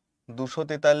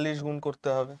 243 গুণ করতে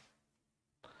হবে।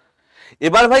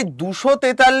 এবার ভাই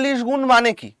 243 গুণ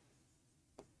মানে কি?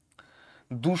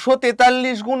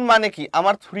 243 গুণ মানে কি?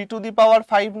 আমার 3 টু দি পাওয়ার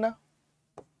 5 না?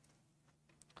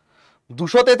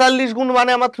 243 গুণ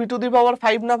মানে আমার 3 টু দি পাওয়ার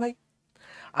 5 না ভাই?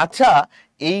 আচ্ছা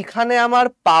এইখানে আমার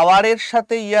পাওয়ারের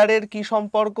সাথে ইয়ারের কি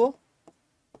সম্পর্ক?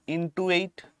 ইনটু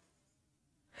 8।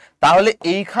 তাহলে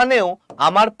এইখানেও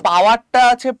আমার পাওয়ারটা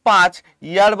আছে 5,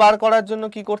 ইয়ার বার করার জন্য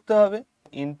কি করতে হবে?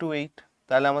 ইনটু 8।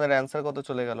 তাহলে আমাদের অ্যান্সার কত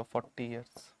চলে গেল? 40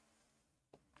 ইয়ার্স।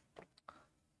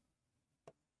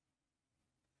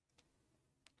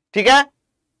 ঠিক আছে?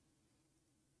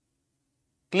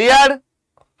 ক্লিয়ার?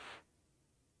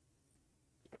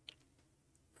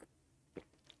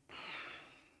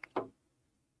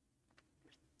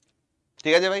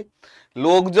 ঠিক আছে ভাই,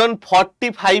 লোকজন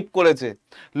 45 করেছে,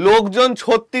 লোকজন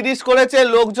 36 করেছে,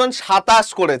 লোকজন 27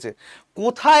 করেছে।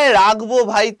 কোথায় রাখবো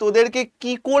ভাই তোদেরকে?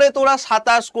 কি করে তোরা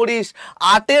 27 করিস?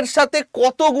 8 এর সাথে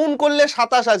কত গুণ করলে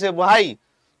 27 আছে ভাই?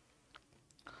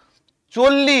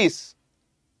 40।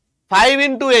 5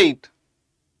 ইন্টু 8।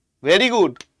 Very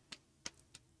good.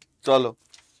 চলো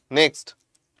নেক্সট।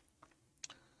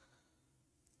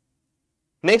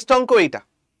 নেক্সট অঙ্ক এইটা,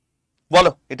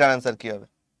 বলো এটার অ্যান্সার কি হবে?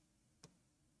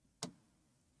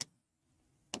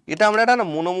 এটা আমরা একটা না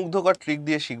মনোমুগ্ধকর ট্রিক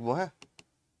দিয়ে শিখবো, হ্যাঁ?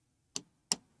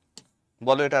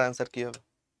 বলো এটার অ্যান্সার কি হবে?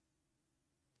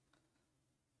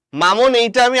 মামন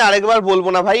এইটা আমি আরেকবার বলবো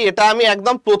না ভাই, এটা আমি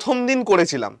একদম প্রথম দিন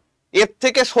করেছিলাম, এর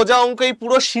থেকে সোজা অঙ্ক এই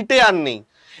পুরো শীটে আর নেই।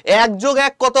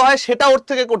 1+1 কত হয় সেটা ওর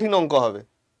থেকে কঠিন অঙ্ক হবে।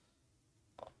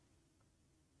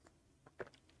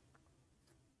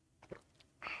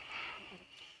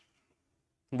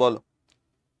 বলো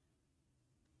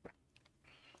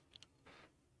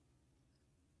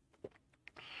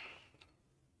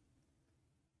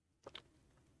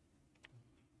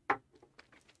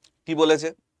কি বলেছে,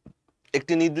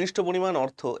 একটি নির্দিষ্ট পরিমাণ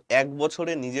অর্থ 1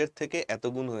 বছরে নিজের থেকে এত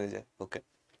গুণ হয়ে যায়। ওকে,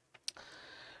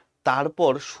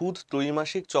 তারপর সুদ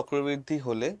ত্রৈমাসিক চক্রবৃদ্ধি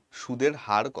হলে সুদের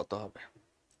হার কত হবে?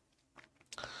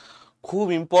 খুব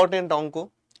ইম্পর্টেন্ট অঙ্ক।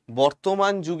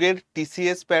 বর্তমান যুগের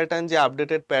টিসিএস প্যাটার্ন যে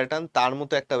আপডেটেড প্যাটার্ন তার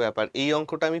মতো একটা ব্যাপার। এই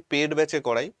অঙ্কটা আমি পেড ব্যাচে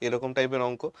করাই, এরকম টাইপের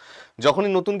অঙ্ক।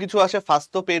 যখনই নতুন কিছু আসে ফার্স্ট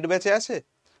তো পেড ব্যাচে আসে,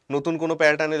 নতুন কোনো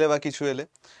প্যাটার্ন এলে বা কিছু এলে।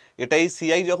 এটাই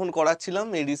সিআই যখন করাচ্ছিলাম,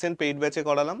 এই রিসেন্ট পেইড ব্যাচে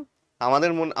করালাম।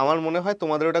 আমার মনে হয়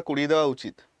তোমাদের ওটা করিয়ে দেওয়া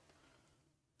উচিত।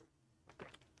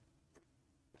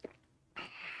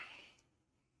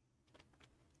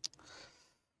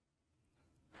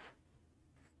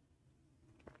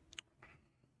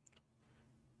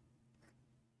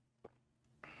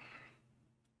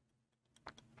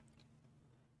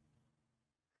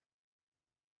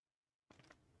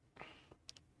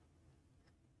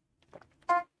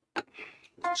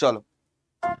 চলো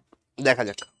দেখা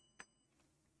যাক।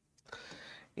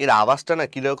 এর আওয়াজটা না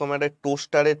কিরকম একটা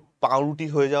টোস্টারে পাউরুটি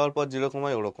হয়ে যাওয়ার পর যেরকম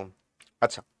হয় ওরকম।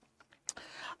 আচ্ছা,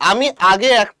 আমি আগে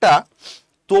একটা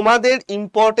তোমাদের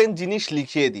ইম্পর্টেন্ট জিনিস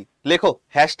লিখিয়ে দিই। লেখো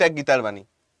 #গীতারবাণী।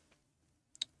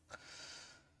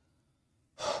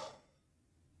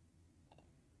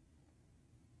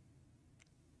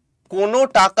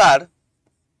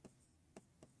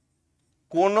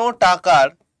 কোনো টাকার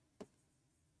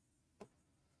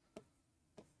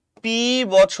পি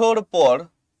বছর পর,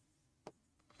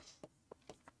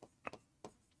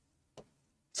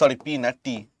 সরি পি না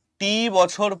টি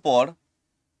বছর পর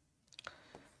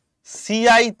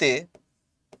সিআইতে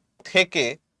থেকে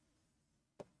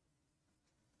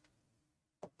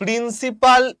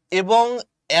প্রিন্সিপাল এবং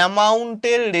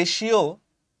অ্যামাউন্টের রেশিও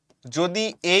যদি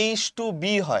H/B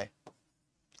হয়।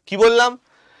 কি বললাম?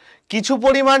 কিছু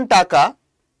পরিমাণ টাকা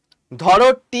ধরো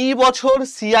টি বছর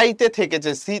সিআইতে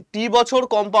থেকেছে, টি বছর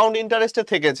কম্পাউন্ড ইন্টারেস্টে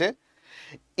থেকেছে,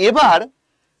 এবার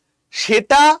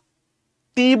সেটা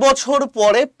টি বছর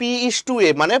পরে P/A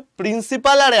মানে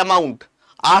প্রিন্সিপাল আর অ্যামাউন্ট,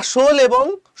 আসল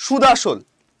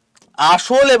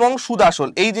এবং সুদাসল,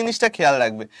 এই জিনিসটা খেয়াল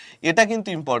রাখবে, এটা কিন্তু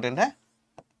ইম্পর্টেন্ট। হ্যাঁ,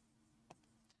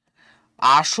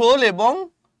 আসল এবং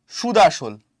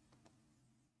সুদাসল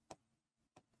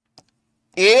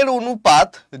এর অনুপাত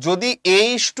যদি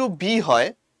H/B হয়,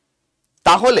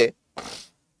 তাহলে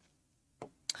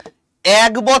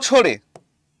 1 বছরে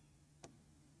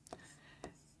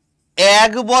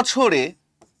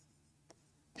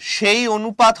সেই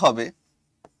অনুপাত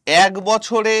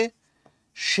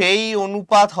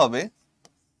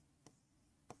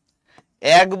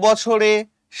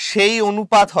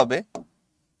হবে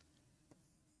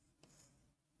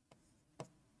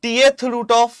 10th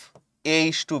root of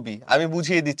H/B। আমি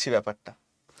বুঝিয়ে দিচ্ছি ব্যাপারটা।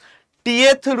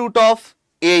 10th root of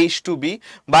H/B,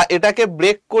 বা এটাকে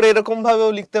ব্রেক করে এরকম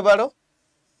ভাবেও লিখতে পারো,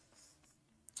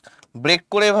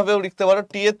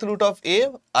 TH root of A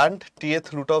and TH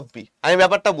root of B। আমি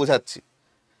ব্যাপারটা বোঝাচ্ছি,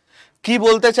 কি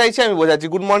বলতে চাইছি আমি বোঝাচ্ছি।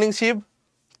 গুড মর্নিং শিব,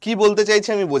 কি বলতে চাইছি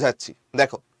আমি বোঝাচ্ছি।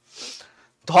 দেখো,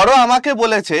 ধরো আমাকে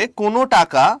বলেছে কোনো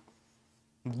টাকা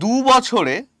 2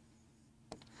 বছরে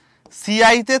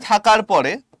সিআইতে থাকার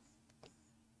পরে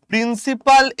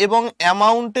প্রিন্সিপাল এবং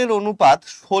অ্যামাউন্টের অনুপাত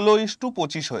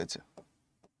 16:25 হয়েছে।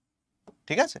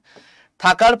 ঠিক আছে,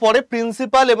 থাকার পরে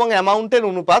প্রিন্সিপাল এবং অ্যামাউন্টের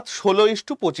অনুপাত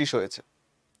 16:25 হয়েছে।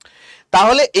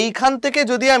 তাহলে এইখান থেকে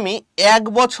যদি আমি 1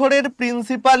 বছরের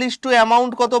প্রিন্সিপাল ইস্টু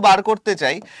অ্যামাউন্ট কত বার করতে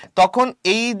চাই, তখন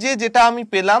এই যেটা আমি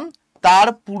পেলাম তার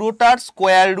পুরোটার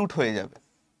স্কোয়ার রুট হয়ে যাবে,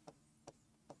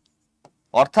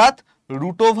 অর্থাৎ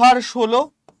 √16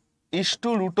 ইস্টু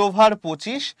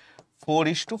 √25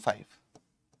 4:5।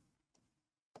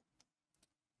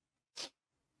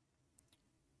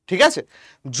 ঠিক আছে,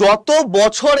 যত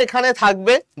বছর এখানে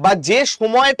থাকবে বা যে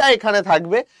সময়টা এখানে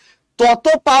থাকবে তত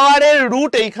পাওয়ারের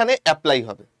রুট এইখানে অ্যাপ্লাই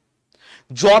হবে।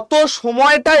 যত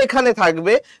সময়টা এখানে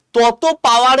থাকবে তত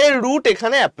পাওয়ারের রুট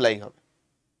এখানে অ্যাপ্লাই হবে।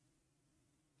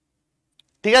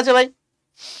 ঠিক আছে ভাই,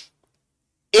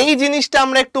 এই জিনিসটা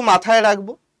আমরা একটু মাথায়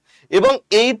রাখবো এবং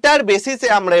এইটার বেসিসে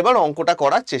আমরা এবার অঙ্কটা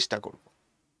করার চেষ্টা করব।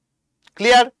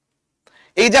 ক্লিয়ার?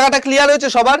 এই জায়গাটা ক্লিয়ার হয়েছে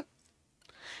সবার?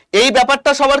 এই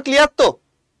ব্যাপারটা সবার ক্লিয়ার তো?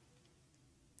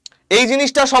 এই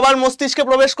জিনিসটা সবার মস্তিষ্কে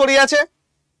প্রবেশ করিয়াছে?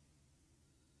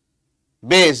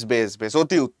 বেশ বেশ বেশ,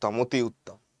 অতি উত্তম, অতি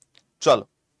উত্তম। চলো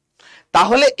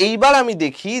তাহলে এইবার আমি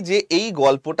দেখি যে এই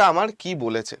গল্পটা আমার কি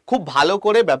বলেছে। খুব ভালো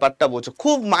করে ব্যাপারটা বোঝো,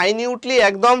 খুব মাইনিউটলি,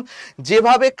 একদম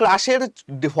যেভাবে ক্লাসের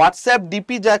হোয়াটসঅ্যাপ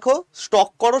ডিপি দেখো, স্টক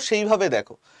করো, সেইভাবে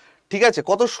দেখো, ঠিক আছে?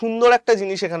 কত সুন্দর একটা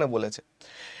জিনিস এখানে বলেছে।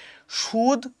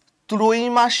 সুদ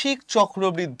ত্রৈমাসিক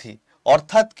চক্রবৃদ্ধি,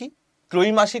 অর্থাৎ কি?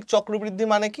 ত্রৈমাসিক চক্রবৃদ্ধি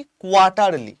মানে কি?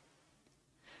 কোয়ার্টারলি।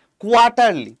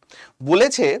 কোয়ার্টারলি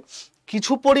বলেছে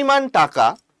কিছু পরিমাণ টাকা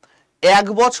এক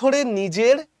বছরে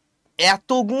নিজের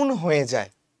এত গুণ হয়ে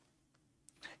যায়,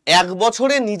 এক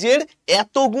বছরে নিজের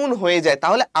এত গুণ হয়ে যায়।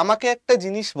 তাহলে আমাকে একটা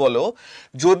জিনিস বলো,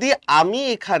 যদি আমি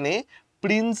এখানে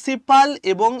প্রিন্সিপাল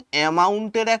এবং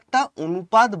অ্যামাউন্টের একটা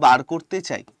অনুপাত বার করতে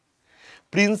চাই,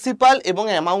 প্রিন্সিপাল এবং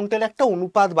অ্যামাউন্টের একটা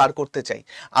অনুপাত বার করতে চাই,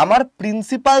 আমার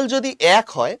প্রিন্সিপাল যদি 1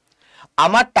 হয়,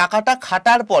 আমার টাকাটা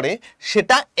খাটার পরে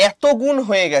সেটা এত গুণ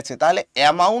হয়ে গেছে, তাহলে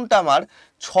অ্যামাউন্ট আমার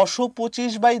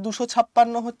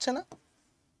 625/256 হচ্ছে না?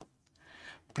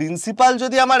 প্রিন্সিপাল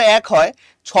যদি আমার 1 হয়,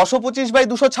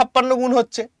 625/256 গুণ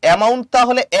হচ্ছে, অ্যামাউন্ট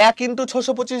তাহলে 1 ×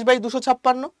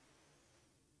 625/256।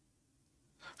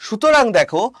 সুতরাং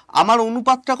দেখো আমার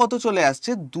অনুপাতটা কত চলে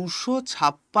আসছে,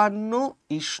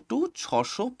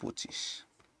 256:625।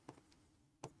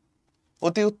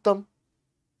 অতি উত্তম,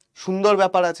 সুন্দর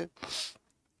ব্যাপার আছে।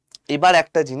 এবার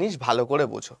একটা জিনিস ভালো করে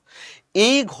বোঝো,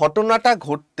 এই ঘটনাটা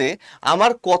ঘটতে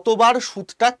আমার কতবার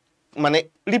সুদটা মানে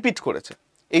রিপিট করেছে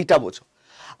এইটা বোঝো।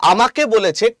 আমাকে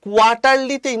বলেছে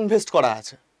কোয়ার্টারলিতে ইনভেস্ট করা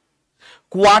আছে।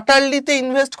 কোয়ার্টারলিতে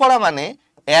ইনভেস্ট করা মানে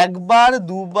 1 বার,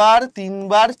 2 বার, 3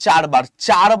 বার, 4 বার,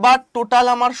 4 বার টোটাল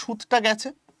আমার সুদটা গেছে।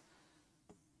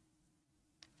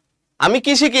 আমি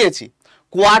কি শিখিয়েছি?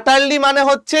 কোয়ার্টারলি মানে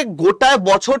হচ্ছে গোটা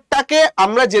বছরটাকে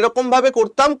আমরা যেরকম ভাবে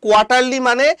করতাম, কোয়ার্টারলি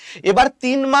মানে এবার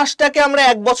 3 মাসটাকে আমরা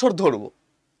 1 বছর ধরবো।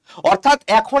 অর্থাৎ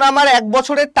এখন আমার 1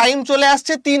 বছরের টাইম চলে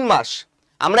আসছে 3 মাস।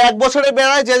 আমরা 1 বছরের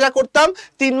বেলায় যা যা করতাম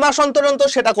 3 মাস অন্তর অন্তর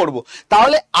সেটা করব।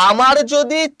 তাহলে আমার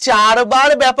যদি 4 বার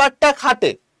ব্যাপারটা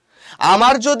খাটে,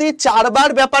 আমার যদি 4 বার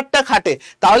ব্যাপারটা খাটে,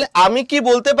 তাহলে আমি কি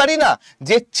বলতে পারি না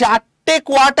যে 4টে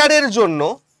কোয়ার্টারের জন্য,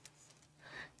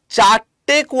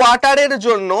 4টে কোয়ার্টারের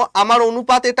জন্য আমার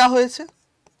অনুপাত এটা হয়েছে,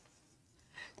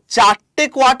 4টে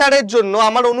কোয়ার্টারের জন্য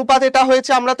আমার অনুপাত এটা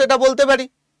হয়েছে, আমরা তো এটা বলতে পারি।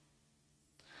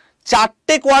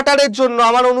 4টে কোয়ার্টারের জন্য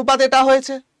আমার অনুপাত এটা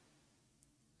হয়েছে।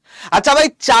 আচ্ছা ভাই,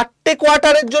 4টে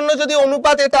কোয়ার্টারের জন্য যদি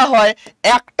অনুপাত এটা হয়,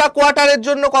 একটা কোয়ার্টারের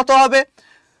জন্য কত হবে?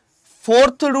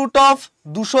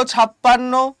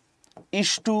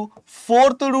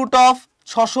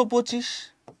 4√256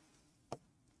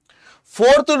 4√256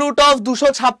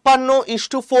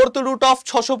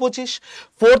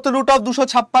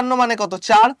 4√256 মানে কত?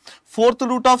 4।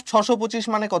 4√625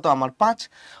 মানে কত? আমার 5।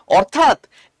 অর্থাৎ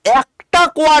একটা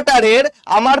কোয়ার্টারের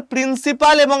আমার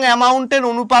প্রিন্সিপাল এবং অ্যামাউন্টের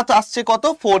অনুপাত আসছে কত?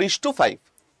 4:5।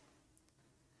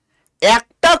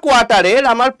 একটা কোয়ার্টারের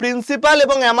আমার প্রিন্সিপাল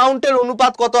এবং অ্যামাউন্টের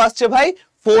অনুপাত কত আসছে ভাই?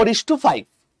 4:5।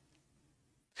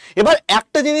 এবার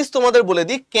একটা জিনিস তোমাদের বলে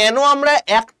দিই, কেন আমরা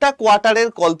একটা কোয়ার্টারের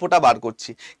গল্পটা বার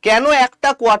করছি, কেন একটা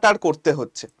কোয়ার্টার করতে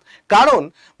হচ্ছে। কারণ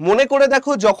মনে করে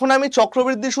দেখো, যখন আমি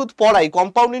চক্রবৃদ্ধি সুদ পড়াই,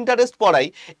 কম্পাউন্ড ইন্টারেস্ট পড়াই,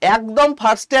 একদম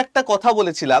ফার্স্টে একটা কথা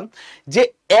বলেছিলাম যে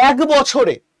 1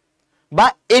 বছরে বা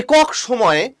একক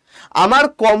সময়ে আমার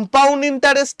কম্পাউন্ড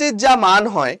ইন্টারেস্টের যা মান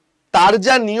হয়, তার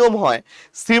যা নিয়ম হয়,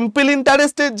 সিম্পল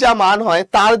ইন্টারেস্টের যা মান হয়,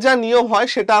 তার যা নিয়ম হয়,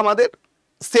 সেটা আমাদের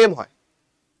সেম হয়,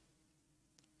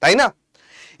 তাই না?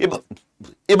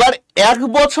 এবার 1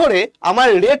 বছরে আমার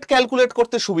রেট ক্যালকুলেট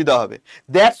করতে সুবিধা হবে,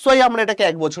 দ্যাটস ওয়াই আমরা এটাকে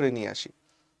 1 বছরে নিয়ে আসি।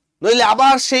 নইলে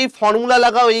আবার সেই ফর্মুলা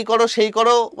লাগাও, এই করো সেই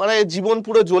করো, মানে জীবন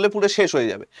পুরো জ্বলে পুড়ে শেষ হয়ে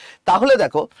যাবে। তাহলে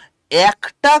দেখো,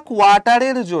 একটা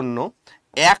কোয়ার্টারের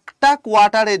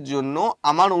জন্য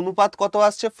আমার অনুপাত কত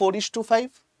আসছে?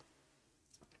 4:5।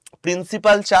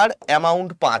 Principal 4,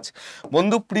 amount 5।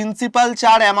 বন্ধু, প্রিন্সিপাল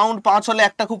 4, অ্যামাউন্ট 5 হলে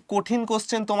একটা খুব কঠিন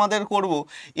কোশ্চেন তোমাদের করব।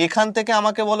 এখান থেকে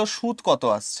আমাকে বলো সুদ কত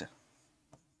আসছে।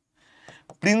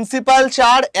 প্রিন্সিপাল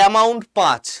 4, অ্যামাউন্ট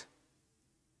 5,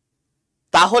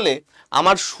 তাহলে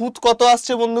আমার সুদ কত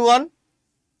আসছে বন্ধুগণ?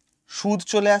 সুদ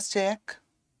চলে আসছে 1।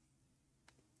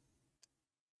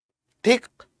 ঠিক,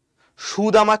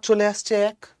 সুদ আমার চলে আসছে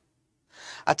 1।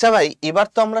 আচ্ছা ভাই, এবার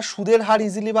তো আমরা সুদের হার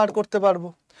ইজিলি বার করতে পারবো।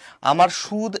 আমার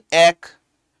সুদ 1,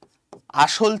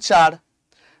 আসল 4,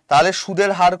 তাহলে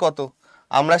সুদের হার কত?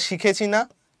 আমরা শিখেছি না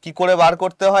কি করে বার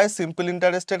করতে হয় সিম্পল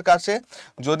ইন্টারেস্টের কাছে।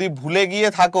 যদি ভুলে গিয়ে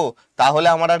থাকো তাহলে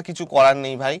আমার আর কিছু করার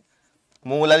নেই ভাই,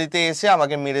 মৌলালিতে এসে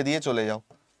আমাকে মেরে দিয়ে চলে যাও।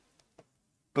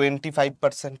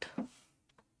 25%।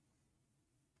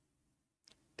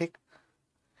 ঠিক,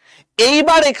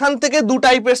 এইবার এখান থেকে 2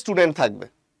 টাইপের স্টুডেন্ট থাকবে।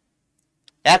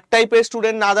 এক টাইপের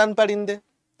স্টুডেন্ট নাদান পারিন্দে,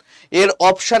 এর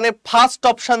অপশানে ফার্স্ট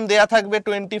অপশান দেয়া থাকবে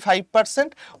 25%,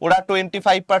 ওরা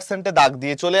 25%-এ দাগ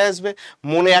দিয়ে চলে আসবে,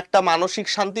 মনে একটা মানসিক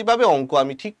শান্তি পাবে, অঙ্ক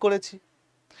আমি ঠিক করেছি।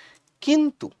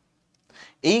 কিন্তু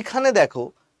এইখানে দেখো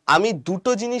আমি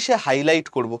দুটো জিনিসে হাইলাইট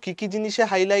করব। কি কি জিনিসে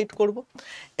হাইলাইট করব?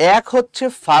 এক হচ্ছে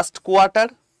ফার্স্ট কোয়ার্টার,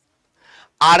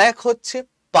 আর এক হচ্ছে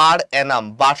পার অ্যানাম,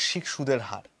 বার্ষিক সুদের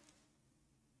হার।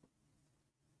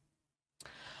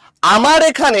 আমার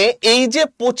এখানে এই যে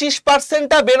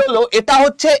 25%টা বেরোলো, এটা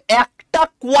হচ্ছে একটা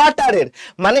কোয়ার্টারের,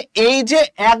 মানে এই যে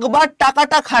একবার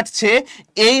টাকাটা খাটছে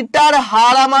এইটার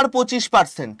হার আমার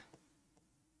 25%।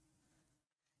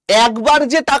 একবার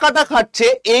যে টাকাটা খাটছে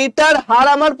এইটার হার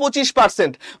আমার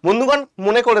 25%। বন্ধুগণ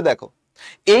মনে করে দেখো,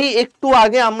 এই একটু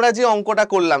আগে আমরা যে অঙ্কটা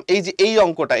করলাম, এই যে এই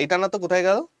অঙ্কটা, এটা না তো কোথায়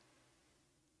গেল,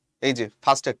 এই যে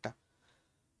ফার্স্টেরটা,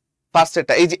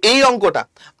 এই যে এই অঙ্কটা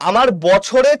আমার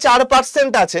বছরে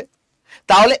 4% আছে,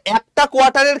 তাহলে একটা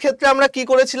কোয়ার্টারের ক্ষেত্রে আমরা কি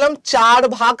করেছিলাম,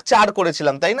 4/4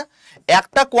 করেছিলাম, তাই না?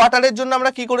 একটা কোয়ার্টারের জন্য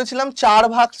আমরা কি করেছিলাম,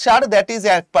 4/4, দ্যাট ইজ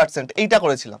 1%, এইটা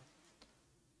করেছিলাম।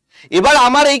 এবার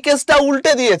আমার এই কেসটা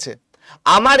উল্টে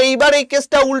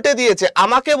দিয়েছে,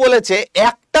 আমাকে বলেছে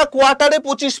একটা কোয়ার্টারে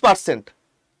 25%।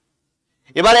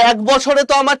 এবার এক বছরে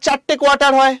তো আমার 4টে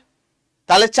কোয়ার্টার হয়,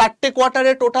 তাহলে 4টে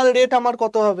কোয়ার্টারে টোটাল রেট আমার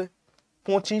কত হবে,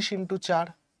 25 × 4,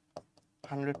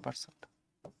 100%।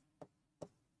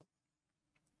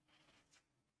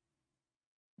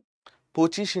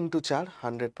 25 × 4,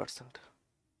 100%।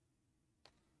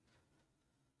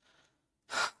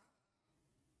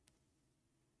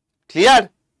 ক্লিয়ার?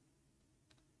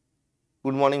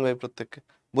 গুড মর্নিং ভাই প্রত্যেককে,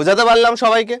 বোঝাতে পারলাম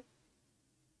সবাইকে?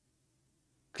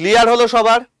 ক্লিয়ার হলো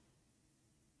সবার?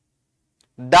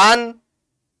 ডান।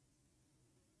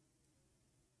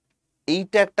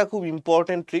 এইটা একটা খুব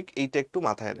ইম্পর্টেন্ট ট্রিক, এইটা একটু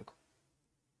মাথায় রেখো,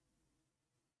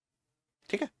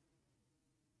 ঠিক আছে?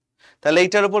 তাহলে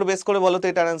এইটার উপর বেস করে বলো তো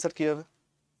এটার অ্যান্সার কি হবে?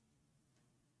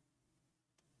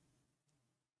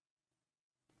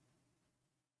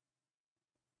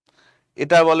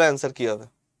 এটা বলো অ্যান্সার কি হবে?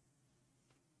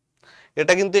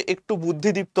 এটা কিন্তু একটু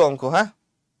বুদ্ধিদীপ্ত অঙ্ক, হ্যাঁ,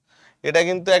 এটা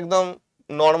কিন্তু একদম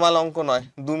নর্মাল অঙ্ক নয়।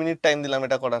 2 মিনিট টাইম দিলাম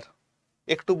এটা করার,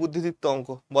 একটু বুদ্ধিদীপ্ত অঙ্ক।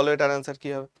 বলো এটার অ্যান্সার কি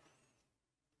হবে?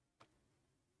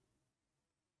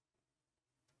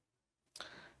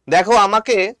 দেখো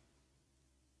আমাকে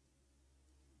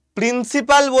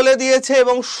প্রিন্সিপাল বলে দিয়েছে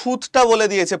এবং সুদটা বলে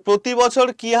দিয়েছে, প্রতি বছর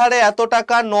কি হারে এত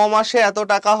টাকা, 9 মাসে এত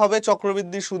টাকা হবে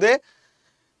চক্রবৃদ্ধি সুদে,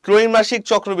 ত্রৈমাসিক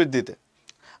চক্রবৃদ্ধিতে।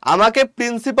 আমাকে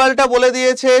প্রিন্সিপালটা বলে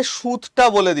দিয়েছে, সুদটা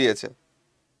বলে দিয়েছে,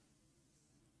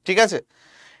 ঠিক আছে?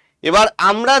 এবার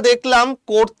আমরা দেখলাম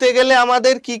করতে গেলে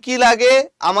আমাদের কি কি লাগে,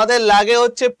 আমাদের লাগে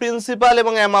হচ্ছে প্রিন্সিপাল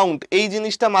এবং অ্যামাউন্ট। এই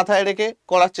জিনিসটা মাথায় রেখে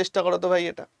করার চেষ্টা করো তো ভাই,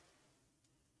 এটা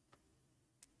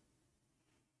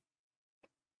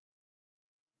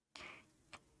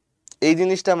এই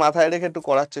জিনিসটা মাথায় রেখে একটু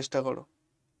করার চেষ্টা করো।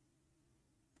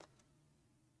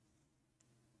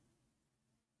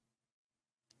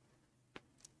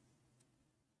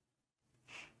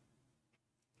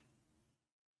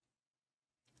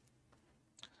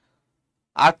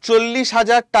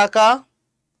 ৳৪৮,০০০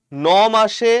 9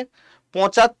 মাসে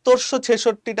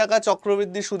 ৭৫৬৬ টাকা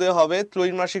চক্রবৃদ্ধি সুদে হবে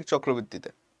ত্রৈমাসিক চক্রবৃদ্ধিতে।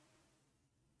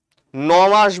 9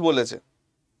 মাস বলেছে।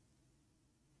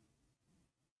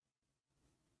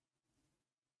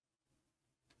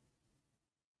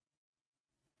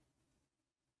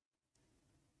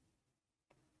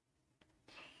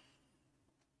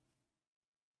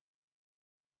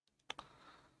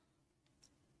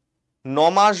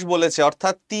 মাস বলেছে,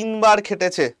 অর্থাৎ 3 বার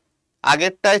খেটেছে।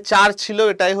 আগেরটায় 4 ছিল,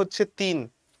 এটাই হচ্ছে 3।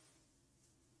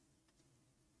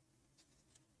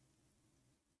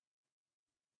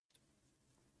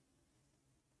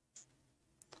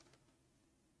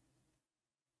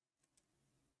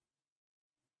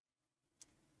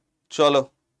 চলো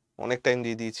অনেক টাইম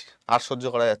দিয়ে দিয়েছি, আর সহ্য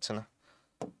করা যাচ্ছে না।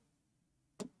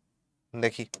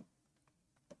 দেখি,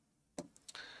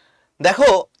 দেখো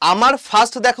আমার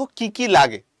ফার্স্ট দেখো কি কি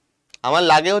লাগে। আমার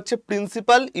লাগে হচ্ছে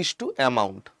প্রিন্সিপাল ইস টু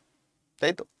অ্যামাউন্ট,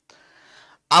 তাই তো?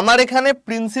 আমার এখানে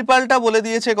প্রিন্সিপালটা বলে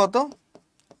দিয়েছে কত,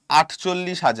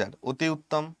 48,000, অতি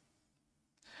উত্তম।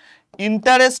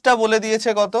 ইন্টারেস্টটা বলে দিয়েছে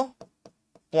কত,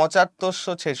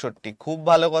 ৭৫৬৬, খুব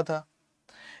ভালো কথা।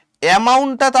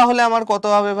 অ্যামাউন্টটা তাহলে আমার কত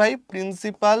হবে ভাই,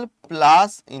 প্রিন্সিপাল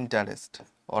প্লাস ইন্টারেস্ট,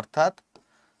 অর্থাৎ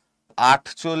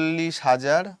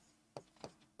 48,000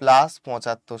 প্লাস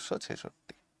 ৭৫৬৬,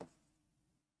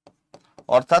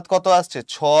 অর্থাৎ কত আসছে,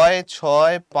 6,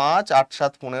 6, 5, 8,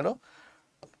 7, 15,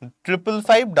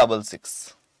 55566,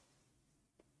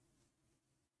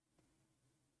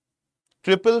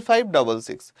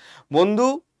 55566। বন্ধু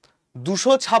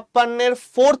 256-এর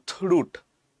 4th রুট,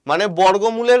 মানে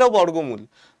বর্গমূলেরও বর্গমূল,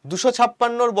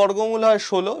 256 বর্গমূল হয়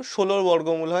 16, 16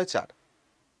 বর্গমূল হয় 4।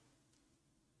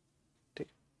 ঠিক,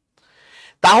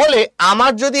 তাহলে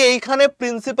আমার যদি এইখানে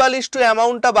প্রিন্সিপাল ইস টু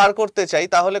অ্যামাউন্টটা বার করতে চাই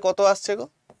তাহলে কত আসছে গো?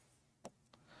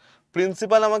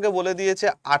 প্রিন্সিপাল আমাকে বলে দিয়েছে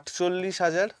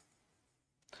 48,000,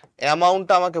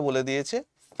 অ্যামাউন্টটা আমাকে বলে দিয়েছে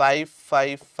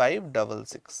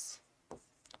 55566।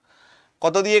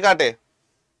 কত দিয়ে কাটে?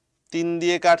 3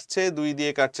 দিয়ে কাটছে, 2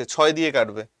 দিয়ে কাটছে, 6 দিয়ে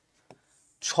কাটবে।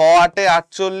 6 8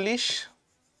 48,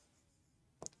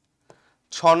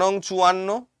 6 9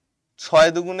 54, 6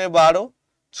 দুগুণে 12,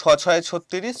 6 6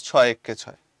 36, 6 1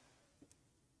 6।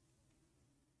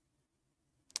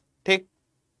 ঠিক,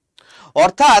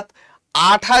 অর্থাৎ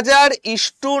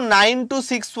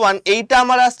 8000:9261 এইটা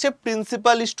আমার আসছে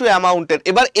প্রিন্সিপাল ইস টু অ্যামাউন্টের।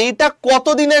 এবার এইটা কত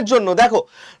দিনের জন্য? দেখো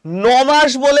 9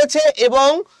 মাস বলেছে এবং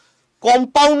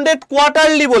কম্পাউন্ডেড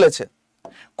কোয়ার্টারলি বলেছে।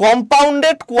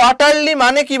 কম্পাউন্ডেড কোয়ার্টারলি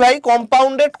মানে কি ভাই?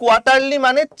 কম্পাউন্ডেড কোয়ার্টারলি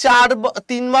মানে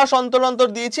 3 মাস অন্তর অন্তর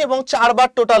দিয়েছি এবং 4 বার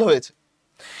টোটাল হয়েছে,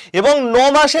 এবং 9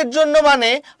 মাসের জন্য মানে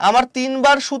আমার 3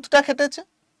 বার সুদটা খেটেছে,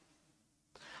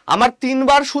 আমার 3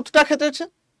 বার সুদটা খেটেছে।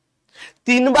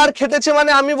 3 বার খেটেছে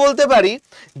মানে আমি বলতে পারি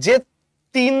যে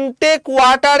 3টে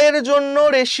কোয়ার্টারের জন্য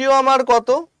রেশিও আমার কত?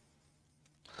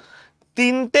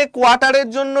 3টে কোয়ার্টারের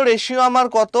জন্য রেশিও আমার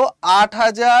কত?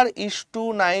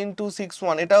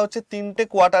 8000:9261। এটা হচ্ছে 3টে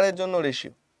কোয়ার্টারের জন্য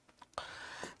রেশিও।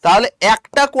 তাহলে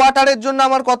একটা কোয়ার্টারের জন্য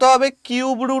আমার কত হবে?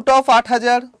 Cube root of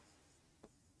 8000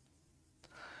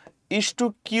 is to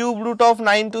cube root of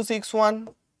 9261।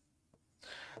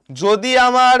 যদি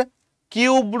আমার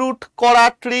কিউব রুট করা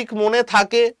ট্রিক মনে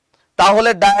থাকে তাহলে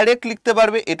ডাইরেক্ট লিখতে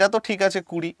পারবে, এটা তো ঠিক আছে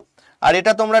 20, আর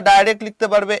এটা তোমরা ডাইরেক্ট লিখতে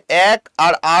পারবে 1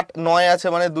 আর 8 9 আছে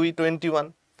মানে 2 21।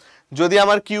 যদি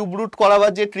আমার কিউব রুট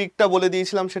করাবার যে ট্রিকটা বলে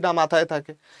দিয়েছিলাম সেটা মাথায়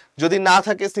থাকে, যদি না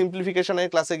থাকে সিম্পলিফিকেশনের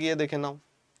ক্লাসে গিয়ে দেখে নাও।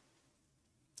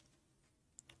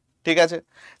 ঠিক আছে,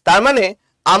 তার মানে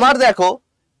আমার দেখো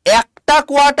একটা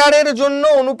কোয়ার্টারের জন্য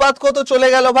অনুপাত কত চলে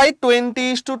গেল ভাই?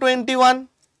 20:21।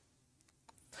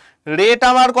 রেট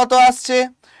আমার কত আসছে?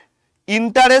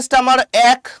 ইন্টারেস্ট আমার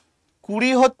 1,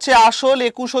 20 হচ্ছে আসল,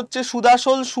 21 হচ্ছে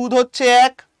সুদাসল, সুদ হচ্ছে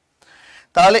 1।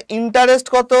 তাহলে ইন্টারেস্ট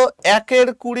কত? 1 ×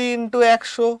 20 ×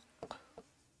 100,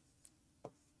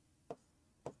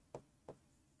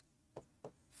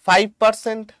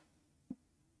 5%।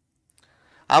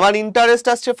 আমার ইন্টারেস্ট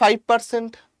আসছে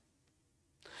 5%।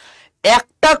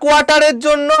 একটা কোয়ার্টারের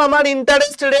জন্য আমার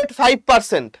ইন্টারেস্ট রেট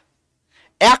 5%।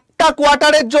 একটা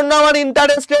কোয়ার্টারের জন্য আমার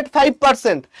ইন্টারেস্ট রেট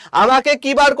 5%। আমাকে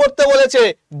কি বার করতে বলেছে?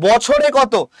 বছরে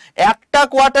কত? একটা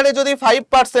কোয়ার্টারে যদি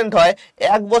 5% হয়,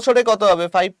 এক বছরে কত হবে?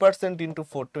 5% ×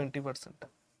 4, 20%।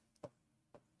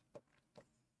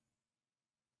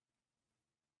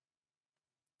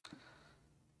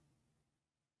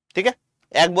 ঠিক আছে,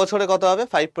 এক বছরে কত হবে?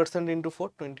 5% × 4,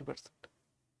 20%।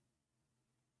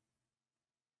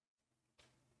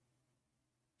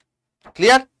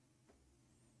 ক্লিয়ার?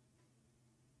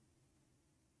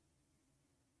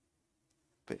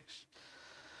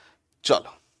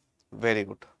 চলো, ভেরি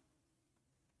গুড।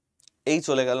 এই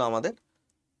চলে গেল আমাদের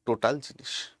টোটাল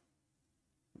জিনিস।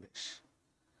 বেশ,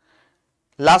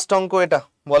 লাস্ট অঙ্ক এটা,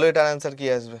 বলো এটার অ্যান্সার কি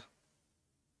আসবে?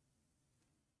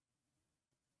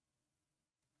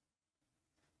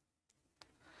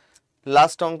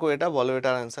 লাস্ট অঙ্ক এটা, বলো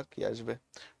এটার অ্যান্সার কি আসবে?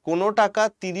 কোনো টাকা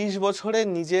 30 বছরে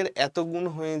নিজের এত গুণ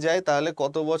হয়ে যায় তাহলে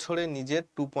কত বছরে নিজের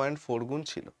 2.4 গুণ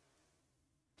ছিল?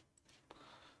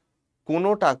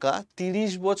 কোনো টাকা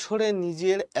 30 বছরে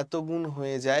নিজের এত গুণ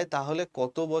হয়ে যায় তাহলে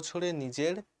কত বছরে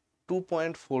নিজের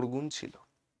 2.4 গুণ ছিল?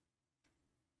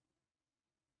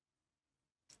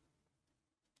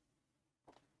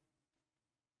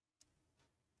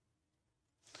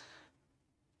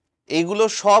 এইগুলো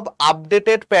সব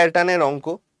আপডেটেড প্যাটার্নের অঙ্ক।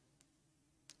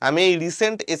 আমি এই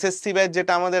রিসেন্ট এসএসসি ব্যাচ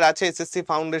যেটা আমাদের আছে এসএসসি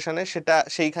ফাউন্ডেশনে,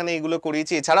 সেইখানে এইগুলো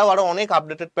করিয়েছি। এছাড়াও আরো অনেক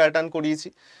আপডেটেড প্যাটার্ন করিয়েছি,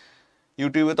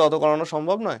 ইউটিউবে তো অত করানো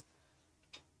সম্ভব নয়।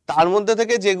 তার মধ্যে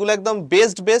থেকে যেগুলো একদম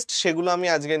বেস্ট সেগুলো আমি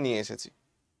আজকে নিয়ে এসেছি।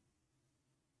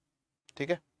 ঠিক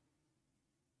আছে,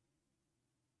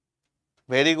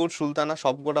 ভেরি গুড সুলতানা,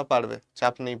 সবকটা পারবে,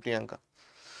 চাপ নেই প্রিয়াঙ্কা।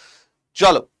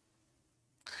 চলো,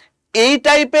 এই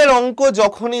টাইপের অঙ্ক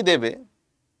যখনই দেবে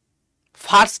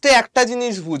ফার্স্টে একটা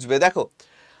জিনিস বুঝবে। দেখো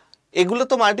এগুলো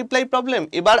তো মাল্টিপ্লাই প্রবলেম।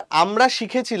 এবার আমরা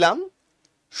শিখেছিলাম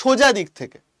সোজা দিক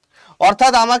থেকে,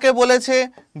 অর্থাৎ আমাকে বলেছে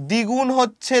দ্বিগুণ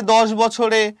হচ্ছে 10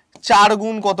 বছরে, 4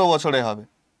 গুণ কত বছরে হবে,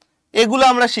 এগুলো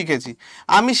আমরা শিখেছি।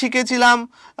 আমি শিখেছিলাম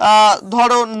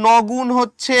ধরো 9 গুণ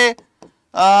হচ্ছে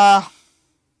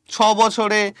 6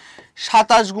 বছরে,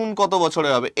 27 গুণ কত বছরে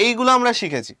হবে, এইগুলো আমরা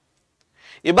শিখেছি।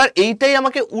 এবার এইটাই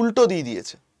আমাকে উল্টো দিয়ে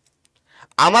দিয়েছে।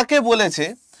 আমাকে বলেছে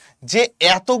যে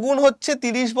এত গুণ হচ্ছে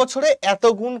 30 বছরে, এত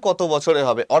গুণ কত বছরে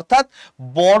হবে, অর্থাৎ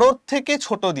বড় থেকে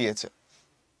ছোট দিয়েছে,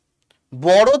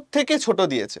 বড় থেকে ছোট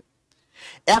দিয়েছে।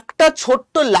 একটা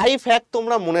ছোট্ট লাইফ হ্যাক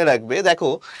তোমরা মনে রাখবে, দেখো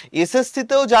এসএসসি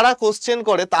তেও যারা কোশ্চেন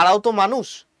করে তারাও তো মানুষ,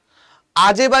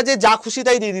 আজে বাজে যা খুশি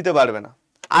তাই দিয়ে দিতে পারবে না।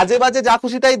 আজে বাজে যা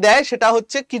খুশি তাই দেয়, সেটা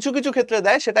হচ্ছে কিছু কিছু ক্ষেত্রে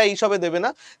দেয়, সেটা এইসবে দেবে না।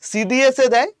 সিডিএস এ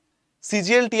দেয়,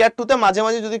 সিজিএল টিয়ার 2 তে মাঝে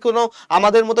মাঝে যদি কোনো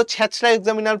আমাদের মতো ছ্যাচড়া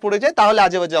এক্সামিনার পড়ে যায় তাহলে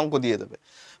আজে বাজে অঙ্ক দিয়ে দেবে।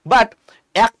 বাট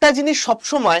একটা জিনিস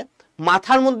সবসময়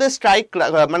মাথার মধ্যে স্ট্রাইক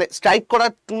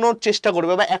করার চেষ্টা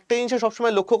করবে, বা একটা জিনিস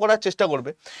সবসময় লক্ষ্য করার চেষ্টা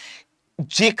করবে,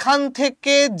 যেখান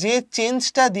থেকে যে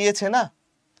চেঞ্জটা দিয়েছে না,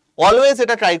 অলওয়েজ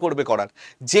এটা ট্রাই করবে করার,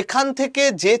 যেখান থেকে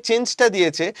যে চেঞ্জটা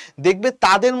দিয়েছে দেখবে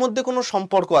তাদের মধ্যে কোনো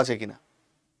সম্পর্ক আছে কিনা।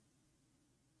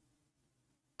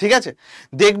 ঠিক আছে,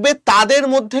 দেখবে তাদের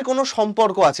মধ্যে কোনো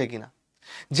সম্পর্ক আছে কিনা।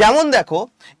 যেমন দেখো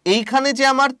এইখানে যে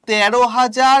আমার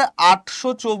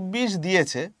 13,824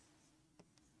 দিয়েছে,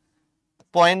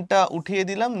 পয়েন্টটা উঠিয়ে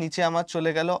দিলাম, নিচে আমার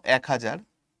চলে গেল 1000।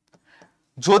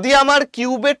 যদি আমার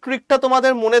কিউবের ট্রিকটা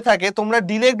তোমাদের মনে থাকে, তোমরা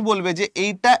ডিরেক্ট বলবে যে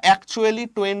এইটা অ্যাকচুয়ালি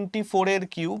 24 এর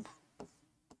কিউব,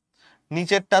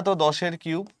 নিচেরটা তো 10 এর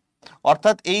কিউব,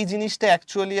 অর্থাৎ এই জিনিসটা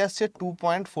অ্যাকচুয়ালি আসছে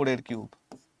 2.4 এর কিউব।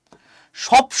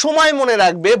 সব সময় মনে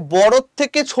রাখবে বড়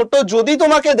থেকে ছোট যদি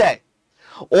তোমাকে দেয়,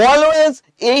 অলওয়েজ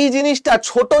এই জিনিসটা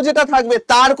ছোট যেটা থাকবে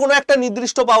তার কোনো একটা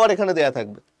নির্দিষ্ট পাওয়ার এখানে দেয়া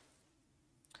থাকবে।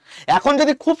 এখন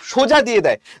যদি খুব সোজা দিয়ে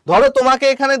দেয়, ধরো তোমাকে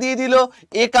এখানে দিয়ে দিল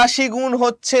 81 গুণ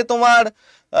হচ্ছে তোমার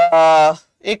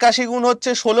 81 গুণ হচ্ছে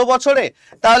 16 বছরে,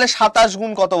 তাহলে 27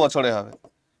 গুণ কত বছরে হবে?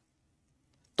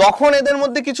 তখন এদের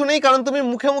মধ্যে কিছু নেই, কারণ তুমি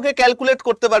মুখে মুখে ক্যালকুলেট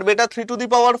করতে পারবে, এটা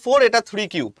 3⁴, এটা 3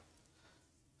 কিউব।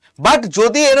 বাট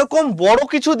যদি এরকম বড়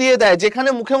কিছু দিয়ে দেয় যেখানে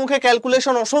মুখে মুখে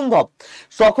ক্যালকুলেশন অসম্ভব,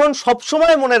 তখন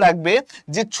সবসময় মনে রাখবে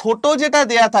যে ছোট যেটা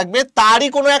দেয়া থাকবে তারই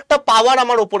কোনো একটা পাওয়ার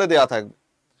আমার উপরে দেয়া থাকবে।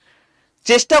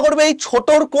 চেষ্টা করবে এই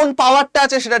ছোটর কোন পাওয়ারটা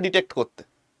আছে সেটা ডিটেক্ট করতে।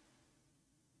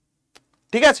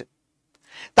 ঠিক আছে,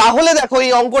 তাহলে দেখো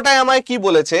এই অঙ্কটায় আমায় কি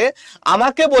বলেছে,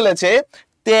 আমাকে বলেছে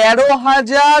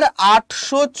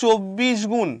 13,824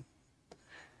 গুণ,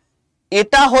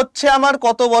 এটা হচ্ছে আমার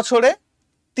কত বছরে?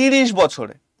 30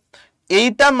 বছরে।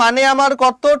 এইটা মানে আমার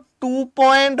কত?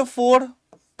 2.4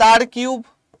 তার কিউব।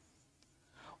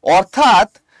 অর্থাৎ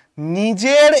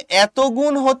নিজের এত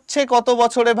গুণ হচ্ছে কত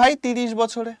বছরে ভাই? 30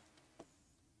 বছরে।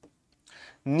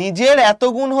 নিজের এত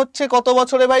গুণ হচ্ছে কত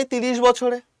বছরে ভাই? 30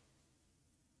 বছরে।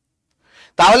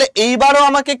 তাহলে এইবারও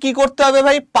আমাকে কি করতে হবে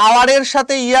ভাই? পাওয়ারের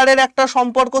সাথে ইয়ারের একটা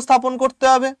সম্পর্ক স্থাপন করতে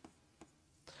হবে।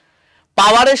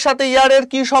 পাওয়ারের সাথে ইয়ারের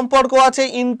কি সম্পর্ক আছে?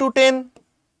 ইনটু 10।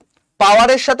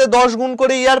 পাওয়ারের সাথে 10 গুণ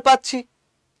করে ইয়ার পাচ্ছি।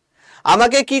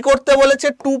 আমাকে কি করতে বলেছে?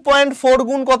 2.4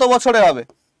 গুণ কত বছরে হবে?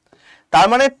 তার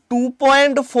মানে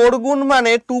 2.4 গুণ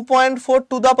মানে 2.4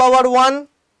 টু দা পাওয়ার 1।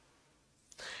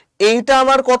 এইটা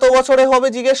আমার কত বছরে হবে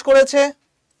জিজ্ঞেস করেছে।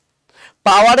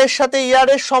 পাওয়ারের সাথে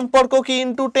ইয়ারের সম্পর্ক কি?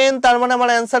 ইনটু 10। তার মানে আমার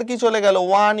অ্যান্সার কি চলে গেল?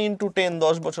 1 × 10,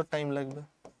 10 বছর টাইম লাগবে।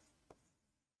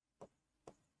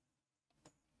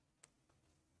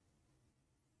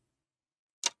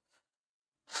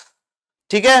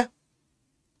 ঠিক আছে,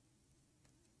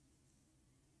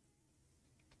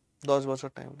 10 বছর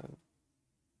টাইম লাগবে।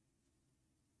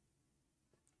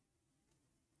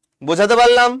 বোঝাতে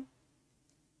পারলাম?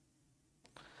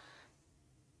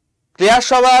 ক্লিয়ার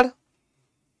সবার?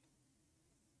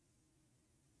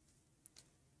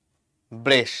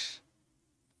 ব্রেশ।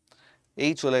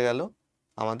 এই চলে গেল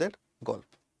আমাদের গল্প।